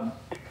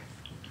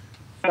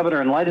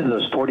 Governor, in light of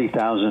those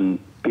 40,000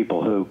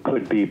 people who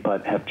could be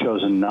but have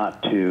chosen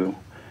not to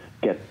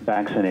get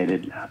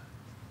vaccinated,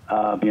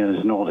 there's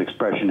an old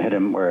expression, hit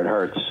them where it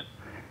hurts.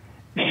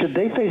 Should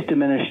they face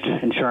diminished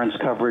insurance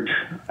coverage,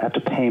 have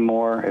to pay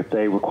more if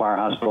they require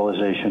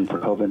hospitalization for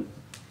COVID?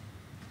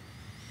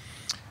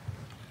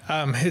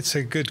 It's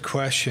a good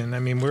question. I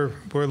mean, we're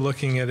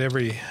looking at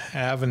every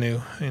avenue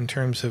in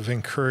terms of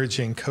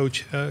encouraging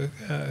coaching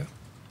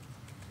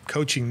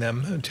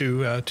them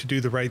to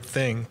do the right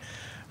thing.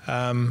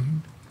 I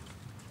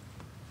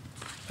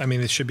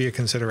mean, it should be a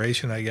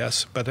consideration, I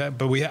guess.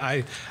 But we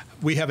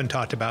haven't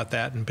talked about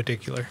that in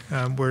particular.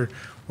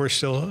 We're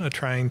still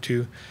trying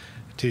to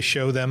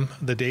show them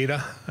the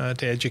data,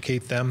 to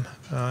educate them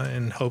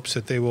in hopes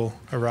that they will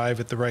arrive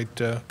at the right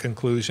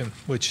conclusion,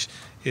 which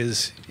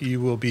is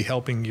you will be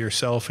helping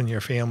yourself and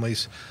your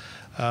families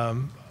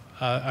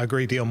a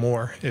great deal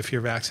more if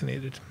you're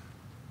vaccinated.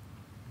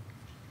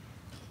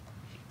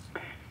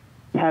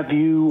 Have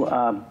you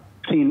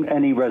seen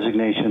any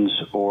resignations,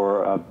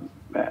 or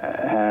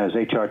has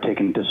HR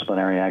taken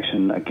disciplinary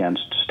action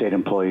against state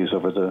employees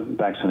over the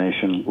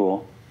vaccination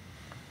rule?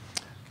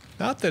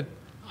 Not that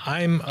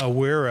I'm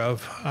aware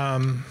of.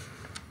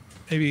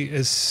 Maybe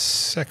is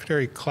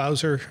Secretary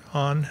Clouser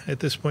on at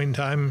this point in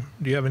time?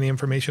 Do you have any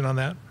information on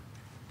that?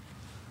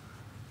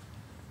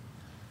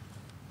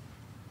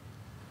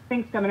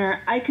 Thanks,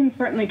 Governor. I can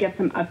certainly get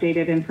some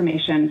updated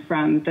information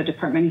from the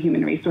Department of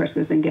Human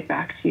Resources and get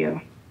back to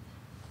you.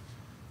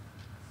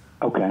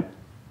 Okay.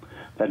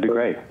 That'd be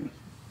great.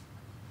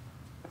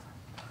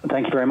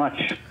 Thank you very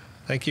much.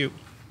 Thank you.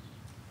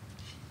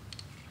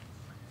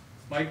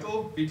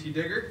 Michael, BT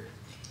Digger.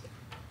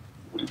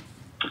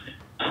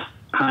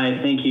 Hi,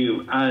 thank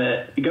you.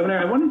 Governor,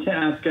 I wanted to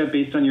ask,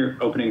 based on your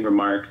opening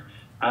remarks,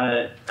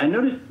 I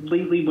noticed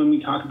lately when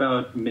we talk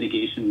about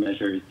mitigation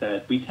measures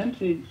that we tend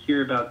to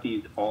hear about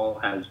these all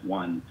as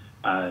one.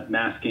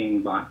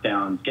 Masking,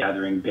 lockdowns,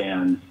 gathering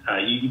bans.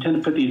 You tend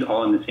to put these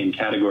all in the same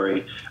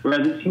category,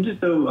 whereas it seems as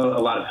though a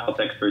lot of health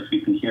experts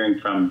we've been hearing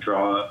from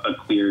draw a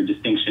clear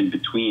distinction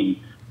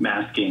between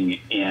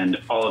masking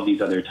and all of these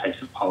other types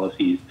of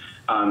policies.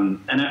 And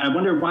I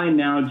wonder, why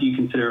now do you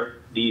consider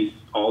these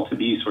all to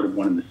be sort of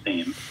one and the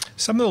same?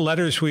 Some of the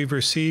letters we've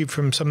received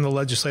from some of the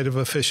legislative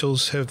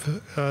officials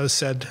have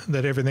said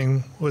that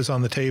everything was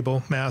on the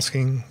table,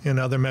 masking and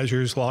other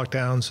measures,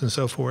 lockdowns and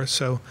so forth.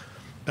 So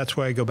that's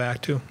why I go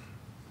back to.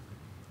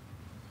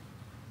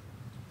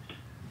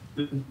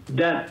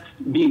 That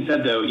being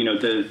said, though,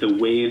 the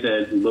way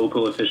that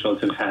local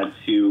officials have had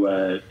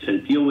to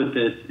deal with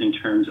this in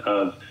terms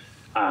of,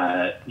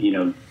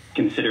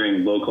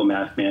 considering local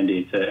mask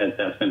mandates as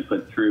that's been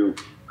put through,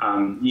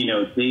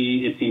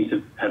 it seems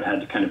to have had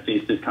to kind of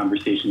face this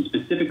conversation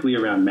specifically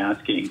around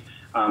masking.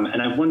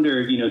 And I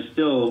wonder,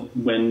 still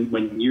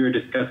when you're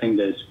discussing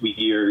this,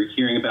 you're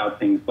hearing about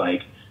things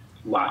like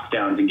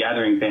lockdowns and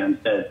gathering bans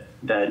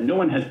that no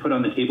one has put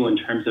on the table in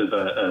terms of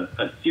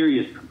a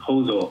serious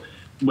proposal,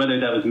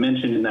 whether that was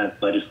mentioned in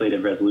that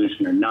legislative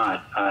resolution or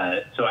not.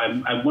 So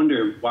I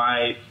wonder,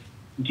 why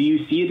do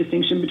you see a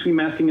distinction between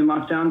masking and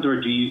lockdowns,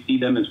 or do you see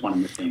them as one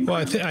and the same? Well,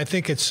 I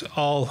think it's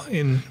all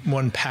in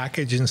one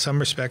package in some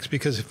respects,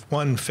 because if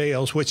one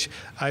fails, which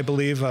I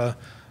believe a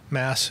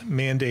mass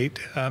mandate,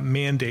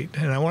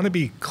 and I want to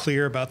be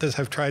clear about this.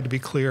 I've tried to be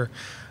clear.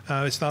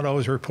 It's not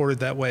always reported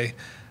that way.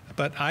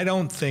 But I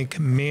don't think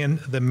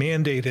the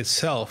mandate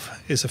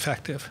itself is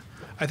effective.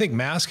 I think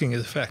masking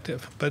is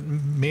effective, but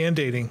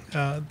mandating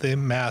the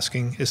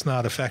masking is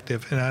not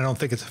effective, and I don't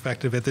think it's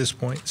effective at this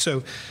point.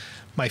 So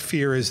my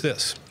fear is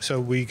this. So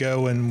we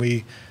go and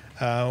we,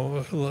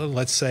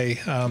 let's say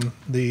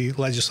the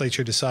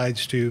legislature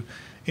decides to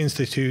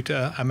institute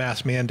a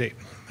mask mandate.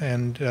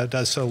 and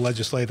does so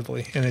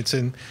legislatively.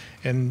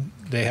 And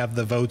they have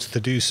the votes to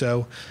do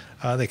so.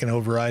 They can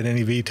override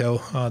any veto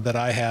that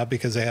I have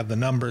because they have the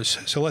numbers.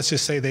 So let's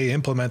just say they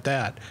implement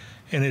that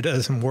and it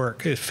doesn't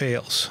work, it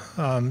fails.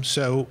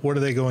 So what are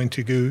they going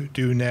to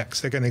do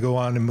next? They're going to go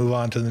on and move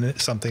on to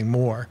something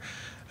more,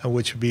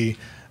 which would be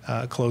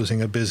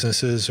closing of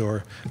businesses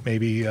or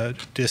maybe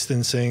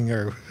distancing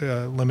or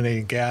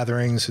eliminating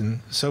gatherings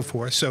and so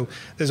forth. So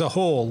there's a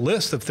whole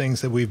list of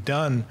things that we've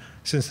done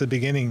since the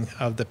beginning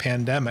of the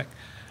pandemic.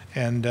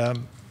 And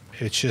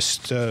it's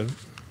just,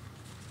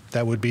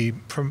 that would be,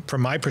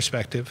 from my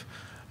perspective,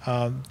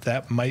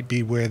 that might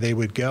be where they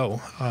would go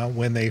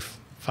when they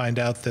find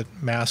out that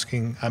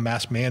a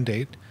mask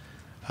mandate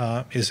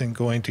isn't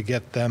going to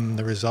get them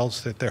the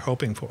results that they're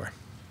hoping for.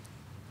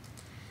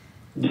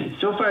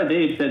 So far,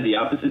 they have said the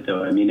opposite,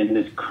 though. I mean, in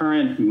this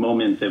current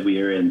moment that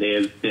we are in, they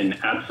have been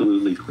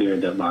absolutely clear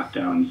that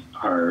lockdowns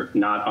are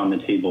not on the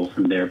table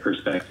from their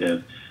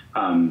perspective.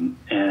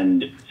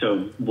 And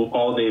so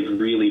all they've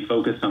really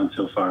focused on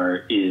so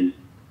far is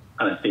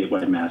a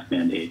statewide mask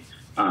mandate.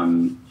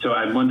 So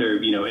I wonder,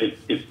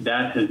 if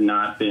that has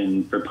not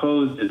been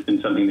proposed, it's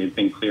been something they've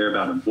been clear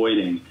about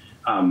avoiding,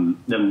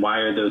 then why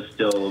are those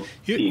still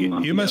being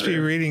lumped You must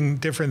together? be reading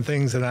different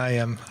things than I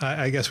am.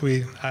 I guess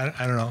I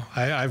don't know.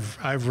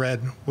 I've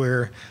read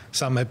where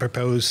some had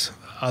proposed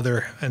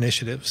other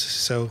initiatives.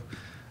 So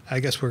I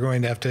guess we're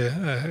going to have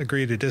to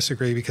agree to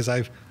disagree because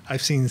I've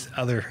seen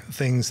other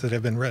things that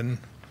have been written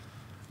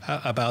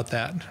about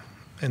that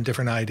and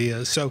different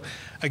ideas. So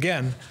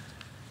again,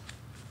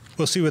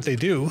 we'll see what they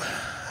do.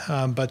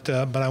 But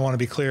I want to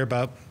be clear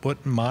about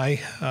what my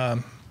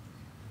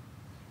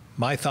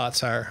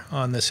thoughts are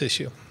on this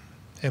issue,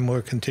 and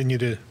we'll continue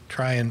to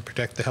try and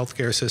protect the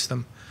healthcare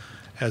system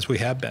as we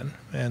have been,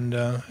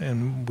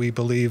 and we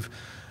believe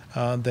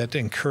that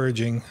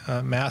encouraging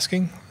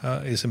masking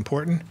is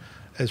important,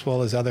 as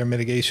well as other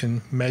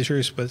mitigation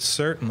measures. But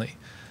certainly,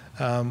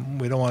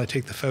 we don't want to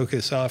take the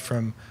focus off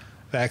from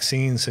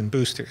vaccines and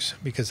boosters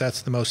because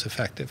that's the most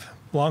effective,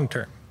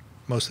 long-term,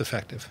 most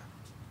effective.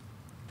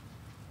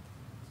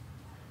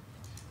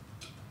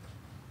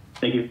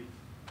 Thank you.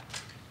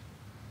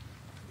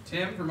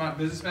 Tim, Vermont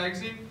Business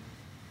Magazine.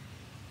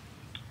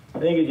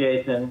 Thank you,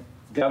 Jason.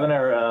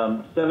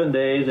 Governor, 7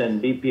 Days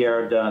and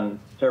BPR have done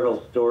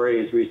several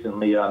stories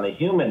recently on the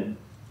human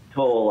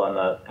toll on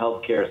the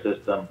healthcare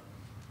system.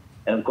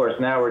 And of course,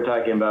 now we're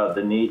talking about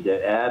the need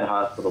to add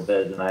hospital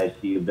beds and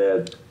ICU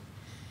beds.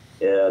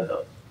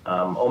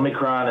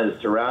 Omicron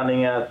is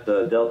surrounding us.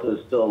 Delta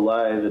is still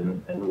alive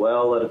and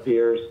well, it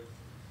appears.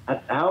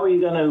 How are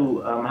you going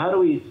to? How do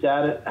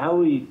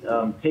we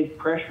take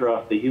pressure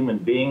off the human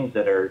beings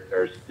that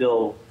are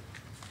still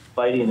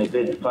fighting the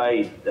good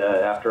fight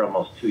after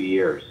almost 2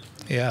 years?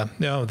 Yeah,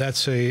 no,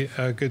 that's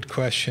a good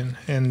question,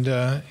 and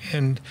a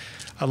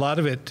lot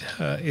of it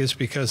is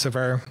because of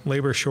our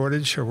labor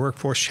shortage or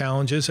workforce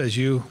challenges, as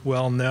you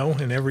well know,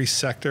 in every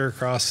sector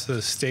across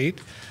the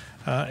state,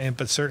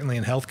 but certainly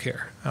in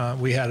healthcare.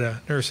 We had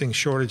a nursing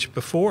shortage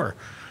before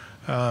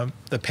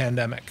the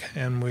pandemic,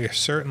 and we're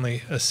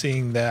certainly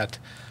seeing that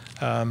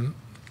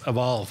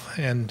evolve,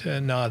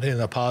 and not in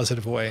a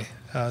positive way.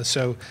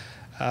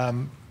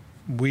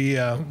 We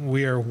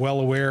are well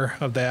aware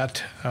of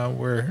that.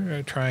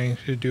 We're trying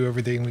to do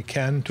everything we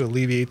can to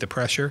alleviate the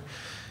pressure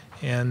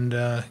and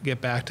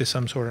get back to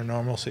some sort of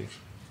normalcy.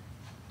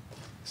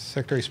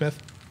 Secretary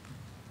Smith?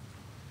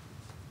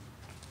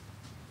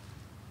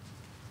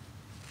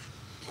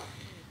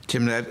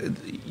 Tim,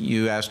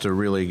 you asked a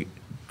really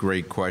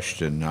great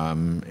question,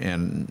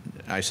 and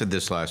I said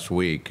this last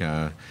week.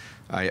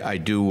 I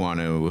do want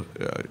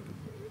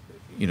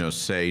to,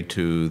 say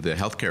to the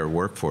healthcare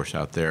workforce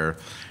out there,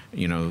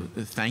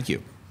 thank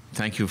you.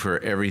 Thank you for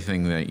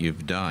everything that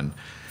you've done.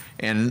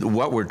 And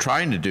what we're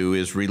trying to do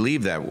is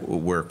relieve that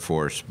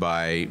workforce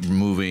by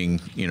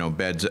moving,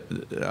 beds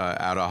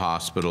out of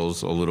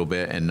hospitals a little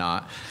bit and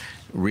not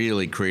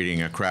really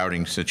creating a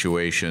crowding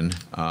situation.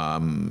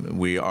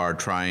 We are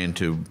trying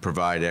to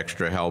provide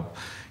extra help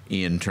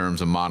in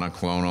terms of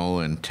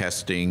monoclonal and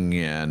testing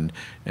and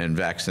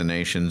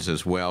vaccinations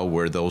as well,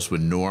 where those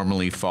would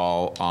normally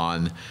fall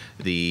on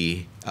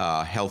the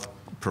health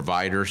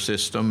provider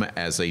system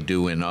as they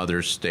do in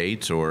other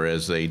states or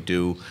as they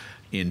do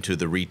into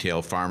the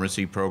retail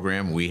pharmacy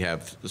program. We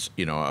have,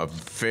 a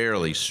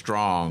fairly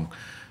strong,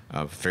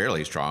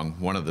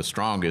 one of the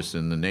strongest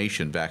in the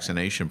nation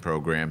vaccination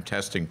program,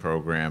 testing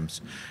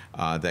programs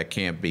that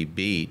can't be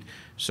beat.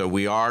 So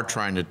we are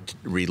trying to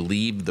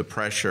relieve the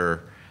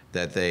pressure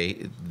that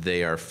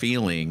they are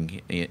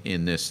feeling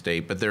in this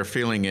state, but they're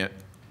feeling it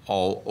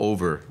all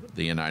over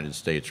the United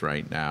States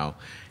right now.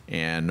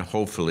 And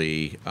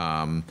hopefully,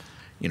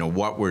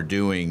 what we're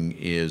doing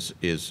is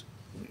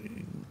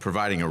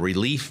providing a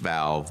relief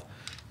valve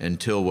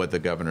until what the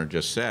governor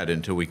just said,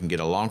 until we can get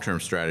a long-term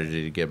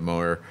strategy to get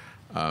more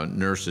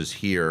nurses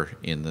here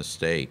in the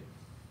state.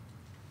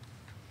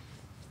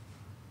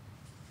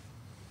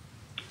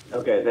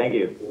 Okay, thank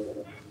you.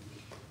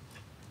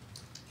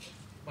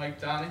 Mike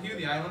Donahue,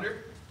 The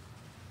Islander.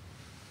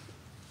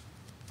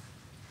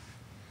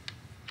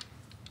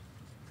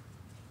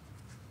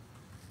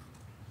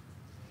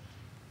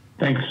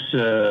 Thanks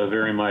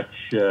very much.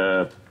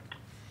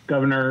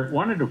 Governor,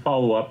 wanted to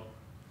follow up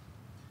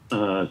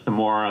some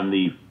more on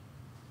the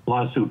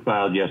lawsuit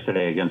filed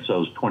yesterday against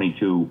those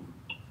 22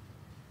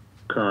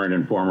 current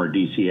and former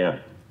DCF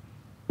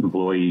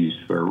employees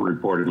for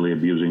reportedly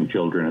abusing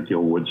children at the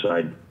old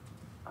Woodside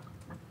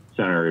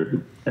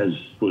Center. As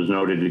was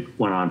noted, it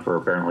went on for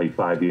apparently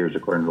 5 years,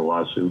 according to the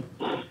lawsuit.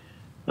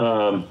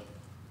 And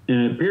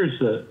it appears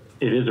that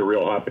it is a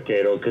real hot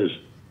potato because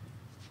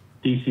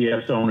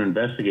DCF's own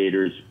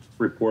investigators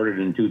reported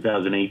in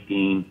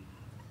 2018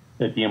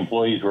 that the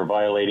employees were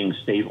violating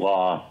state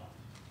law,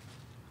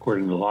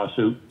 according to the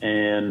lawsuit,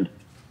 and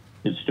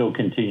it still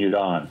continued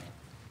on.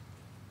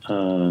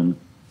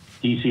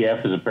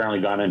 DCF has apparently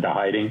gone into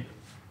hiding.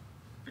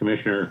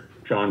 Commissioner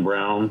Sean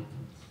Brown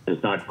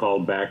has not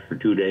called back for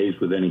 2 days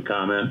with any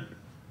comment.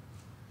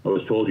 I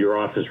was told your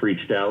office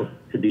reached out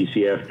to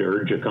DCF to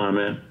urge a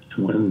comment.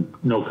 When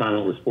no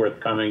comment was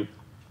forthcoming,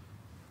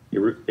 they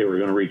were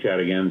going to reach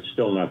out again.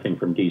 Still nothing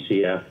from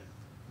DCF.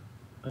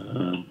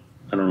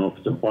 I don't know if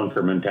it's a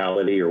bunker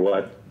mentality or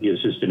what. The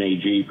assistant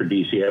AG for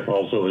DCF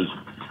also is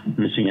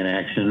missing in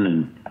action,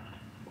 and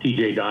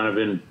TJ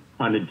Donovan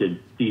punted to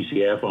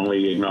DCF,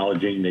 only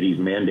acknowledging that he's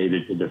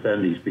mandated to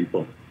defend these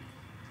people.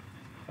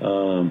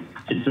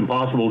 It's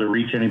impossible to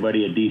reach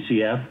anybody at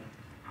DCF.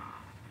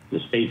 The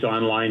state's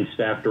online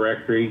staff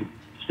directory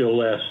still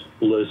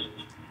lists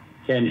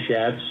Ken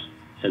Schatz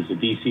as the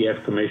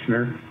DCF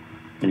commissioner,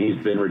 and he's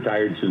been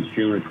retired since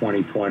June of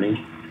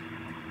 2020.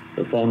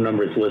 The phone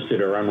numbers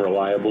listed are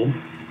unreliable.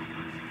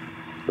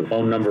 The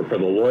phone number for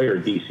the lawyer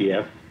at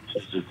DCF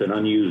says it's an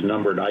unused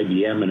number at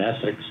IBM in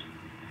Essex.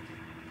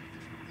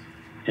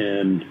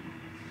 And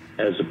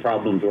as the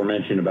problems were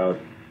mentioned about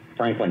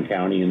Franklin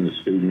County and the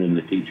student and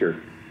the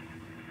teacher,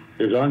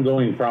 there's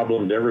ongoing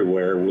problems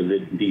everywhere with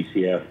it in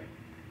DCF,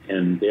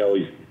 and they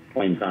always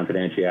claim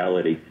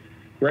confidentiality.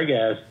 Greg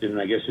asked, and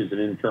I guess it's an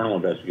internal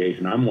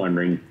investigation, I'm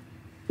wondering,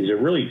 is it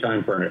really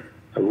time for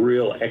a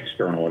real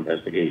external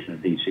investigation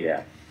of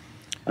DCF?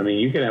 I mean,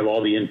 you can have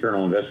all the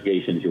internal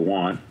investigations you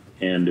want,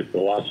 and if the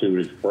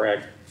lawsuit is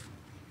correct,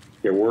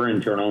 there were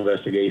internal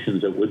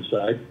investigations at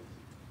Woodside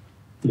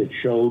that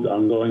showed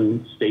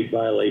ongoing state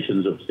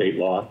violations of state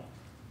law.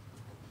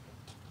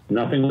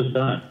 Nothing was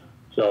done.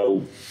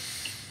 So,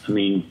 I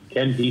mean,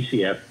 can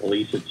DCF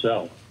police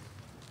itself?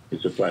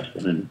 Is a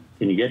question. And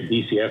can you get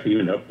DCF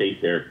even to update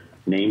their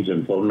names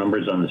and phone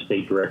numbers on the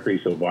state directory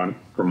so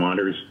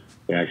Vermonters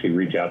can actually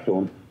reach out to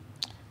them?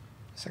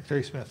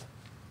 Secretary Smith.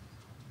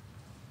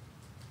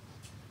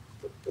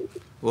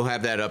 We'll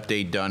have that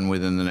update done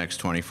within the next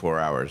 24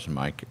 hours,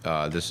 Mike.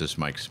 This is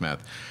Mike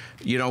Smith.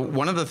 You know,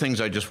 one of the things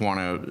I just want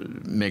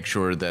to make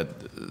sure that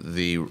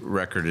the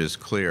record is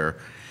clear.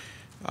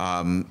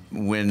 One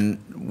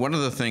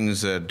of the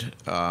things that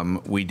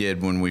we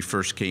did when we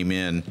first came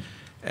in,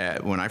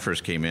 when I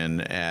first came in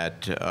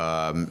at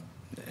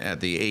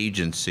the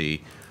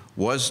agency,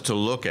 was to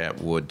look at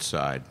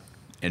Woodside,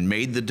 and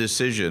made the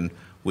decision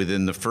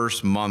within the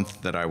first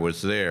month that I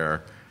was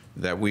there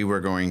that we were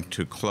going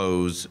to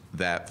close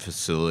that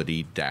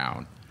facility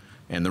down.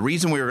 And the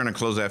reason we were going to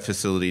close that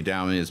facility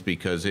down is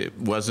because it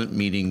wasn't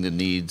meeting the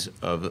needs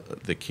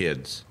of the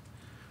kids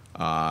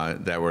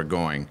that were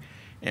going.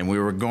 And we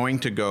were going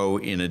to go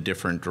in a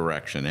different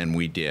direction, and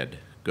we did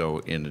go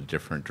in a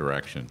different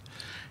direction.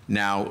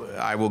 Now,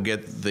 I will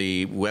get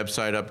the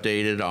website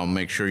updated. I'll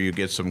make sure you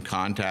get some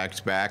contacts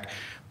back.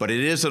 But it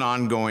is an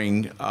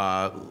ongoing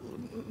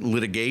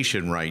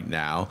litigation right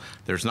now.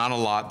 There's not a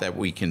lot that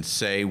we can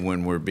say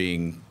when we're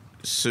being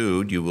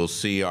sued. You will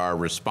see our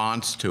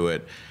response to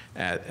it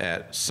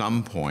at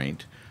some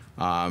point.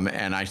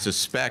 And I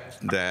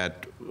suspect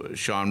that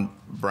Sean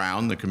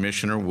Brown, the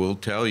commissioner, will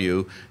tell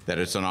you that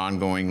it's an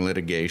ongoing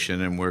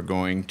litigation, and we're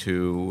going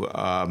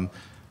to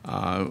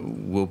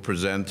we'll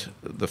present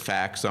the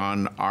facts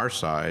on our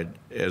side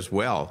as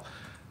well.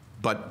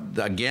 But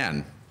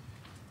again,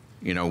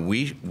 you know,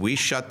 we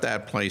shut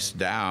that place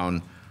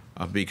down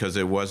because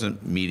it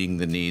wasn't meeting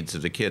the needs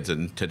of the kids,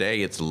 and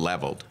today it's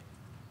leveled.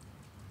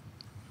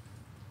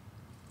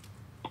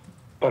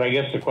 But I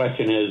guess the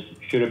question is,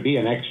 should it be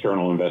an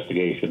external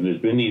investigation? There's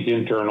been these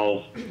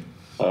internals.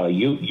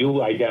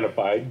 You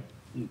identified,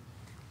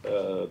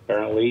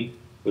 apparently,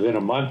 within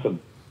a month of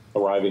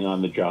arriving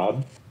on the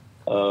job,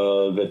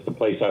 that the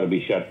place ought to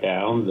be shut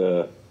down.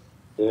 The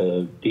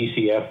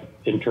DCF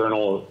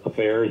internal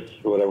affairs,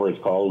 whatever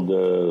it's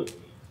called,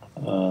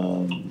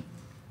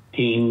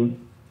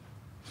 team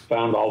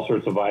found all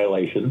sorts of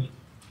violations,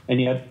 and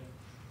yet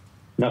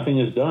nothing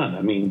is done.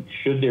 I mean,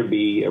 should there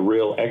be a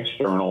real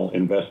external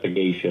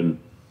investigation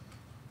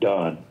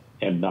done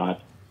and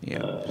not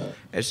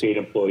state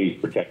employees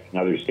protecting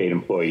other state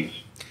employees?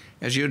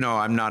 As you know,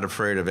 I'm not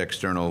afraid of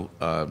external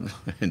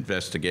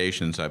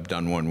investigations. I've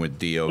done one with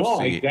DOC. No,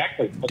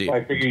 exactly. That's why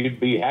I figured you'd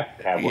be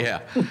happy to have one.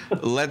 Yeah,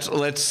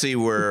 let's see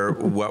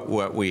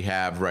what we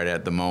have right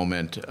at the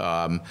moment,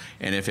 and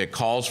if it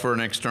calls for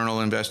an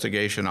external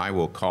investigation, I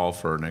will call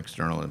for an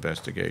external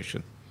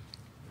investigation.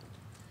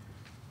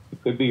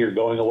 It could be your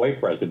going away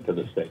present to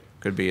the state.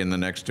 Could be in the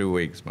next 2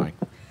 weeks, Mike.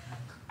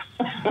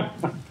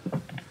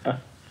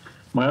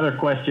 My other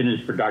question is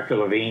for Dr.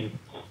 Levine.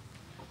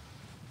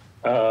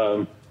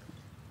 Vermont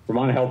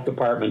Health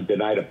Department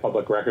denied a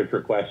public records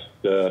request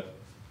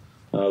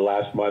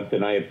last month,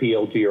 and I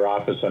appealed to your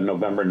office on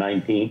November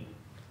 19th.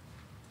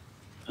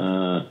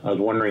 I was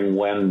wondering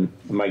when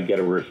I might get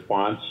a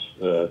response.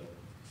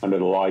 Under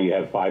the law, you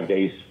have 5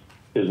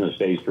 business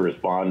days to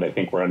respond. I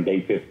think we're on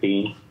day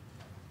 15.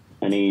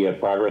 Any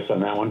progress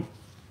on that one?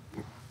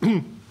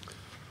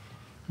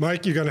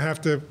 Mike, you're going to have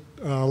to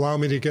allow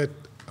me to get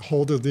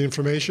hold of the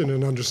information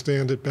and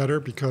understand it better,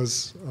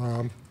 because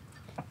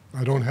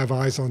I don't have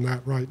eyes on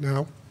that right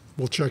now.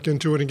 We'll check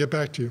into it and get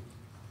back to you.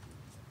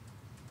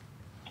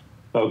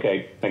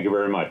 Okay, thank you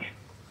very much.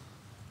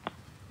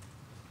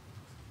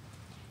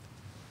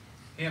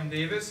 Ham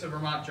Davis of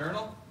Vermont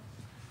Journal.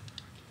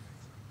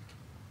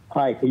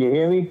 Hi, can you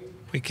hear me?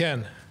 We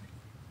can.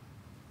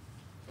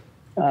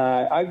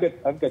 I've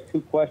got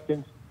two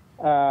questions.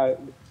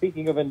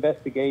 Speaking of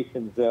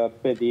investigations,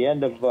 at the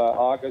end of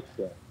August,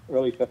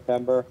 early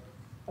September,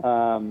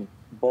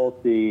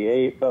 both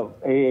the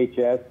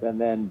AHS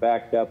and then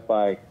backed up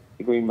by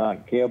the Green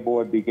Mountain Care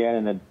Board began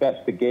an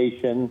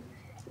investigation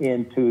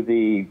into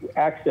the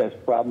access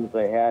problems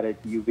they had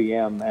at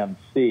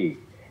UVM-MC,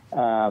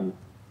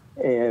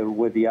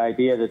 with the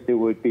idea that there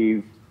would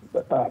be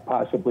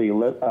possibly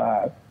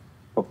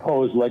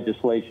proposed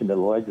legislation to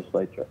the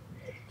legislature.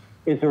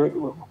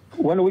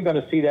 When are we going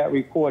to see that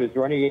report? Is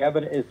there any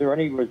evidence? Is there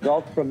any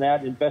results from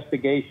that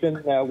investigation?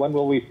 When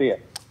will we see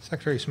it?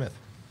 Secretary Smith.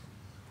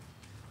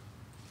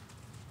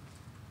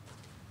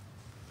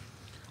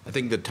 I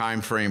think the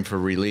time frame for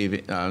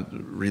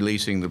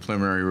releasing the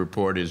preliminary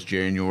report is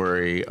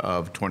January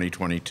of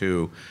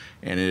 2022,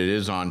 and it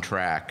is on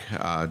track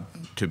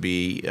to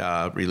be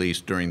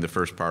released during the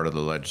first part of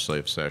the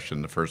legislative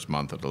session, the first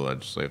month of the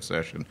legislative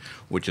session,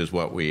 which is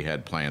what we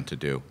had planned to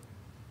do.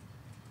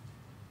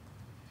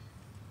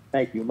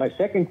 Thank you. My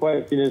second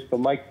question is for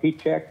Mike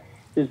Pieciak.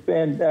 There's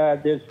been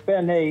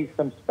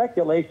some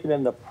speculation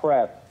in the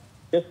press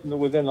just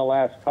within the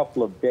last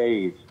couple of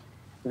days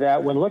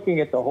that when looking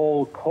at the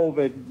whole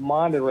COVID,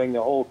 monitoring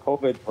the whole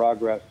COVID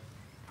progress,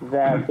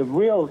 that the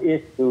real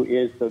issue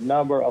is the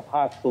number of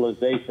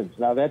hospitalizations.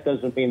 Now, that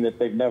doesn't mean that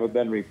they've never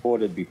been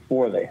reported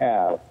before, they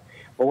have.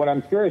 But what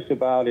I'm curious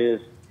about is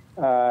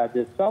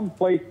there's some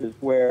places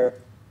where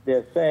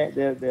they're saying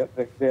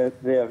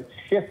they're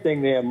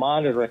shifting their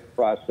monitoring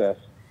process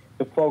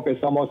to focus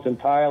almost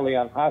entirely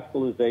on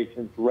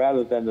hospitalizations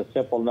rather than the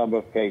simple number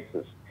of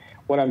cases.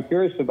 What I'm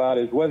curious about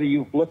is whether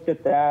you've looked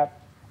at that,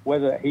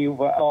 whether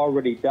you've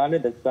already done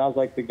it. It sounds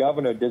like the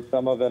governor did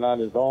some of it on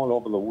his own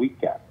over the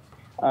weekend.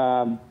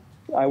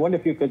 I wonder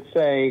if you could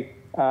say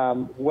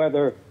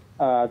whether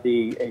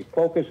a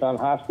focus on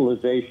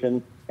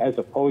hospitalization as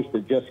opposed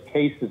to just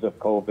cases of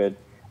COVID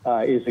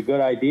is a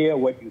good idea,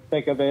 what you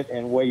think of it,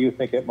 and where you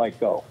think it might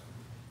go.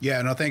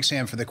 Yeah, no, thanks,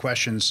 Sam, for the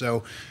question.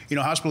 So,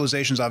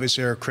 hospitalizations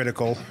obviously are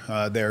critical.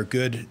 They're a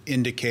good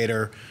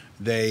indicator.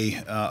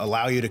 They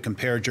allow you to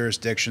compare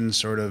jurisdictions,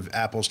 sort of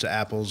apples to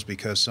apples,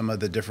 because some of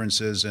the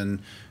differences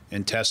in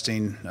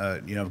testing,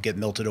 get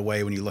melted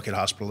away when you look at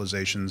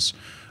hospitalizations.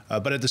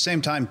 But at the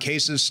same time,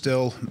 cases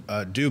still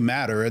do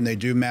matter, and they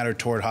do matter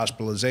toward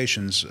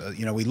hospitalizations.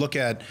 We look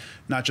at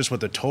not just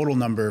what the total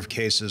number of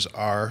cases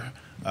are,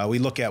 we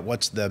look at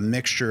what's the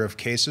mixture of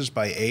cases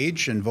by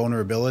age and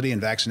vulnerability and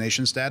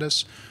vaccination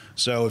status.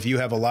 So if you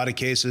have a lot of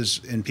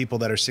cases in people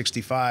that are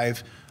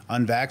 65,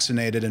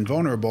 unvaccinated and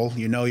vulnerable,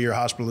 your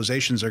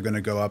hospitalizations are going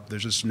to go up.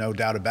 There's just no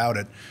doubt about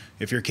it.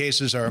 If your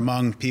cases are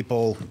among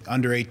people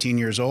under 18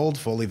 years old,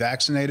 fully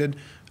vaccinated,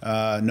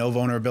 no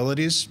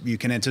vulnerabilities, you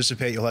can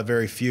anticipate you'll have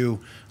very few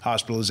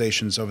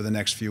hospitalizations over the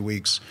next few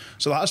weeks.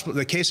 So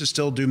the cases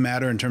still do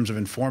matter in terms of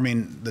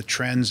informing the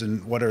trends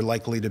and what are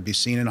likely to be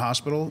seen in the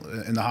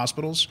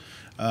hospitals.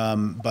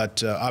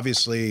 But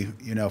obviously,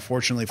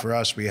 fortunately for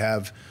us, we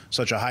have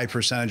such a high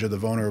percentage of the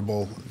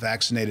vulnerable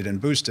vaccinated and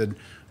boosted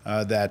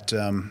that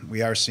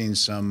we are seeing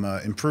some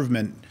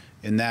improvement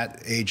in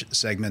that age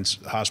segment's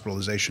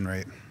hospitalization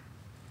rate.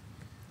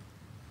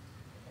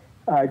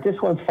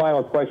 Just one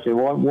final question,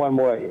 one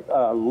more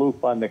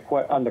loop on the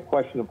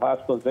question of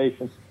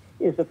hospitalization.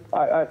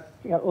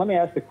 Let me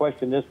ask the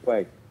question this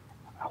way.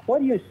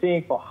 What are you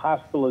seeing for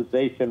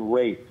hospitalization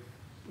rates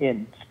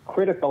in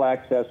critical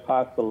access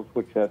hospitals,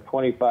 which have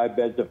 25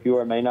 beds or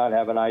fewer, may not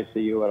have an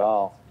ICU at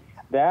all?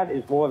 That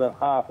is more than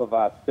half of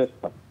our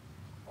system.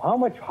 How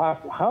much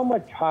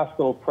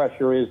hospital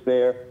pressure is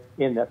there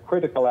in the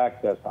critical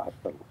access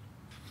hospitals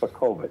for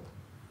COVID?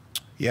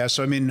 Yeah,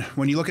 so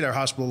when you look at our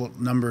hospital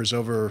numbers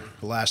over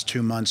the last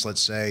 2 months,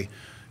 let's say,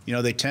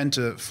 they tend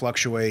to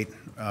fluctuate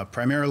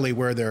primarily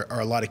where there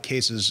are a lot of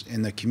cases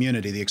in the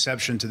community. The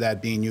exception to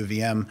that being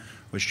UVM,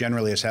 which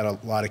generally has had a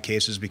lot of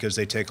cases because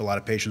they take a lot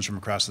of patients from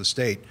across the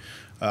state.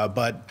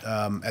 But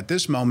at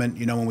this moment,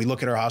 when we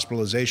look at our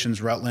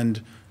hospitalizations,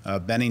 Rutland,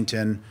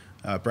 Bennington,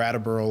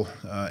 Brattleboro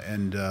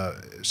and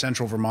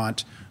Central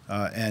Vermont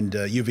and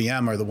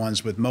UVM are the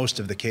ones with most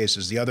of the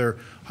cases. The other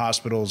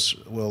hospitals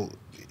will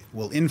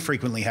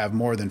infrequently have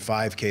more than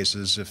 5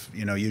 cases, if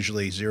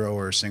usually 0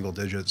 or single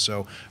digits.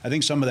 So I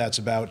think some of that's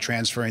about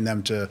transferring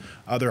them to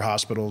other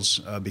hospitals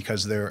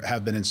because there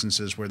have been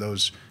instances where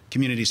those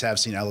communities have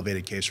seen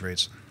elevated case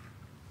rates.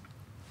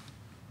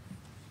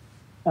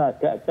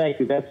 Thank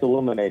you. That's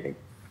illuminating.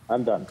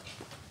 I'm done.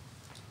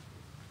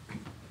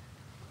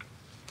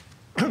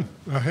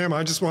 Ham,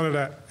 I just wanted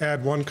to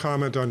add one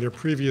comment on your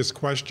previous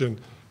question,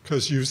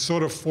 because you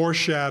sort of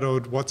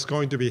foreshadowed what's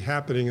going to be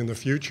happening in the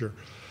future.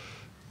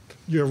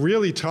 You're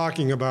really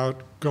talking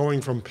about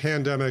going from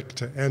pandemic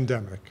to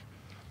endemic.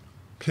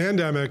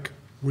 Pandemic,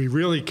 we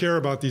really care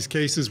about these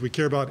cases. We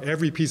care about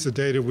every piece of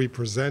data we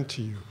present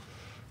to you.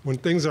 When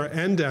things are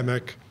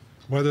endemic,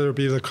 whether it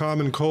be the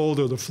common cold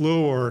or the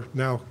flu or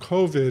now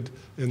COVID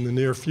in the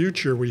near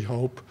future, we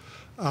hope,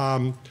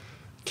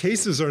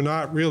 cases are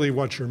not really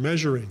what you're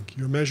measuring.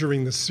 You're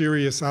measuring the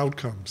serious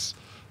outcomes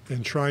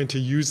and trying to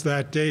use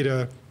that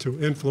data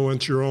to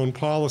influence your own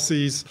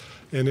policies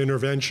and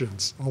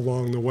interventions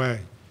along the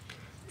way.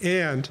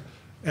 And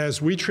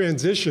as we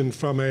transition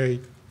from a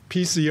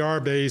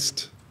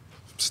PCR-based,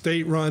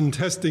 state-run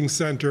testing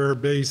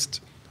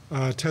center-based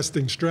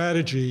testing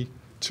strategy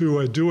to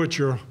a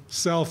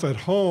do-it-yourself at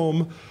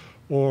home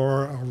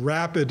or a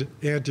rapid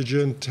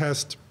antigen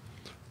test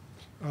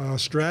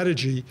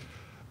strategy,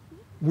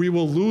 we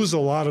will lose a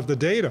lot of the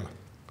data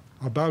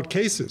about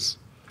cases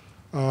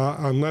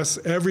unless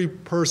every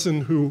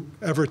person who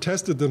ever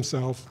tested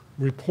themselves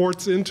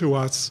reports into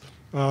us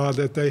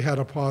that they had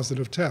a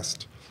positive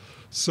test.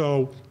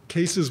 So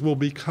cases will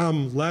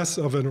become less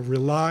of a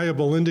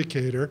reliable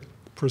indicator.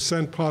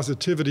 Percent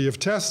positivity of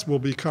tests will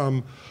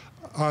become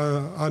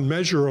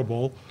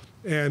unmeasurable,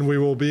 and we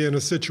will be in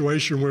a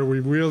situation where we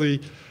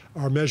really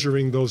are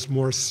measuring those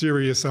more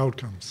serious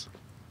outcomes.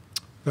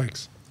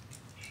 Thanks.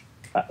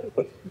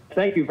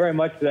 Thank you very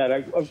much for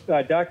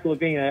that. Dr.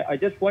 Levine, I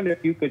just wonder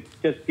if you could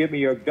just give me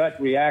your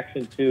gut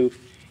reaction to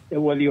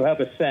whether you have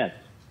a sense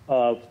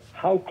of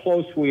how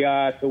close we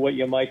are to what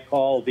you might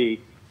call the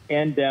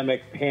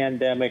endemic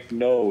pandemic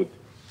node,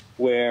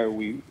 where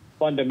we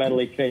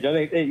fundamentally change.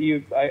 I think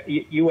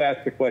you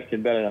asked the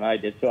question better than I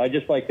did, so I'd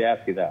just like to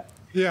ask you that.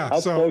 Yeah.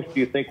 How close do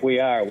you think we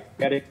are?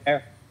 Getting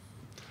there?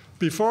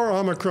 Before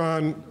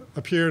Omicron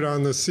appeared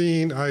on the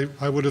scene,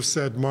 I would have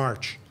said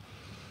March.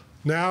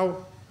 Now,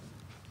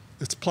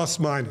 it's plus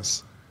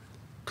minus.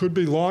 Could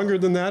be longer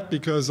than that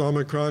because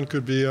Omicron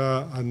could be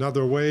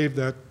another wave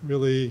that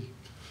really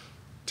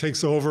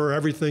takes over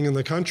everything in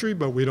the country,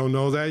 but we don't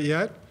know that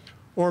yet.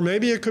 Or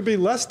maybe it could be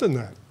less than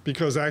that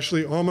because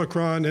actually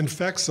Omicron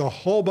infects a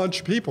whole bunch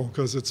of people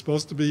because it's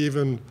supposed to be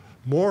even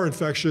more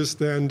infectious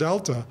than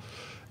Delta.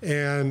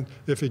 And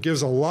if it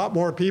gives a lot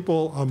more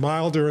people a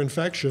milder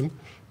infection,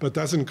 but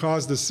doesn't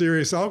cause the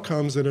serious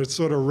outcomes and it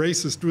sort of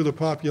races through the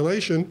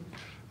population,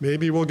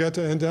 maybe we'll get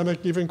to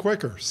endemic even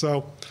quicker.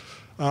 So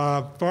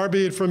far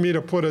be it from me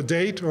to put a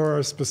date or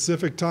a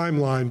specific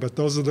timeline, but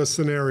those are the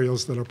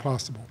scenarios that are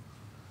possible.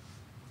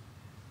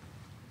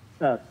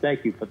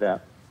 Thank you for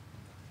that.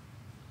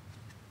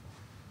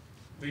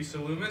 Lisa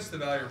Loomis, the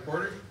Valley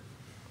Reporter.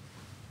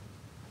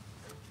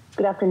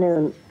 Good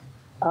afternoon.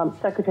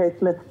 Secretary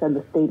Smith said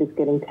the state is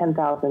getting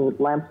 10,000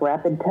 LAMP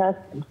rapid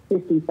tests and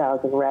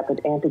 50,000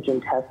 rapid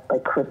antigen tests by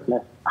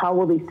Christmas. How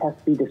will these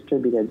tests be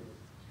distributed?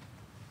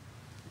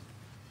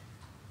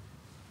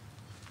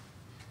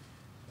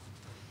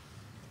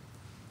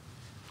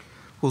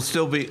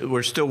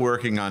 We're still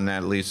working on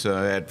that, Lisa,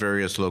 at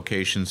various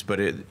locations. But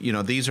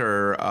these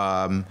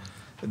are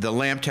the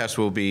LAMP test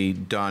will be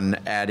done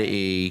at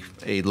a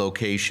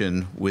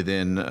location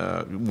within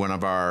one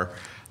of our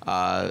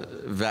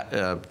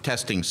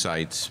testing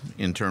sites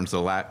in terms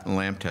of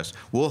LAMP tests.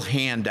 We'll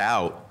hand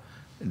out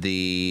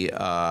the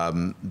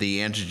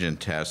antigen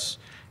tests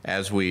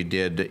as we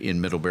did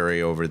in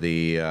Middlebury over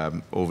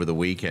the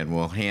weekend.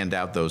 We'll hand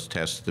out those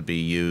tests to be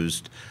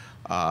used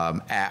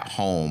at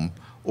home.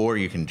 Or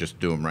you can just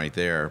do them right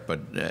there, but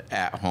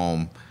at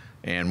home.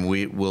 And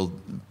we will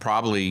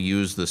probably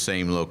use the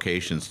same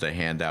locations to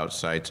hand out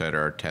sites at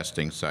our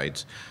testing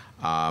sites.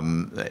 All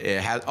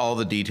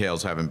the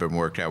details haven't been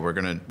worked out. We're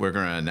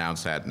gonna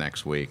announce that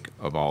next week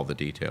of all the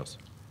details.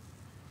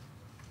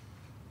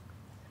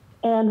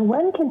 And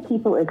when can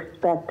people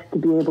expect to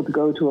be able to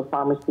go to a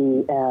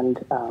pharmacy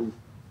and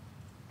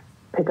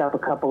pick up a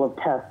couple of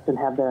tests and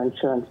have their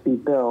insurance be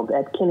billed?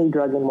 At Kinney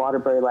Drug in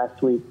Waterbury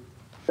last week,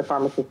 the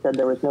pharmacist said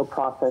there was no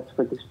process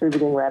for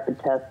distributing rapid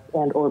tests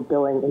and or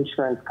billing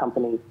insurance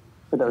companies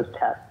for those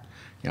tests.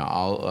 Yeah,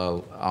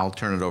 I'll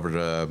turn it over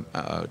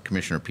to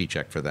Commissioner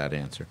Pieciak for that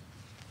answer.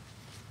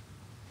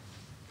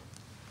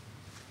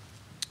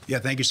 Yeah,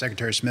 thank you,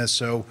 Secretary Smith.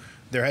 So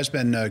there has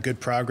been good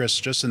progress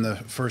just in the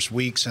first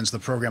week since the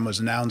program was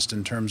announced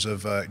in terms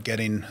of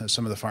getting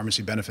some of the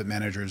pharmacy benefit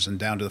managers and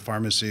down to the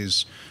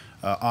pharmacies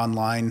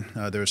online.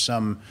 There was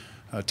some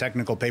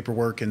technical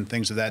paperwork and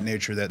things of that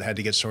nature that had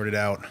to get sorted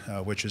out,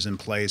 which is in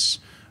place.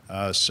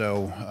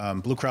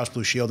 Blue Cross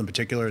Blue Shield in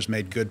particular has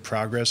made good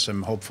progress.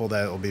 I'm hopeful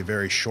that it will be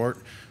very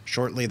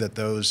shortly that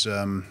those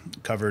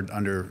covered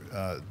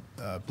under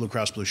Blue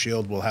Cross Blue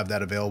Shield will have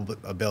that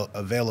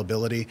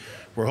availability.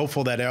 We're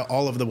hopeful that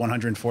all of the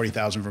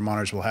 140,000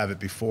 Vermonters will have it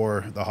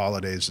before the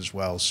holidays as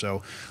well.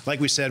 So like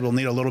we said, we'll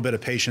need a little bit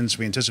of patience.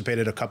 We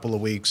anticipated a couple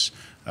of weeks.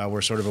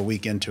 We're sort of a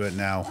week into it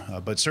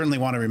now, but certainly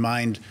want to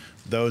remind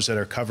those that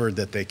are covered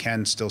that they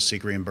can still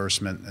seek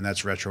reimbursement, and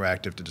that's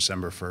retroactive to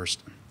December 1st.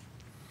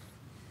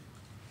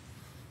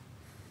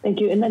 Thank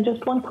you. And then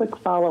just one quick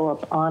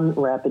follow-up on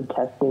rapid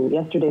testing.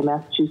 Yesterday,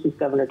 Massachusetts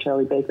Governor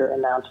Charlie Baker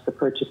announced the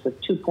purchase of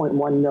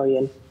 2.1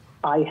 million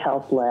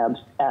iHealth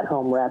Labs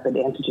at-home rapid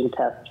antigen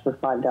tests for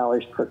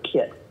 $5 per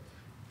kit.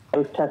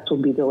 Those tests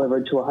will be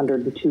delivered to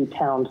 102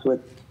 towns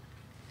with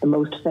the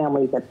most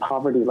families at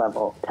poverty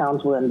level.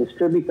 Towns will then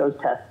distribute those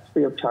tests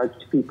free of charge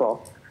to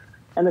people.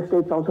 And the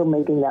state's also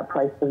making that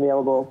price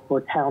available for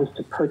towns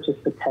to purchase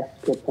the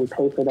test kits and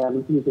pay for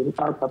them using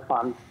ARPA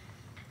funds.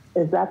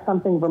 Is that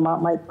something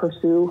Vermont might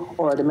pursue,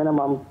 or at a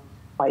minimum,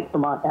 might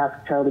Vermont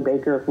ask Charlie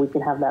Baker if we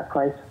can have that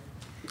price?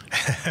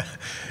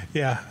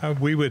 Yeah,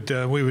 we would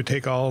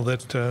take all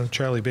that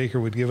Charlie Baker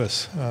would give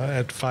us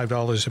at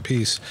 $5 a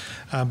piece.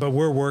 But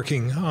we're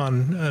working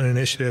on an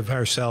initiative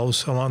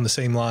ourselves along the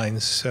same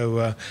lines.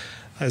 So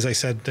as I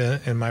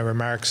said in my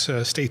remarks,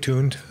 stay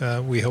tuned.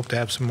 We hope to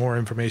have some more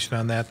information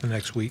on that in the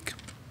next week.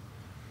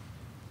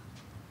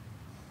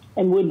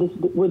 And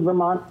would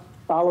Vermont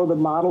follow the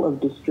model of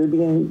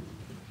distributing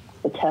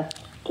the tests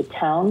to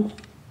towns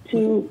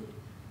to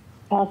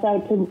pass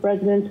out to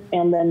residents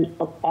and then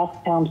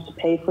ask towns to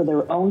pay for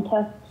their own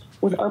tests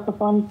with ARPA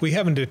funds? We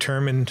haven't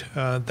determined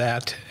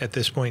that at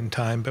this point in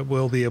time, but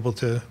we'll be able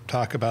to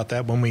talk about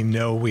that when we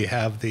know we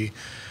have the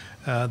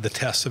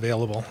tests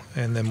available,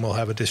 and then we'll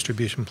have a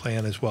distribution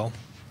plan as well.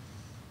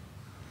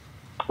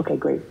 Okay,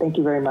 great. Thank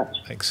you very much.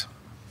 Thanks.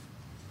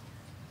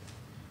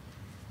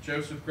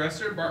 Joseph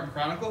Gresser, Barton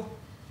Chronicle.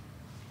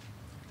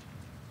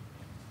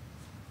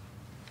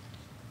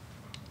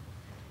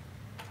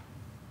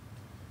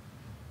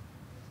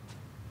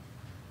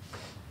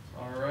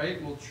 All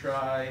right, we'll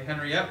try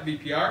Henry Epp,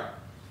 VPR.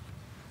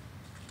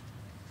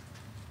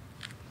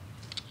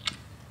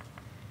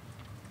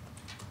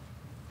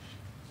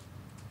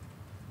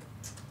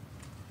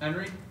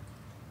 Henry?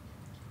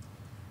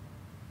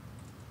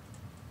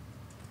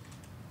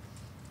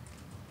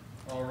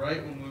 All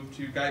right, we'll move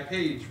to Guy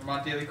Page,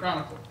 Vermont Daily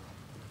Chronicle.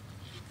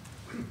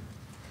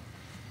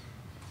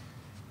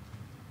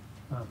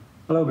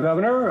 Hello,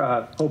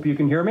 Governor. Hope you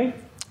can hear me.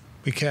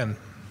 We can.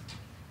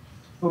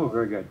 Oh,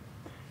 very good.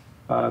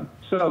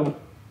 Sorry,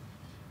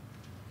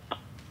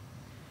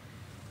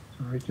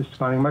 just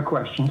finding my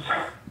questions.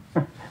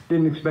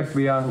 Didn't expect to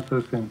be on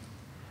so soon.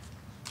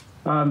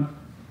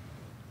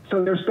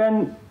 So there's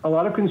been a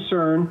lot of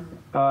concern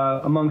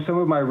among some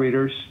of my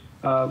readers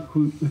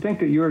who think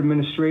that your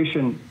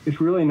administration is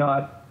really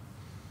not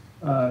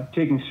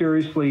taking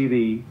seriously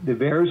the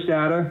VAERS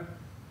data.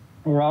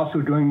 We're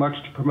also doing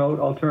much to promote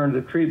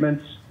alternative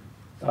treatments,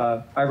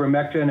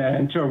 ivermectin, and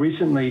until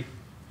recently,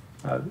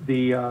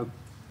 the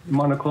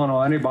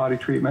monoclonal antibody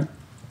treatment.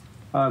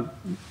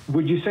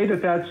 Would you say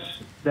that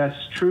that's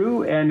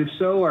true? And if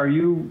so, are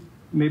you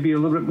maybe a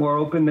little bit more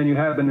open than you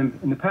have been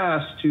in the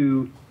past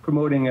to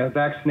promoting a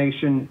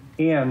vaccination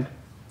and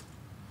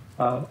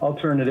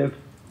alternative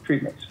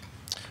treatments?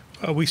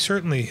 We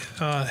certainly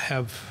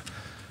have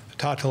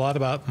talked a lot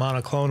about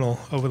monoclonal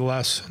over the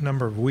last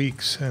number of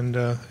weeks and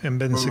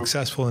been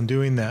successful in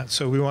doing that.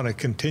 So we want to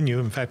continue.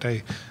 In fact,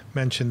 I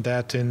mentioned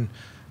that in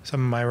some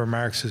of my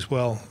remarks as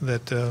well,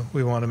 that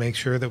we want to make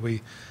sure that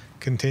we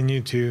continue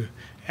to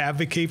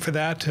advocate for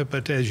that.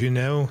 But as you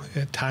know,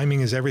 timing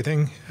is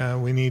everything.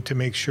 We need to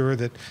make sure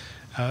that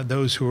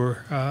those who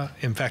are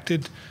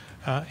infected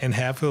and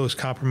have those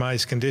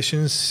compromised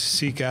conditions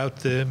seek out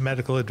the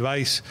medical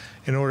advice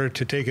in order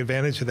to take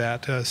advantage of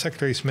that.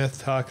 Secretary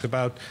Smith talked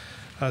about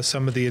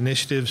some of the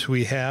initiatives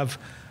we have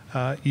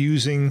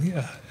using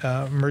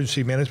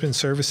emergency management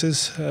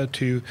services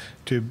to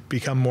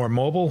become more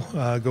mobile,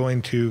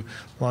 going to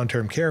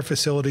long-term care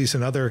facilities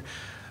and other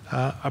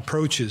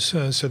approaches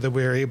so that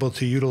we're able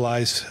to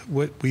utilize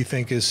what we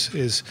think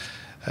is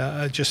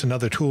just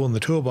another tool in the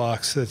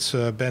toolbox that's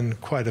been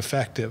quite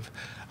effective.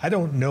 I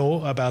don't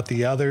know about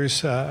the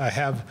others. I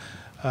have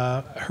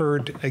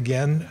heard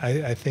again,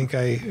 I think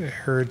I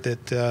heard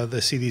that the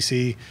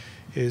CDC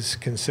is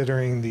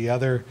considering the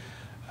other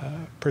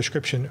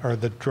prescription or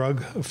the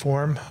drug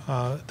form,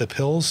 the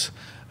pills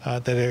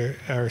that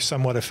are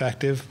somewhat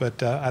effective,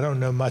 but I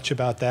don't know much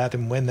about that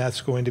and when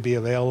that's going to be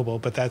available,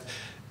 but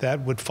that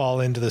would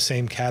fall into the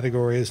same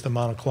category as the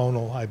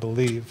monoclonal, I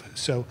believe.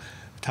 So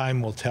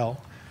time will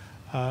tell.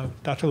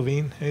 Dr.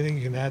 Levine, anything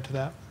you can add to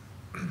that?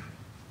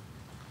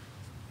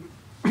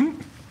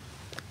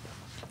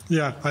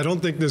 Yeah, I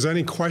don't think there's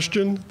any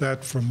question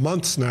that for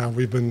months now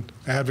we've been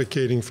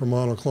advocating for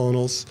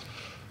monoclonals,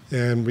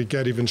 and we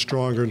get even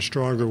stronger and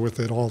stronger with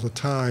it all the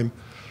time.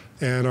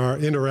 And our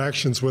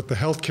interactions with the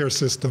healthcare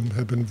system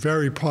have been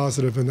very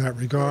positive in that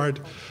regard.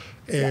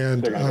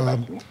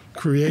 and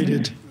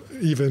created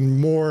even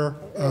more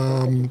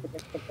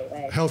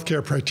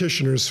healthcare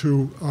practitioners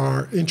who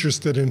are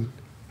interested in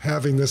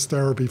having this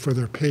therapy for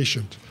their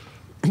patient.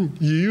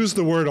 You used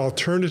the word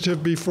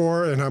alternative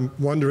before, and I'm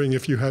wondering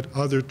if you had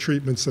other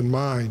treatments in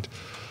mind,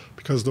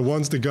 because the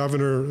ones the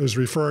governor is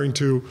referring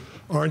to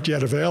aren't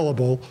yet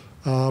available,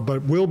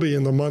 but will be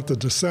in the month of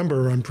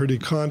December, I'm pretty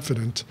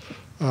confident,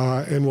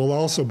 and will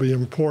also be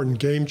important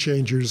game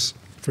changers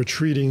for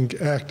treating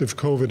active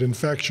COVID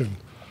infection.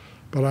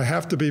 But I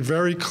have to be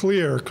very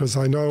clear, because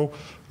I know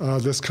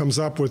this comes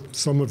up with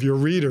some of your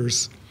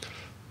readers.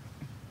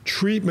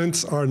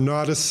 Treatments are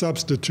not a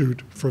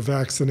substitute for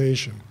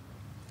vaccination.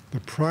 The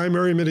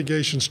primary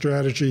mitigation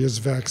strategy is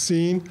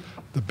vaccine.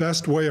 The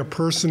best way a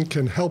person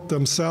can help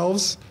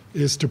themselves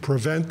is to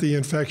prevent the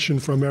infection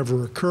from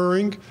ever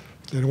occurring.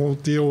 They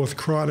won't deal with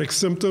chronic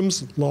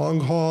symptoms, long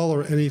haul,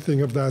 or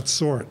anything of that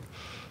sort.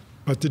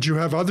 But did you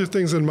have other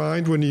things in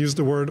mind when you used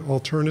the word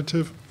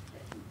alternative?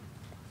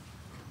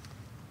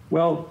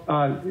 Well,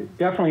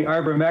 definitely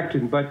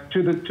ivermectin, but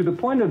to the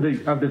point of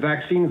the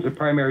vaccine as a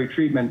primary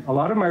treatment, a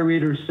lot of my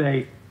readers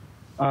say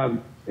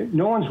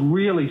no one's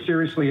really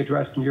seriously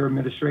addressed in your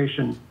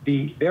administration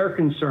their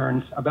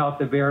concerns about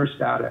the VAERS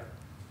data,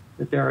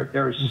 that there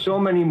are so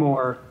many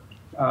more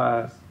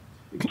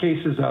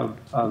cases of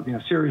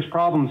serious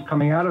problems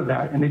coming out of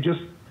that, and they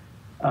just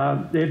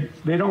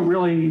they don't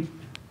really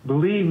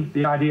believe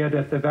the idea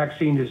that the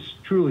vaccine is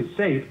truly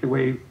safe the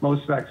way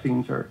most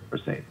vaccines are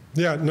safe.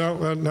 Yeah,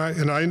 no, and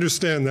I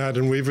understand that,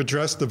 and we've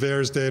addressed the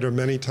VAERS data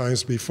many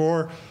times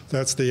before.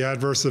 That's the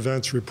adverse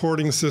events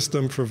reporting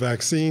system for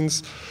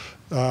vaccines.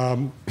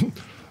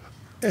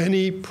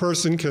 Any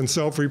person can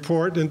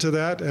self-report into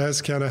that,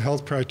 as can a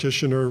health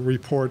practitioner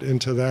report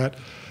into that.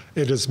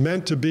 It is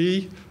meant to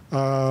be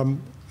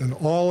an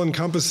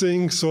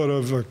all-encompassing sort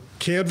of a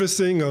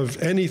canvassing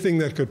of anything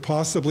that could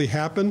possibly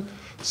happen.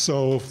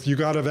 So if you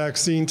got a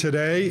vaccine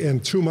today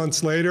and 2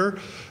 months later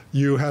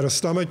you had a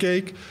stomach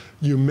ache,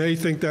 you may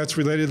think that's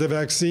related to the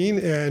vaccine,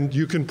 and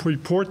you can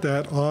report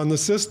that on the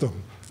system.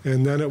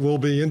 And then it will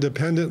be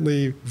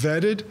independently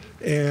vetted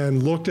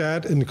and looked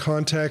at in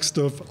context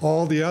of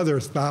all the other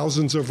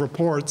thousands of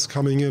reports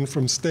coming in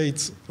from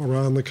states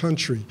around the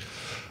country.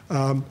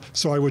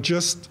 So I would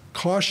just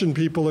caution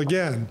people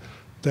again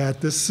that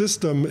this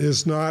system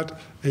is not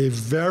a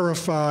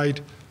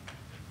verified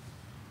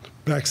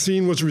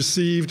vaccine was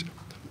received,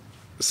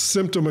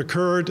 symptom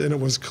occurred, and it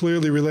was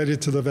clearly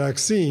related to the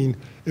vaccine.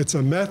 It's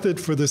a method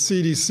for the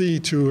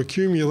CDC to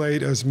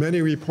accumulate as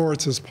many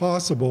reports as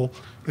possible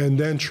and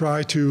then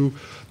try to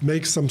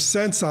make some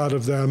sense out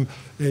of them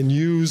and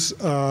use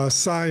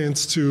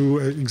science to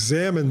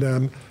examine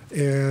them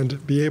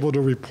and be able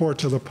to report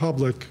to the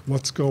public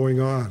what's going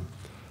on.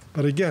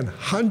 But again,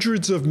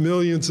 hundreds of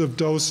millions of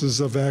doses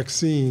of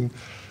vaccine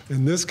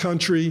in this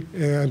country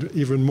and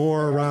even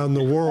more around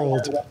the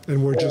world,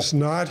 and we're just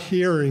not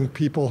hearing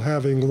people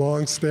having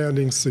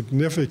long-standing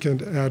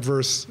significant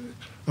adverse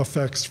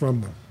effects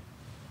from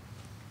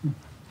them.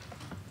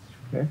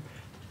 Okay.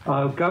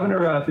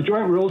 Governor, the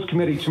Joint Rules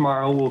Committee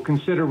tomorrow will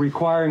consider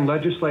requiring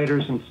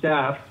legislators and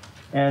staff,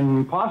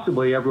 and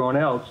possibly everyone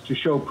else, to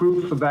show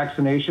proof of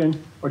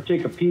vaccination or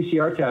take a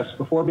PCR test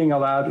before being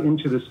allowed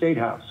into the State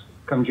House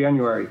come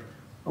January.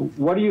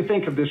 What do you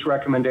think of this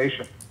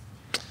recommendation?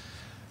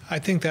 I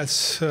think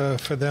that's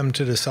for them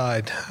to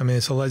decide. I mean,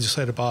 it's a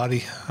legislative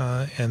body,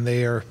 and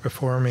they are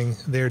performing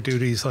their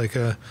duties like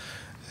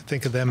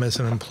think of them as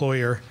an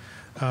employer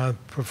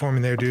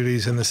performing their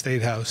duties in the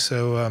State House.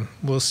 So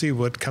we'll see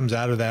what comes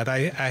out of that.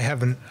 I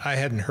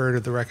hadn't heard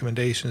of the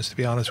recommendations, to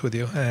be honest with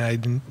you, and I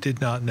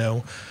did not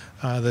know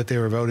that they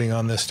were voting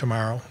on this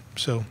tomorrow.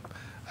 So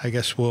I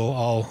guess we'll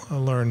all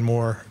learn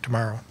more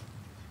tomorrow.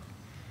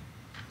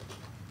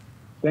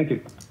 Thank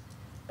you.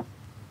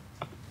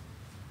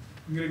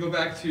 I'm going to go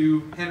back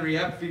to Henry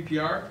Epp,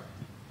 VPR.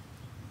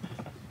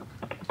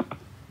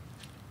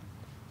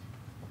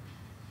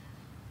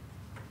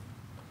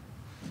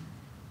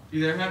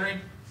 You there,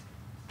 Henry?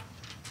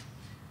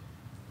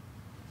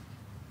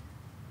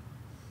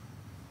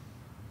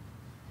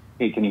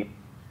 Hey, can you?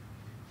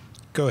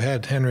 Go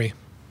ahead, Henry.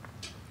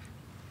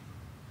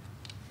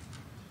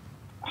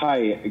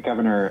 Hi,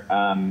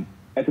 Governor.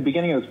 At the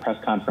beginning of this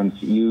press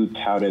conference, you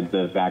touted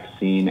the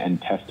vaccine and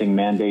testing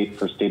mandate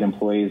for state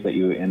employees that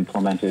you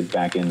implemented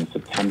back in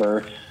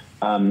September.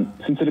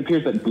 Since it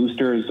appears that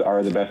boosters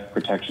are the best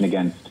protection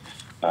against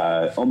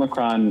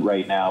Omicron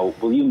right now,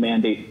 will you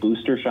mandate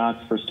booster shots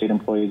for state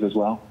employees as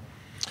well?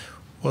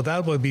 Well,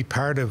 that would be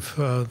part of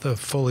the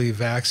fully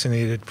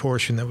vaccinated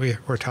portion that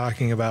we're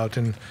talking about,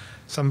 and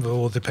some of it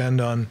will depend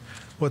on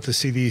what the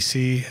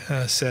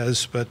CDC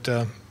says,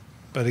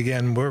 but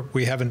again,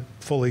 we haven't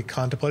fully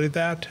contemplated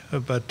that.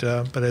 But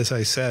as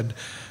I said,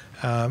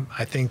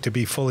 I think to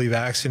be fully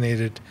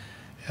vaccinated,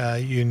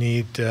 you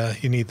need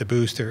the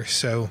booster.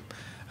 So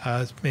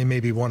it may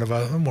be one of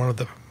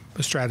the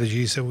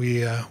strategies that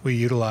we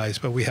utilize,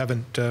 but we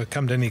haven't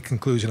come to any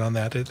conclusion on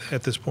that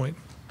at this point.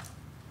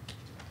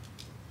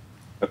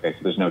 Okay, so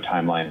there's no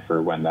timeline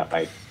for when that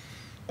might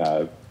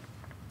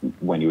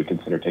when you would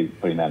consider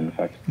putting that in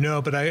effect?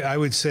 No, but I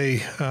would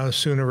say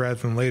sooner rather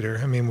than later.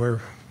 I mean,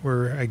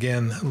 we're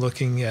again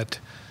looking at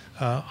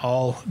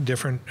all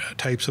different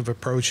types of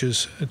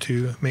approaches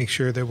to make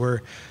sure that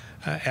we're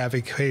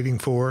advocating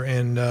for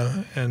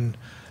and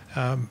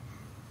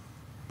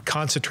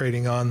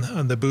concentrating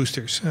on the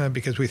boosters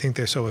because we think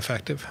they're so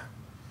effective.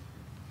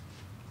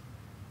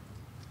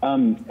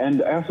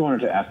 And I also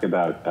wanted to ask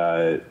about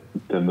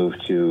the move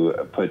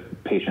to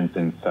put patients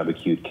in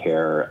subacute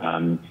care.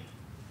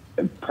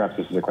 Perhaps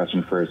this is a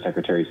question for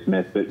Secretary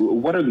Smith, but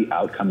what are the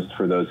outcomes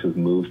for those who've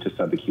moved to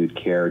subacute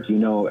care? Do you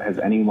know, has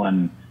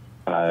anyone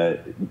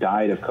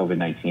died of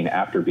COVID-19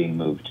 after being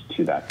moved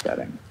to that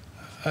setting?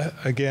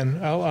 Again,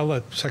 I'll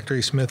let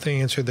Secretary Smith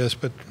answer this,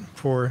 but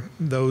for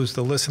the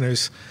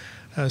listeners,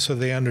 so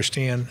they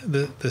understand,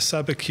 the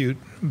subacute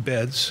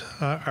beds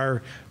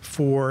are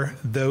for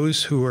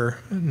those who are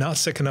not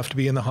sick enough to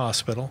be in the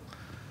hospital,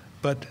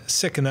 but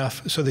sick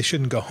enough so they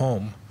shouldn't go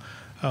home,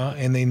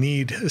 and they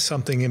need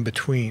something in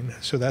between.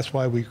 So that's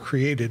why we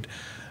created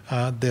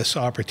this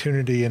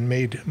opportunity and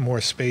made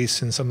more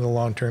space in some of the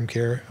long-term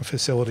care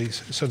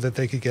facilities so that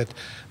they could get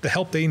the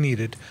help they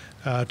needed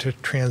to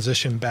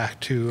transition back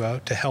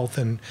to health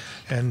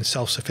and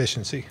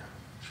self-sufficiency.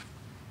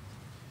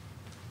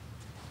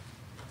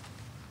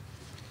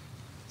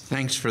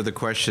 Thanks for the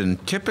question.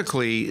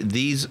 Typically,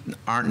 these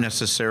aren't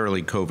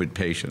necessarily COVID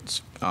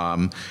patients.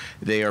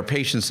 They are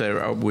patients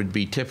that would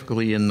be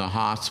typically in the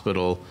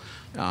hospital.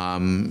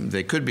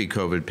 They could be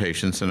COVID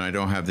patients, and I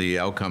don't have the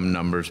outcome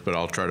numbers, but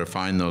I'll try to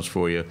find those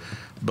for you.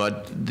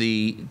 But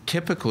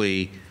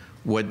typically,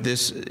 what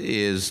this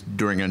is,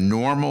 during a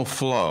normal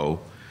flow,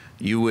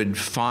 you would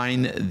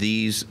find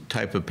these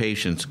type of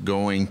patients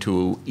going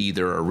to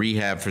either a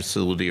rehab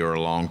facility or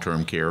a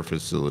long-term care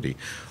facility.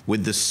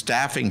 With the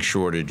staffing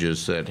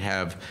shortages that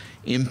have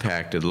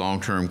impacted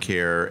long-term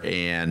care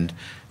and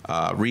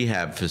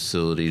rehab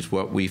facilities,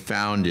 what we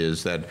found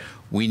is that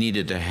we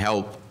needed to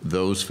help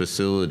those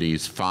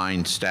facilities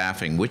find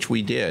staffing, which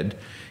we did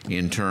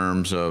in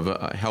terms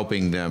of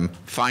helping them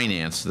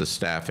finance the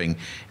staffing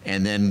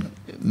and then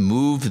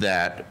move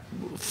that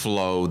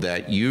flow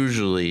that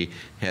usually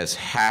has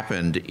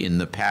happened in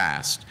the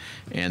past.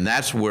 And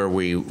that's where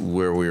we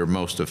are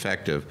most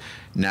effective.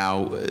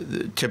 Now,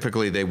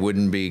 typically they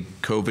wouldn't be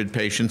COVID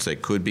patients. They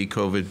could be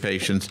COVID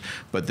patients,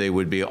 but they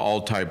would be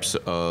all types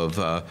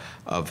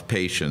of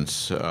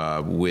patients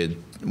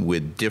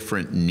with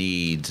different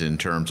needs in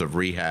terms of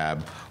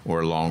rehab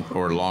or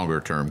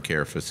longer-term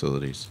care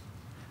facilities.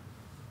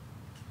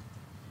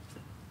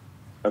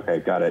 Okay,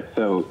 got it.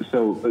 So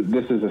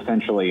this is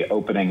essentially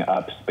opening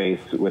up space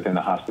within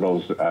the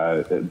hospitals,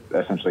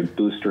 essentially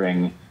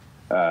bolstering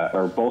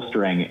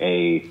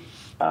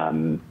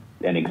an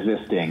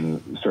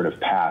existing sort of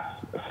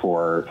path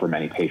for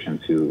many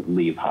patients who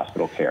leave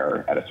hospital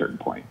care at a certain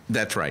point.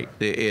 That's right.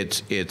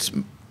 It's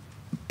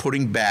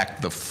putting back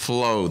the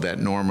flow that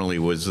normally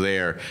was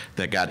there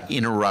that got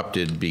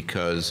interrupted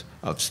because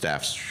of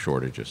staff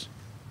shortages.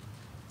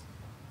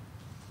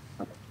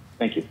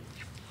 Thank you.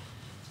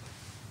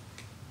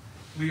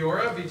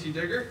 Leora, BT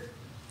Digger.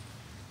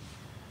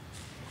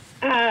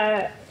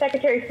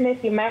 Secretary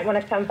Smith, you might want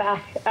to come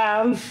back.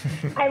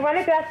 I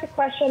wanted to ask a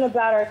question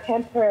about our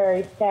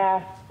temporary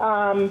staff.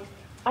 I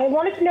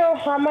wanted to know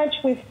how much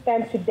we've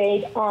spent to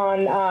date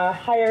on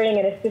hiring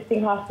and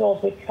assisting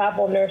hospitals with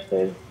travel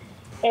nurses,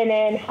 and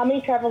then how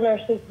many travel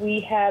nurses we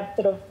have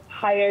sort of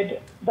hired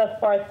thus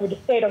far through the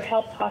state or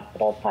helped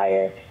hospitals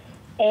hire,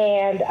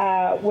 and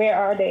where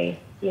are they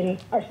in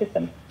our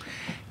system?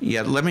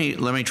 Yeah, let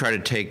me try to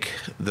take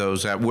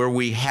those out. Where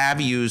we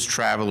have used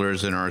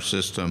travelers in our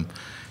system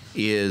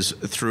is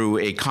through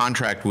a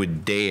contract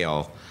with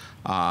Dale,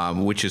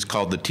 which is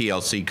called the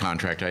TLC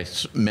contract. I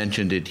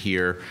mentioned it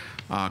here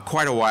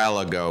quite a while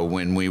ago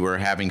when we were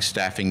having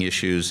staffing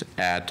issues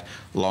at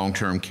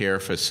long-term care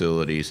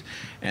facilities.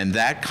 And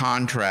that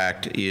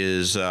contract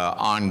is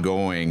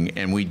ongoing,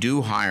 and we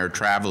do hire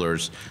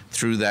travelers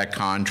through that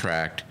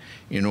contract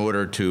in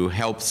order to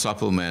help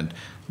supplement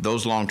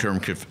those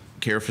long-term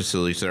care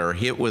facilities that are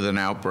hit with an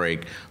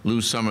outbreak,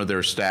 lose some of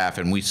their staff,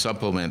 and we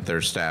supplement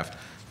their staff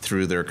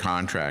through their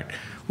contract.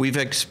 We've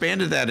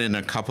expanded that in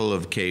a couple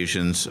of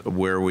occasions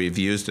where we've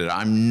used it.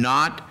 I'm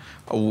not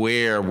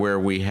aware where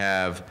we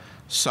have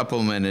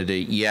supplemented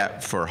it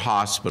yet for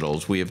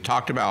hospitals. We have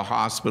talked about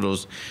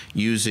hospitals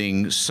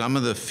using some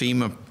of the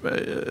FEMA,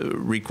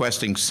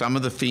 requesting some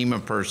of the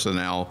FEMA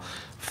personnel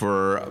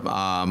for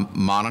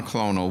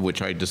monoclonal,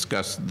 which I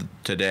discussed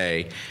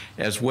today,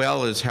 as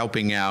well as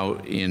helping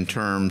out in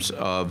terms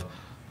of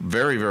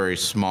very, very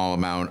small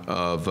amount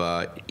of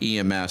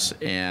EMS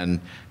and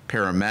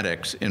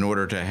paramedics in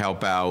order to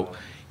help out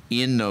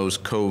in those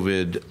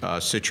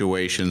COVID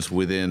situations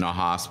within a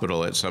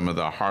hospital at some of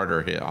the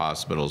harder hit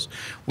hospitals.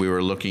 We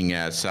were looking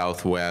at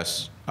Southern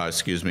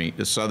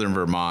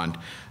Vermont,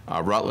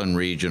 Rutland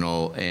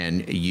Regional,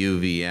 and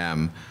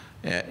UVM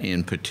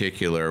in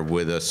particular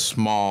with a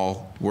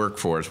small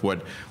workforce.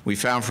 What we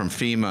found from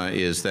FEMA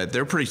is that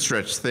they're pretty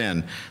stretched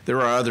thin.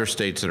 There are other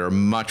states that are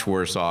much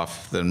worse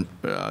off than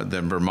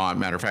Vermont.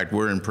 Matter of fact,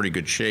 we're in pretty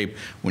good shape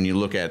when you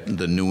look at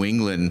the New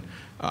England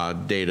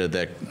data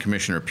that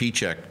Commissioner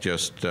Pieciak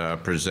just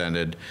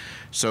presented.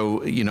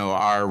 So, you know,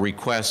 our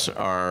requests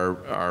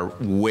are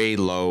way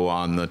low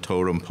on the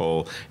totem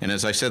pole. And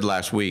as I said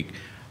last week,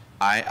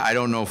 I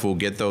don't know if we'll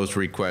get those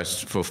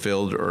requests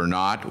fulfilled or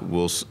not.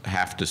 We'll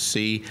have to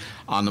see.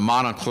 On the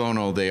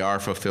monoclonal, they are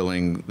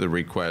fulfilling the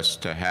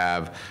request to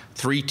have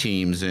 3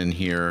 teams in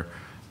here,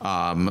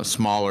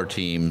 smaller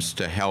teams,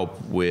 to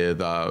help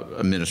with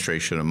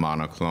administration of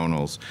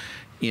monoclonals.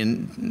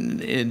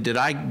 Did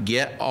I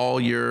get all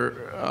your,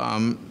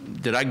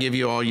 did I give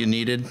you all you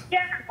needed?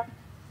 Yeah.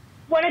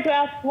 Wanted to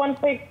ask one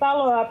quick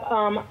follow-up.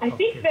 I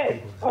think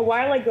that a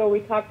while ago we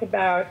talked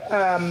about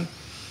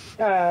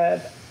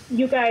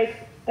you guys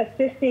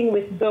assisting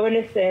with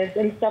bonuses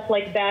and stuff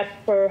like that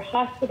for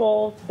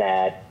hospitals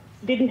that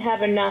didn't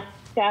have enough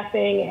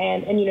staffing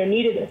and you know,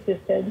 needed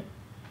assistance.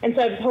 And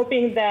so I was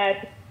hoping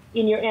that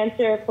in your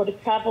answer for the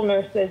travel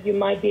nurses, you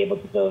might be able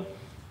to sort of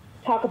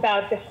talk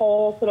about the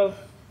whole sort of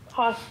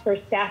cost for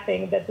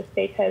staffing that the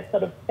state has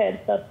sort of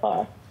spent thus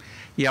far.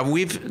 Yeah,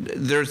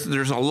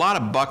 there's a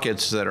lot of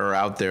buckets that are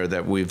out there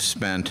that we've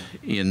spent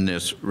in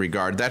this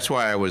regard. That's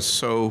why I was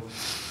so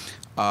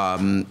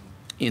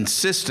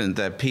insistent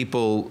that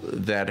people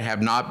that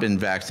have not been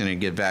vaccinated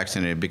get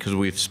vaccinated, because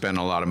we've spent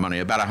a lot of money,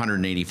 about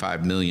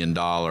 $185 million.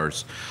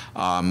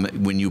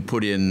 When you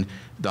put in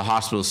the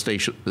hospital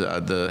station,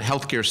 the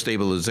healthcare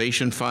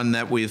stabilization fund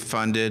that we've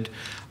funded,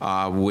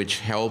 which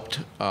helped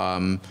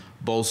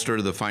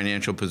bolster the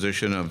financial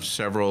position of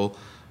several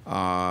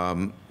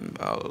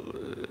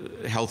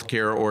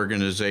healthcare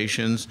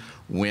organizations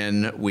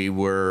when we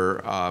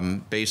were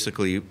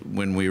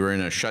when we were in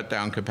a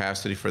shutdown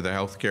capacity for the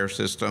healthcare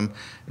system.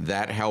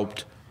 That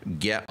helped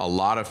get a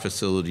lot of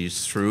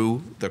facilities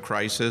through the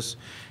crisis,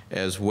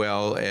 as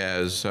well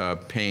as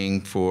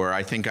paying for,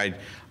 I think I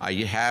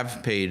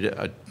have paid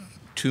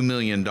 $2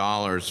 million,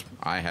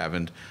 I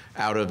haven't,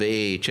 out of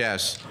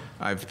AHS.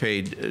 I've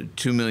paid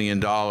 $2 million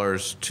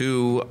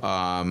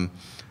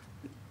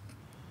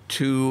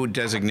to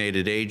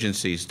designated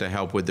agencies to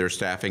help with their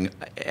staffing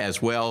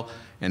as well,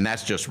 and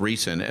that's just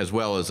recent, as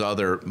well as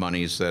other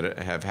monies that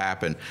have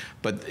happened.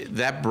 But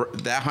that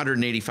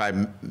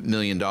 $185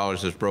 million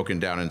is broken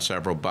down in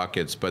several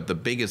buckets, but the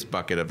biggest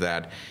bucket of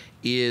that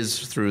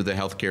is through the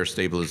Healthcare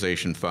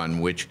Stabilization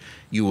Fund, which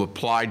you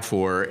applied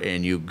for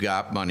and you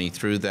got money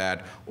through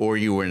that, or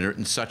you were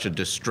in such a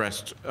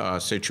distressed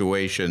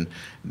situation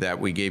that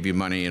we gave you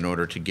money in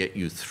order to get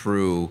you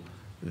through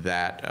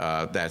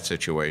that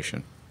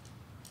situation.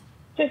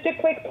 Just a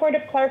quick point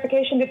of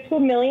clarification, the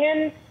 $2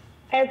 million,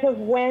 as of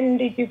when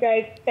did you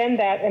guys spend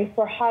that and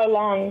for how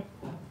long?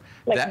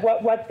 Like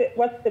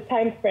what's the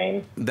time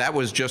frame? That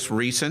was just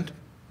recent,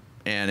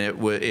 and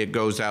it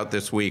goes out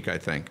this week, I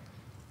think.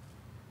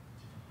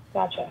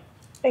 Gotcha.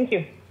 Thank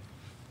you.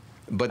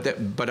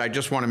 But I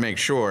just want to make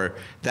sure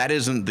that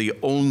isn't the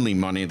only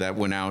money that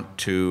went out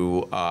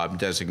to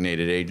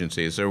designated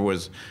agencies. There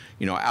was,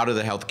 you know, out of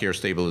the Healthcare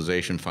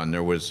Stabilization Fund,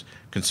 there was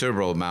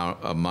considerable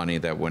amount of money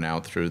that went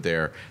out through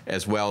there,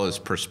 as well as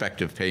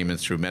prospective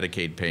payments through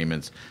Medicaid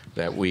payments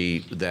that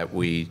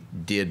we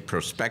did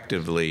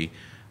prospectively,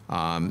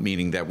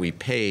 meaning that we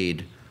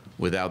paid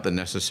without the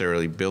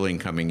necessarily billing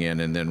coming in,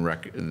 and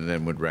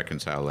then would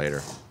reconcile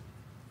later.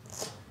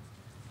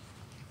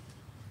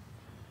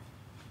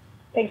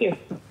 Thank you.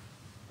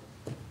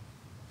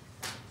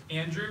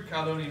 Andrew,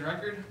 Caledonian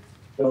Record.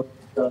 Yes,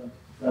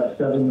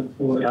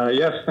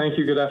 thank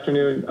you. Good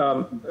afternoon.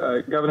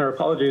 Governor,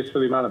 apologies for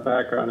the amount of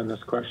background in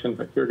this question,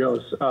 but here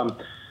goes.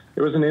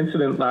 There was an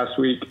incident last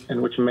week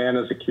in which a man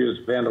is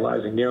accused of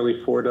vandalizing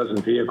nearly 4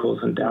 dozen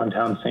vehicles in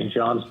downtown St.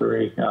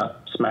 Johnsbury,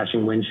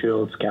 smashing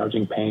windshields,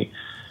 gouging paint.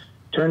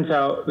 Turns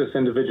out this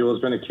individual has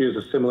been accused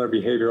of similar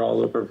behavior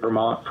all over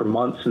Vermont for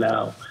months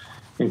now,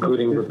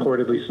 including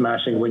reportedly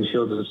smashing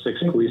windshields of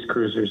 6 police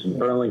cruisers in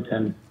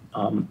Burlington.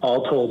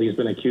 All told, he's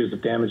been accused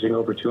of damaging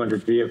over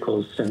 200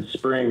 vehicles since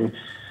spring,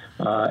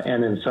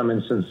 and in some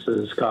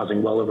instances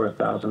causing well over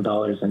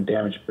 $1,000 in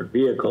damage per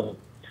vehicle.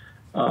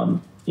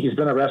 He's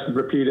been arrested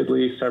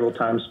repeatedly. Several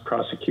times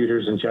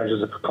prosecutors and judges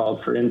have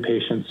called for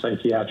inpatient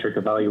psychiatric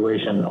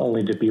evaluation,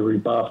 only to be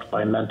rebuffed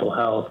by mental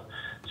health,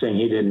 saying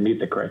he didn't meet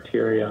the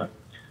criteria.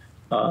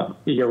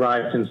 He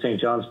arrived in St.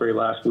 Johnsbury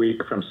last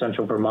week from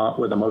central Vermont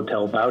with a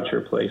motel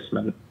voucher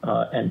placement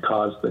and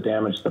caused the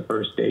damage the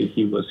first day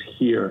he was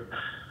here.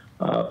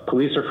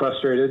 Police are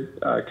frustrated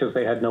because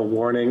they had no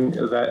warning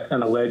that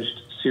an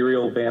alleged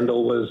serial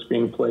vandal was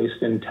being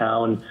placed in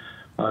town.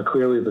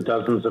 Clearly, the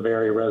dozens of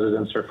area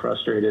residents are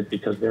frustrated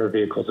because their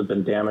vehicles have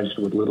been damaged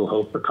with little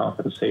hope for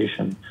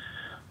compensation.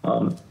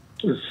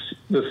 This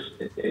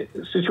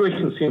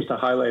situation seems to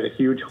highlight a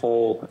huge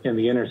hole in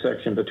the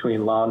intersection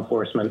between law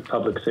enforcement,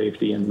 public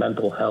safety, and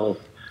mental health.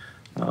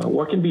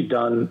 What can be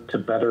done to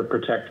better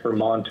protect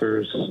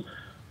Vermonters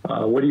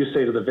What do you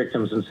say to the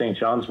victims in St.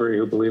 Johnsbury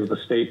who believe the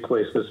state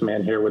placed this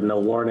man here with no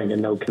warning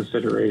and no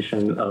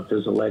consideration of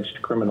his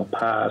alleged criminal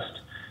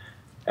past?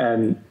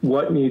 And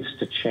what needs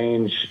to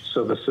change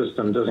so the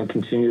system doesn't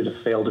continue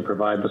to fail to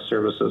provide the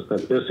services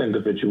that this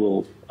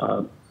individual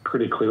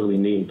pretty clearly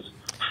needs?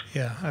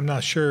 Yeah, I'm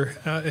not sure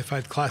if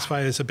I'd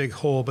classify it as a big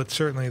hole, but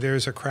certainly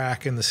there's a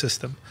crack in the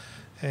system.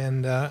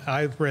 And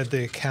I've read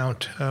the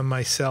account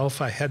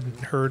myself. I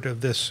hadn't heard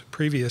of this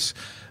previous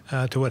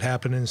to what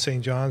happened in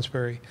St.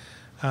 Johnsbury,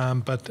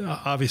 but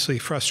obviously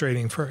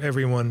frustrating for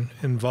everyone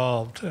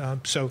involved.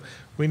 So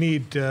we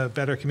need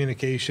better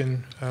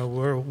communication.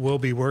 We'll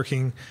be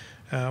working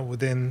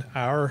within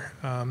our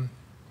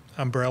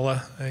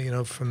umbrella,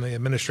 from the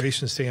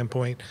administration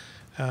standpoint,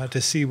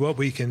 to see what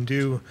we can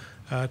do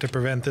to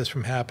prevent this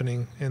from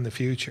happening in the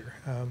future.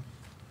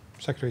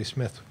 Secretary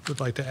Smith would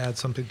like to add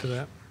something to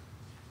that.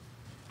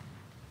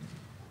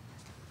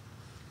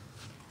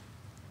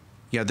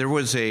 Yeah, there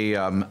was a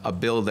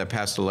bill that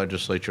passed the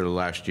legislature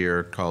last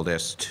year called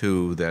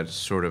S2 that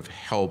sort of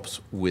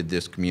helps with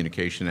this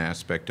communication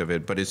aspect of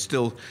it, but it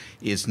still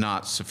is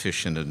not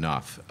sufficient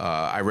enough.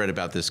 I read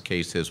about this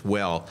case as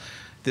well.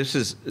 This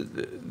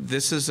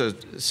is a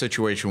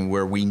situation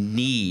where we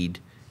need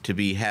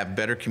to have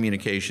better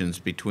communications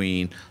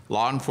between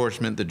law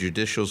enforcement, the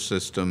judicial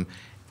system,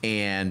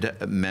 and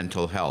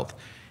mental health.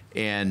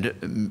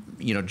 And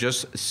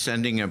just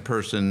sending a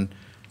person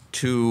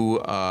to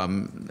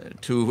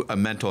a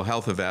mental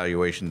health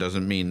evaluation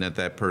doesn't mean that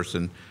that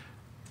person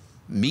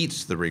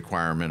meets the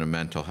requirement of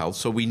mental health.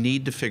 So we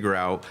need to figure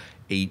out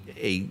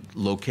a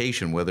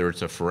location, whether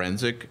it's a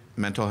forensic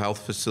mental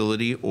health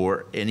facility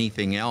or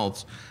anything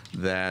else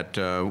that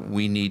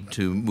we need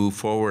to move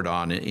forward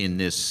on in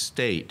this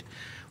state.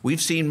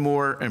 We've seen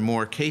more and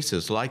more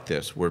cases like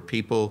this where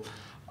people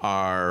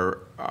are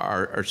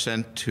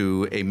sent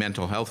to a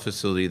mental health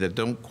facility that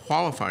don't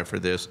qualify for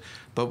this,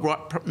 but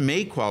what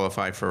may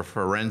qualify for a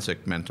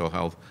forensic mental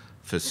health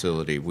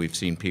facility. We've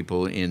seen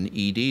people in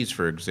EDs,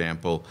 for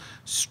example,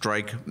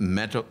 strike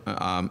medical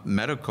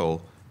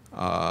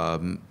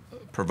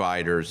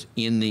providers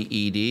in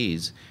the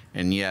EDs,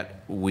 and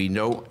yet we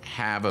don't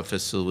have a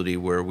facility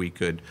where we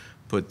could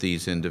put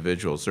these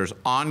individuals. There's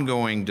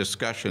ongoing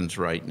discussions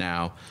right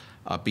now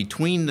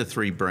between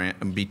the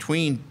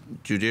between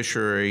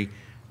judiciary,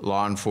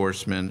 law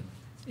enforcement,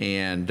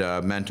 and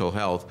mental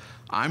health.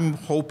 I'm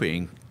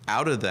hoping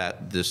out of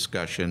that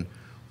discussion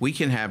we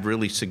can have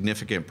really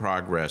significant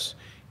progress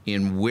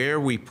in where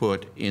we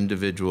put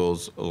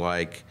individuals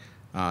like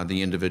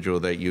the individual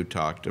that you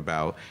talked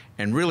about,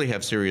 and really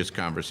have serious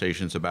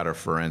conversations about a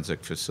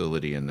forensic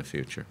facility in the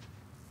future.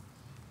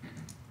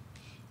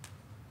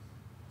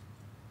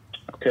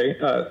 Okay,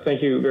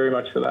 thank you very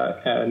much for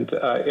that. And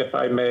if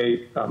I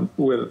may,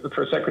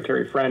 for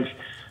Secretary French,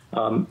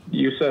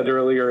 you said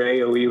earlier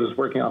AOE was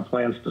working on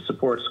plans to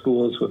support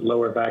schools with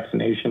lower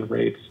vaccination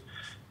rates.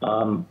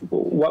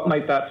 What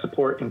might that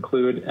support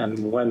include,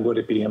 and when would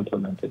it be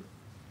implemented?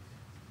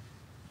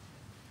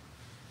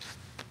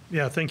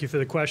 Yeah, thank you for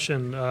the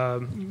question.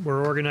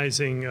 We're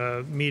organizing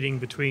a meeting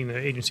between the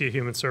Agency of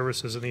Human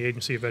Services and the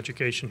Agency of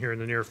Education here in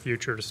the near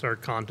future to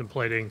start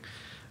contemplating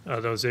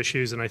those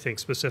issues, and I think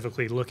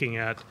specifically looking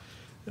at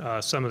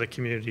some of the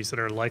communities that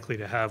are likely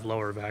to have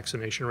lower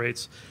vaccination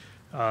rates.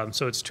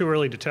 So it's too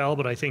early to tell,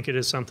 but I think it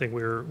is something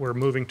we're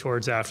moving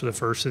towards after the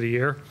first of the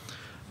year.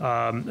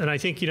 And I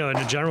think, in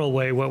a general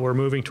way, what we're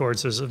moving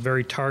towards is a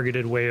very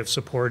targeted way of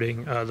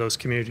supporting those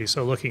communities.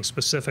 So looking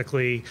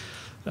specifically,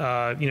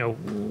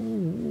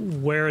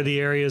 where are the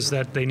areas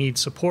that they need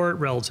support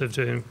relative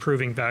to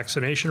improving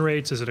vaccination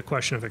rates? Is it a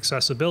question of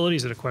accessibility?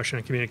 Is it a question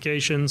of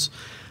communications?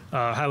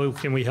 How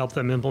can we help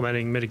them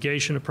implementing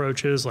mitigation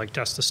approaches like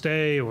test to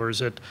stay, or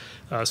is it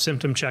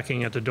symptom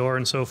checking at the door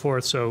and so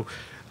forth? So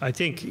I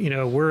think,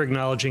 we're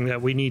acknowledging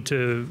that we need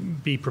to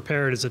be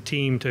prepared as a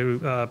team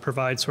to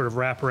provide sort of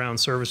wraparound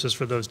services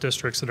for those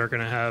districts that are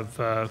going to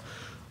have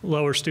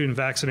lower student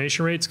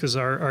vaccination rates, because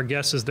our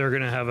guess is they're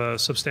going to have a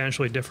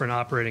substantially different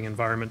operating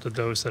environment than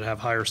those that have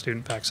higher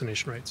student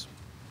vaccination rates.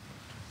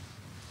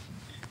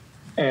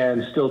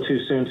 And still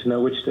too soon to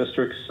know which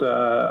districts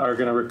are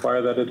going to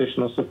require that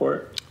additional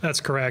support? That's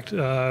correct.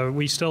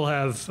 We still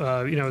have,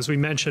 as we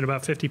mentioned,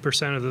 about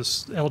 50% of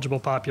this eligible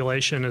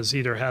population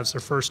either has their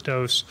first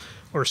dose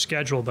or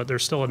scheduled, but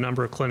there's still a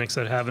number of clinics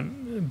that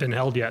haven't been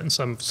held yet in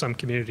some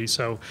communities.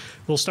 So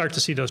we'll start to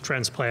see those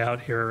trends play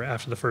out here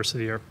after the first of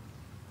the year.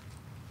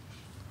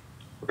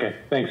 Okay,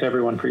 thanks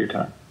everyone for your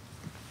time.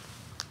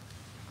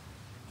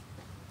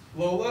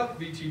 Lola,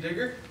 VT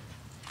Digger.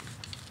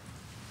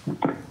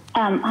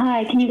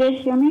 Hi, can you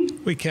guys hear me?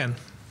 We can.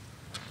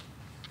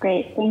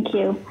 Great, thank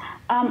you.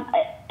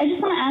 I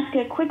just want to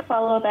ask a quick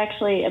follow-up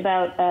actually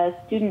about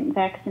student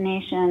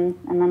vaccinations,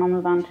 and then I'll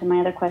move on to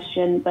my other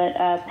question. But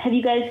have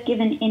you guys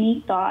given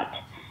any thought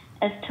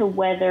as to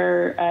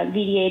whether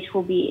VDH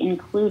will be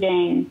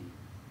including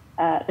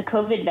the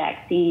COVID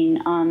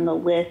vaccine on the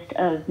list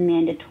of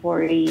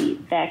mandatory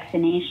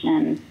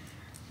vaccinations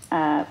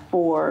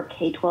for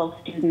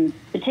K-12 students,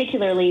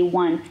 particularly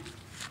once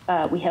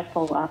we have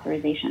full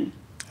authorization?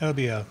 That'll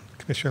be a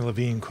Commissioner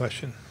Levine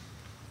question.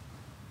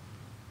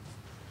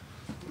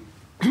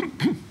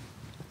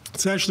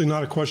 It's actually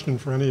not a question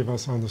for any of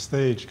us on the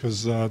stage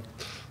because the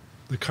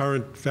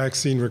current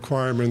vaccine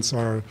requirements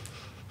are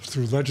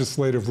through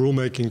legislative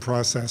rulemaking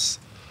process,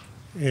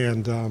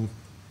 and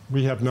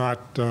we have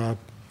not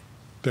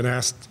been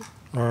asked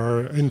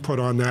our input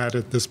on that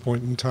at this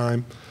point in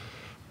time.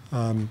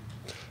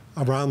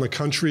 Around the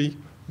country,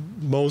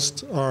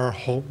 most are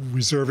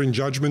reserving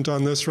judgment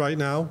on this right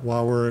now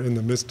while we're in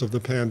the midst of the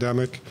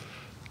pandemic,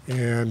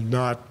 and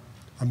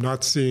I'm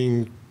not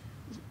seeing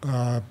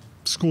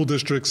school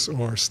districts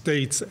or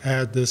states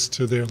add this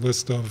to their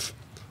list of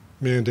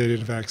mandated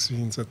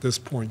vaccines at this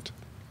point.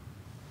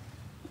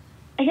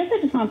 I guess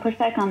I just want to push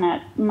back on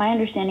that. My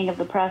understanding of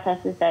the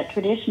process is that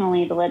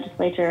traditionally the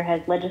legislature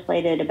has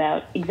legislated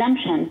about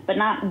exemptions, but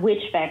not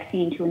which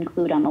vaccine to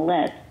include on the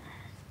list.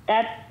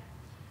 That's,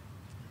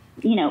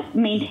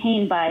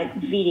 maintained by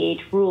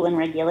VDH rule and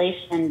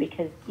regulation,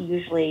 because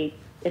usually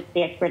it's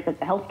the experts at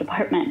the health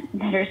department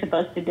that are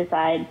supposed to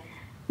decide,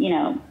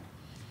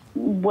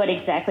 what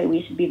exactly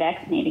we should be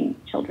vaccinating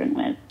children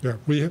with. Yeah,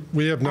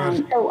 we have not.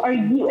 So are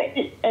you,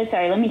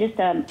 sorry, let me just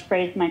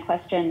phrase my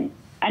question.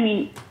 I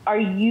mean,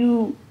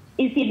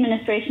 is the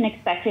administration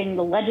expecting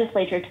the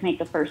legislature to make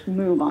the first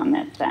move on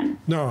this then?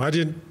 No, I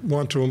didn't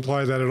want to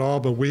imply that at all,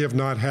 but we have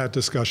not had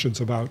discussions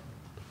about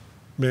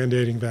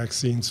mandating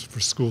vaccines for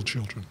school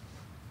children.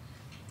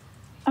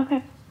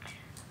 Okay.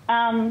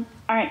 All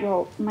right,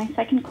 well, my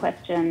second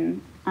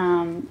question,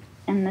 and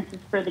this is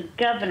for the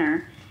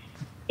governor,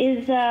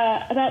 is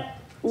about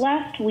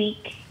last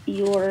week,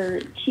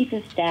 your chief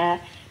of staff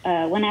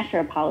went after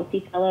a policy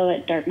fellow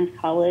at Dartmouth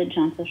College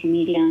on social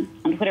media,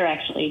 on Twitter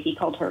actually. He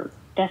called her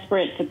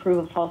desperate to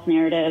prove a false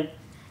narrative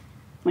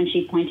when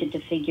she pointed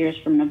to figures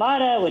from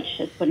Nevada, which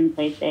has put in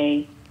place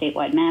a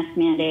statewide mask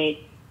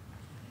mandate.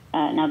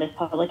 Now this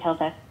public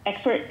health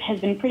expert has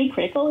been pretty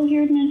critical of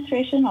your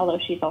administration, although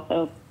she's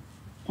also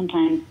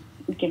sometimes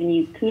given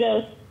you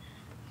kudos.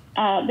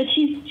 But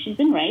she's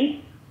been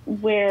right,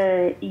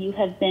 where you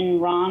have been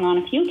wrong on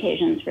a few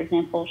occasions. For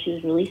example, she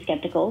was really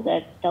skeptical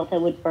that Delta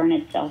would burn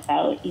itself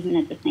out, even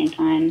at the same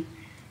time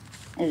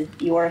as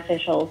your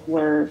officials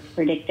were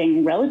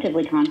predicting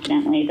relatively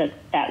confidently that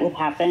that would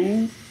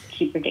happen.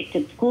 She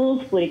predicted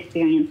schools would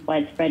experience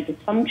widespread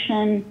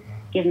dysfunction,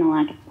 given the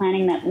lack of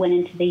planning that went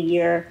into the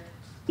year.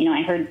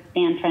 I heard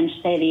Dan French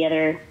say the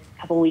other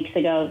couple weeks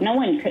ago, no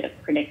one could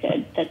have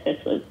predicted that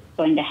this was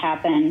going to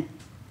happen.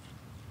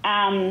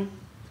 And,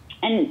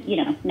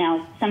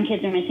 now some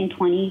kids are missing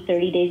 20,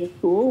 30 days of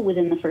school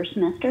within the first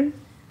semester.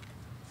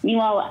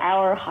 Meanwhile,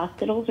 our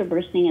hospitals are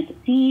bursting at the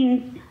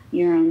seams.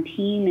 Your own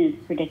team is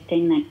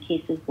predicting that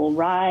cases will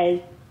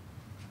rise.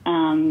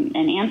 And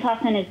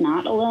Ansosson is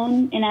not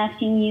alone in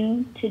asking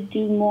you to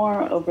do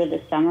more. Over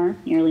the summer,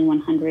 nearly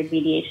 100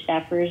 VDH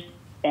staffers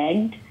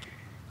begged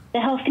the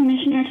health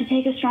commissioner to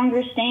take a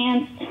stronger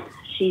stance.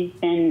 She's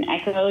been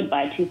echoed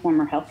by two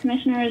former health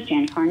commissioners,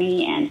 Jan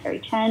Carney and Harry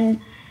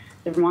Chen.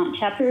 The Vermont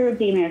chapter of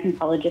the American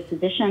College of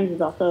Physicians is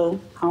also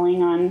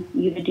calling on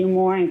you to do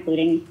more,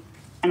 including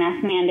a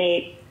mask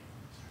mandate.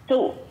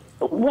 So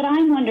what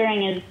I'm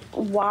wondering is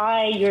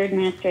why your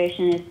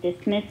administration is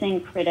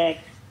dismissing critics,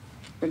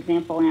 for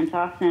example,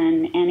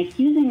 Ansosson, and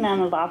accusing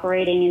them of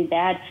operating in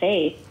bad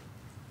faith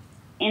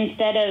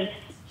instead of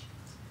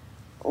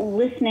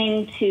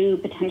listening to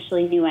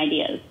potentially new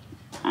ideas,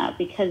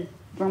 because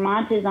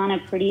Vermont is on a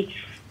pretty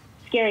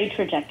scary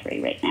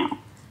trajectory right now.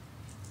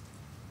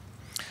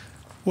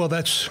 Well,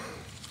 that's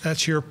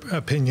your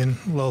opinion,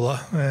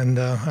 Lola, and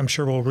I'm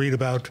sure we'll read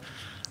about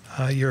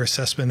your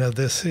assessment of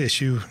this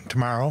issue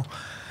tomorrow.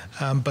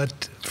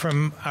 But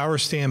from our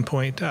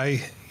standpoint,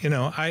 I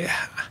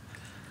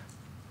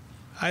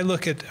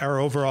look at our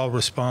overall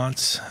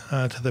response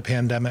to the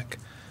pandemic,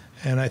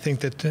 and I think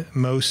that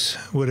most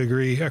would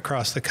agree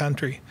across the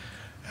country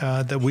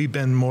that we've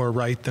been more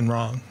right than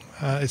wrong.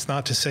 It's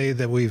not to say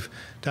that we've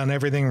done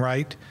everything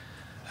right.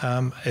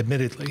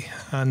 Admittedly,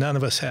 none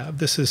of us have.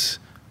 This is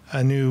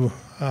a new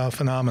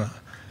phenomenon.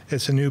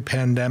 It's a new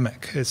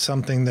pandemic. It's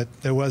something that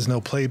there was no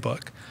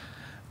playbook.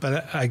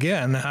 But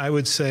again, I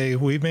would say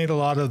we've made a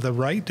lot of the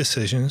right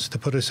decisions to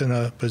put us in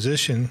a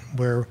position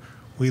where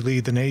we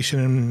lead the nation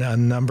in a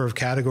number of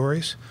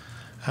categories.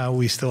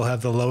 We still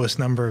have the lowest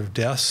number of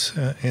deaths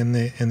in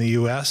the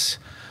U.S.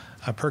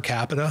 Per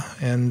capita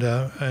and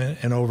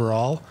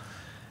overall.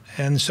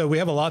 And so we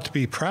have a lot to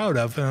be proud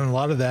of, and a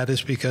lot of that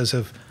is because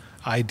of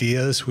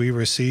ideas we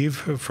receive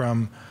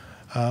from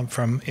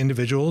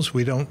individuals.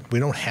 We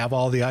don't have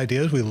all the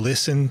ideas. We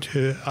listen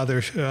to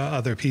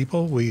other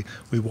people. We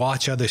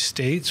watch other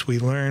states. We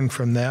learn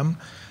from them,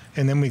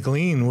 and then we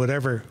glean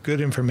whatever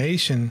good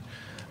information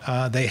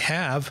they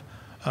have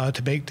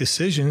to make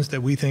decisions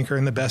that we think are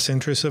in the best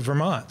interests of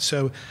Vermont.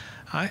 So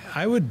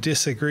I would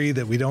disagree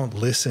that we don't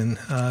listen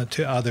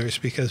to others,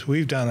 because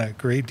we've done a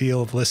great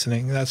deal of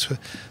listening.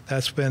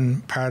 That's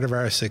been part of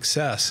our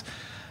success.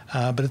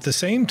 But at the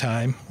same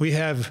time, we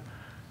have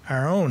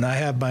our own. I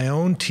have my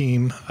own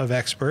team of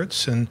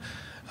experts, and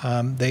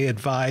they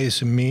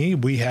advise me.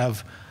 We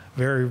have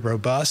very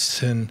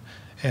robust and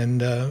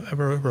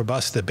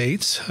robust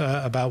debates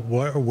about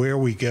where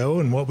we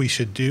go and what we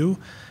should do.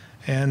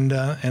 And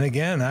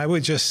again, I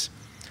would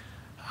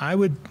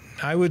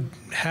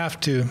have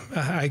to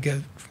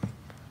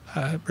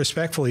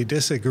respectfully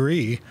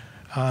disagree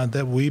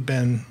that we've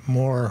been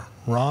more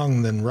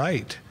wrong than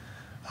right,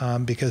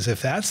 because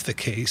if that's the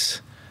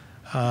case,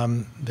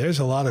 there's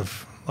a lot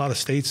of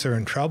states that are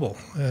in trouble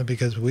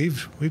because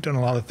we've done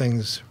a lot of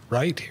things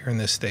right here in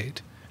this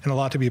state and a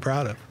lot to be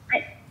proud of.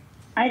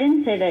 I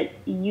didn't say that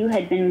you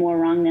had been more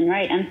wrong than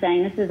right. I'm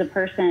saying this is a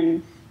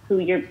person who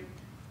your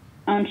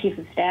own chief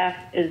of staff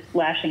is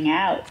lashing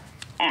out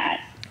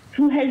at,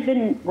 who has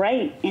been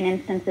right in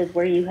instances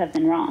where you have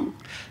been wrong.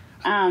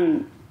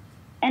 And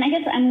I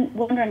guess I'm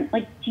wondering,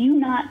 like, do you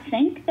not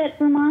think that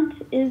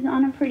Vermont is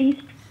on a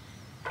pretty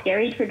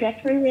scary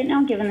trajectory right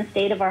now, given the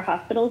state of our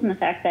hospitals and the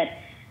fact that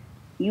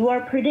you are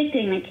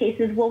predicting that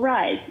cases will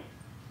rise?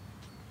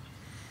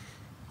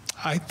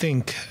 I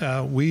think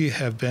we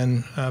have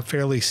been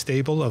fairly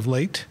stable of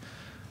late.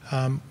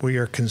 We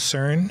are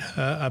concerned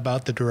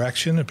about the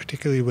direction,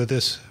 particularly with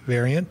this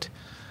variant.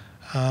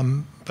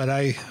 But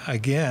I,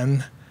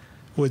 again,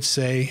 would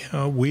say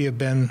we have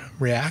been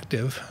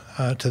reactive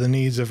to the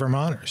needs of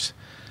Vermonters.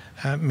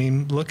 I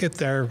mean, look at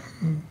their,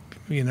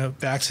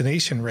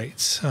 vaccination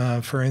rates,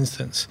 for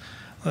instance.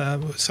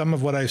 Some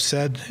of what I've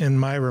said in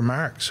my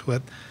remarks,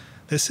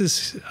 this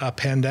is a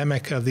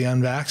pandemic of the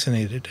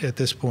unvaccinated at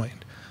this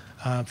point.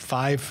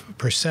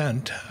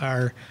 5%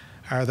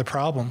 are the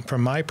problem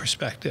from my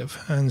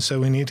perspective. And so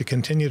we need to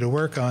continue to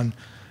work on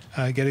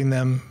getting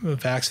them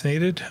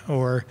vaccinated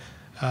or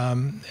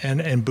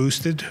and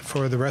boosted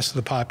for the rest of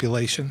the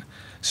population.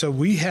 So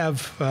we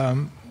have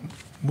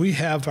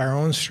our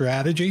own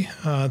strategy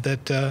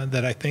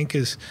that I think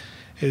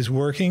is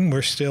working.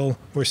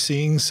 We're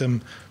seeing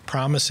some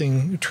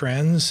promising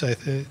trends. I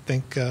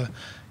think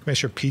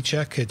Commissioner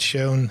Pieciak had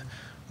shown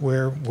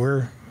where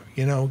we're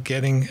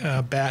getting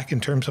back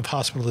in terms of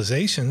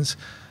hospitalizations.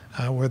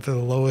 We're the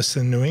lowest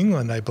in New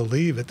England, I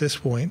believe, at this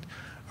point,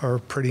 or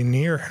pretty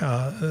near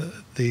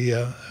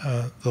the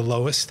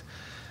lowest.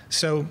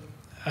 So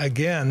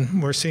again,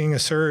 we're seeing a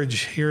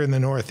surge here in the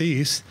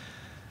Northeast.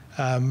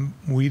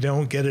 We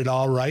don't get it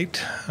all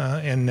right,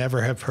 and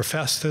never have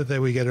professed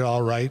that we get it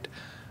all right,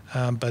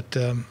 but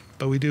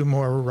we do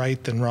more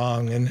right than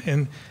wrong.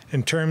 And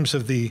in terms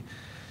of the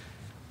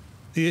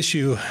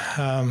issue,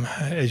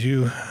 as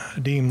you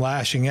deem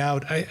lashing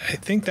out, I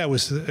think that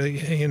was,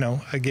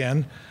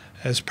 again,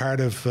 as part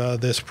of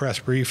this press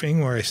briefing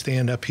where I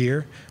stand up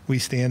here, we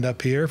stand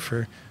up here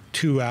for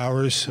 2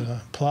 hours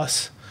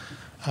plus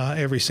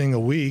every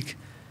single week.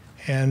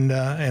 And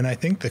I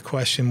think the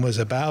question was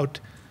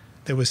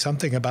there was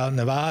something about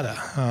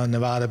Nevada,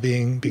 Nevada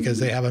being, because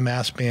they have a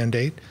mask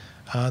mandate,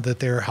 that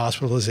their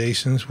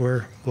hospitalizations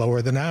were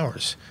lower than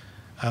ours.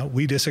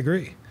 We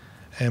disagree.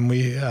 And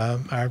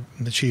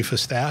the chief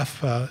of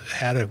staff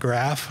had a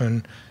graph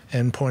and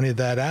pointed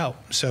that out.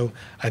 So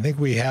I think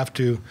we have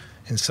to,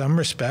 in some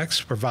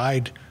respects,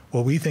 provide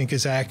what we think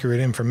is accurate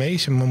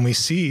information when we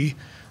see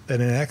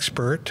that an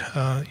expert,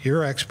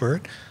 your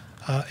expert,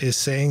 is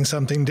saying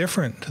something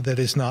different that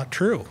is not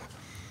true.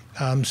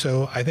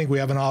 So I think we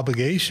have an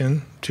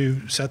obligation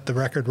to set the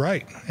record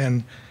right.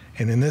 And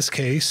in this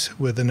case,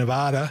 with the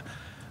Nevada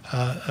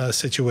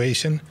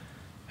situation,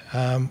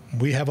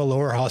 we have a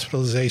lower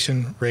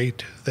hospitalization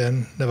rate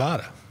than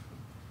Nevada,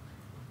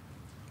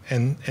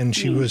 and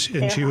she was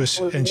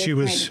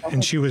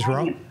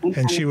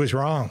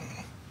wrong.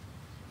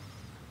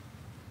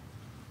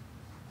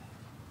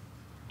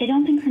 I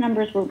don't think her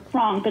numbers were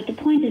wrong, but the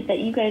point is that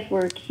you guys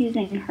were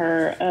accusing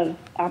her of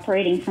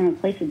operating from a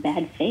place of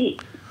bad faith,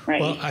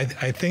 right? Well, I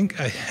think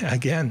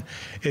again,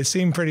 it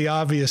seemed pretty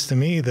obvious to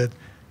me that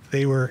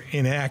they were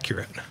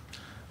inaccurate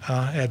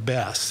at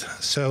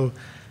best. So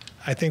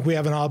I think we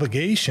have an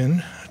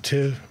obligation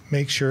to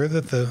make sure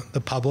that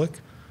the public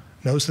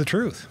knows the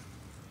truth.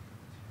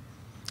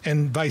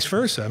 And vice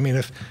versa. I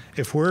mean,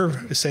 if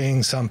we're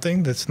saying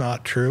something that's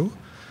not true,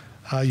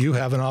 you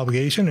have an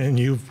obligation, and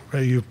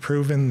you've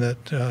proven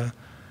that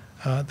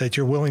that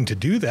you're willing to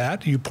do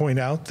that. You point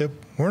out that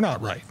we're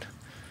not right.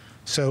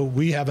 So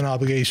we have an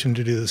obligation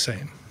to do the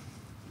same.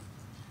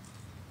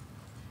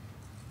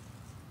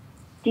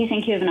 Do you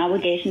think you have an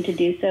obligation to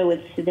do so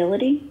with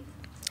civility?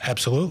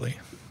 Absolutely.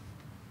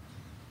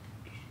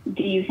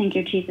 Do you think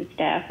your chief of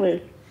staff was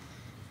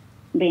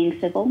being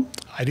civil?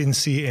 I didn't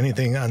see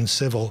anything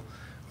uncivil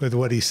with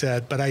what he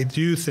said, but I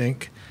do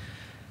think,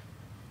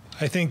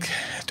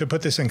 to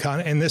put this in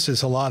context, and this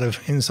is a lot of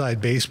inside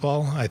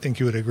baseball, I think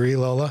you would agree,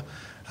 Lola.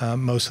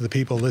 Most of the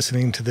people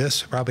listening to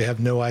this probably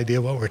have no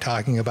idea what we're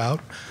talking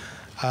about.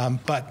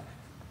 But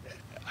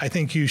I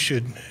think you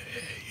should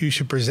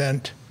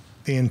present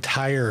the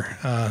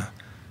entire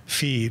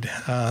feed,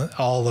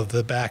 all of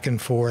the back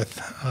and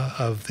forth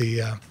of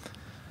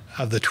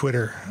the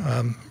Twitter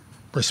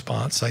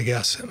response, I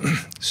guess.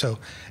 So,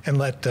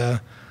 and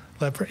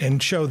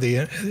and show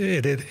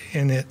it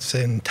in its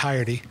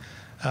entirety,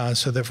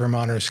 so that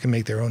Vermonters can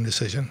make their own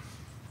decision.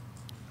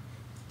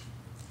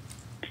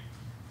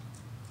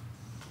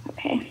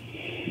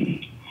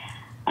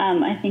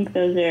 think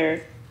those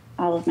are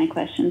all of my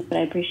questions, but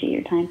I appreciate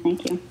your time.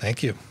 Thank you.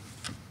 Thank you.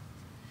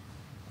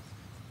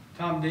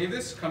 Tom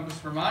Davis, Compass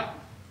Vermont.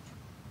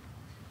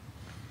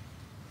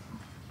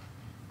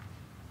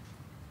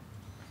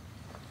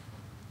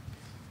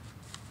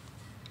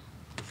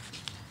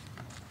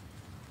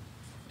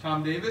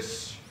 Tom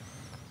Davis.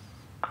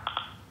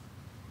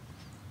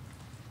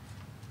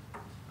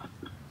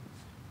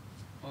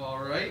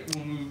 All right,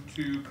 we'll move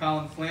to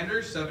Colin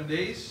Flanders, 7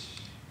 days.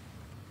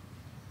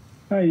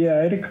 Yeah,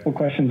 I had a couple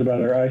questions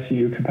about our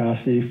ICU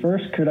capacity.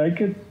 First, could I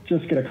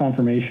just get a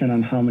confirmation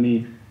on how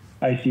many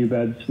ICU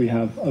beds we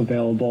have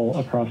available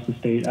across the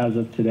state as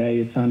of today?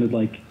 It sounded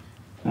like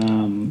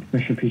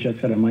Commissioner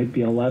Pieciak said it might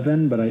be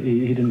 11, but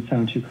he didn't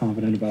sound too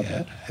confident about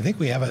that. I think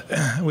we have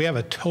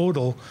a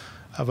total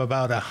of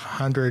about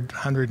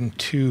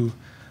 102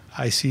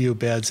 ICU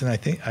beds,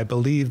 and I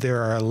believe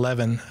there are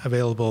 11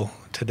 available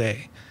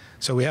today.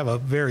 So we have a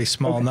very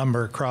small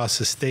number across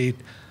the state.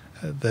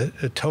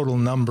 The total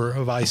number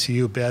of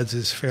ICU beds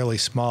is fairly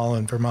small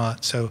in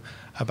Vermont, so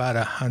about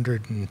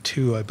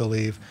 102, I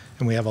believe,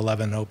 and we have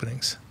 11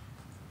 openings.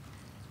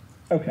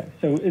 Okay,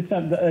 so it's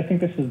not. I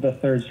think this is the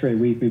third straight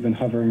week we've been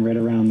hovering right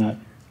around that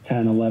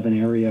 10, 11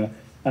 area.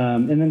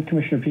 And then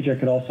Commissioner Pieciak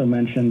had also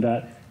mentioned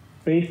that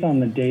based on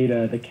the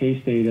data, the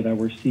case data that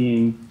we're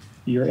seeing,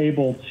 you're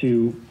able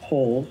to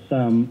pull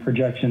some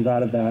projections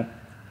out of that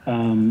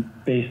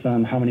based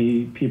on how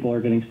many people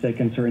are getting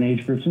sick in certain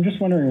age groups. I'm just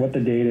wondering what the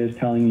data is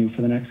telling you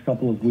for the next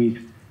couple of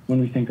weeks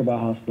when we think about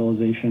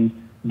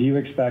hospitalization. Do you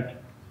expect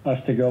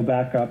us to go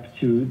back up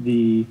to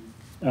the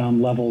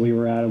level we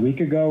were at a week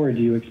ago, or do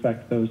you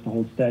expect those to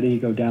hold steady,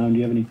 go down? Do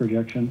you have any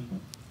projections?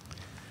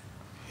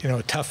 You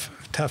know, tough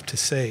to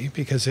say,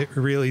 because it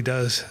really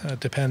does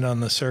depend on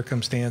the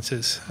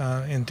circumstances.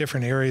 In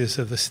different areas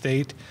of the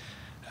state,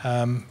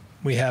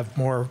 we have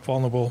more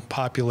vulnerable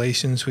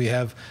populations. We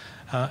have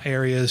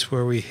areas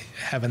where we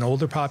have an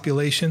older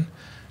population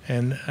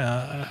and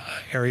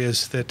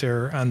areas that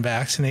are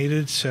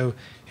unvaccinated. So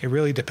it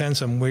really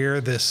depends on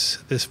where this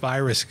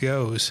virus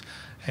goes,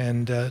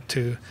 and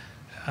to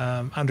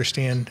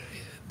understand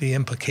the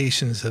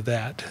implications of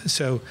that.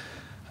 So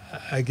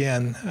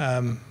again,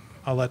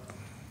 I'll let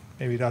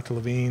maybe Dr.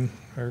 Levine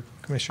or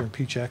Commissioner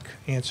Pieciak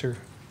answer.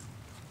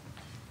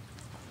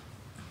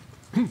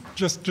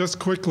 Just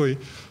quickly,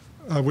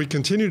 we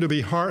continue to be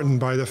heartened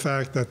by the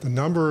fact that the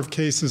number of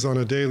cases on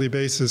a daily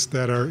basis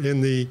that are in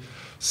the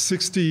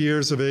 60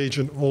 years of age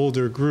and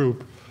older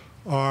group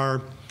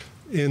are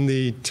in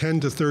the 10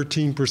 to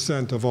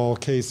 13% of all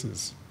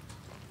cases.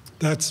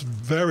 That's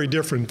very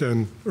different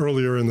than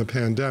earlier in the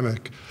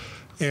pandemic.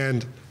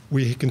 And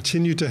we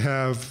continue to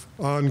have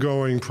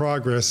ongoing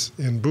progress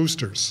in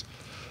boosters.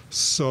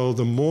 So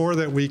the more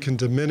that we can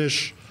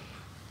diminish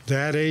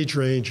that age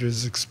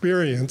range's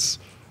experience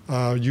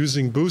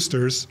using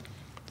boosters,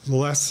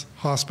 less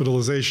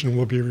hospitalization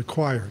will be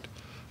required.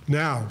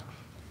 Now,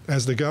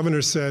 as the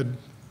governor said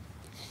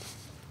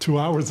 2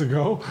 hours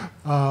ago,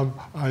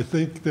 I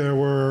think there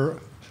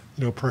were,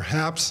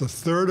 perhaps a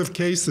third of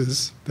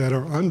cases that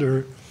are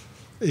under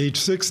age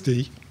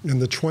 60 in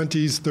the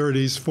 20s,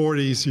 30s,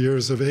 40s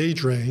years of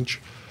age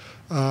range.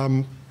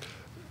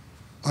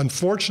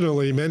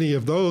 Unfortunately, many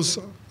of those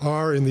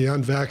are in the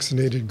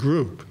unvaccinated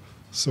group.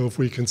 So if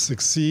we can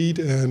succeed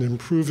in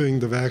improving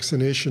the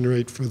vaccination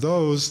rate for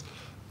those,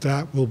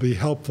 that will be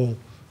helpful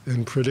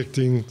in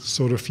predicting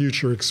sort of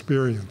future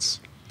experience.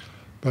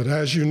 But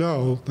as you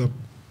know, the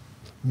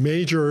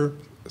major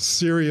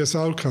serious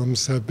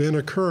outcomes have been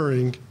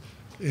occurring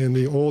in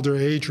the older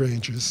age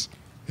ranges,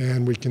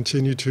 and we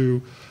continue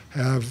to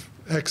have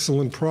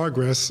excellent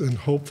progress and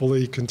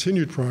hopefully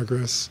continued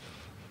progress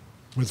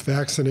with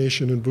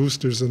vaccination and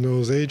boosters in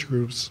those age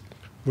groups,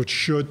 which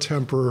should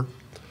temper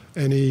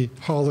any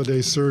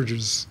holiday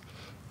surges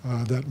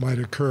that might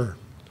occur.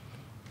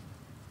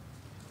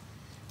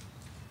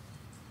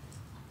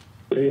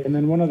 And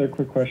then one other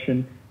quick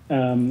question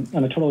on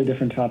a totally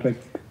different topic.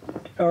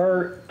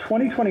 Are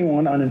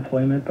 2021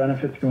 unemployment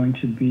benefits going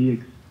to be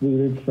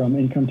excluded from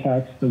income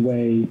tax the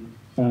way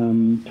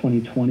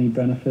 2020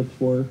 benefits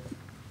were?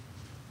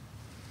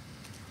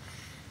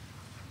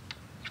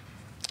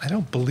 I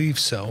don't believe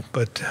so,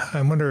 but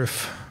I wonder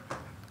if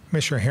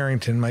Commissioner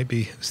Harrington might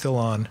be still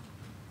on.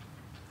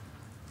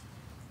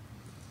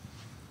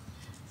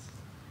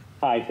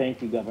 Hi,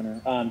 thank you,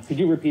 Governor. Could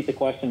you repeat the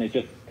question? It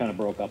just kind of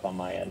broke up on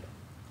my end.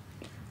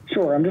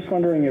 Sure. I'm just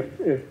wondering if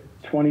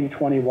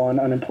 2021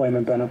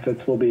 unemployment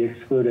benefits will be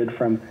excluded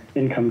from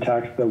income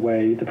tax the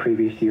way the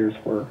previous years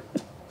were.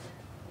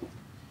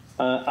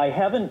 I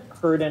haven't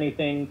heard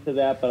anything to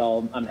that, but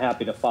I'm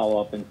happy to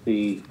follow up and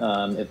see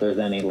if there's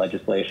any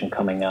legislation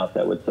coming out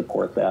that would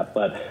support that,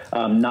 but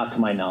not to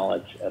my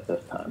knowledge at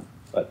this time.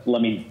 But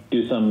let me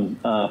do some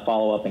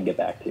follow-up and get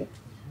back to you.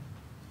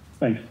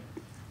 Thanks.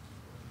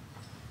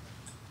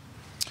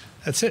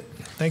 That's it.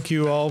 Thank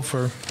you all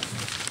for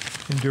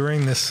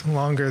enduring this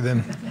longer than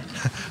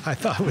I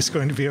thought it was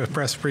going to be a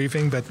press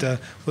briefing, but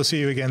we'll see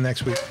you again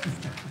next week.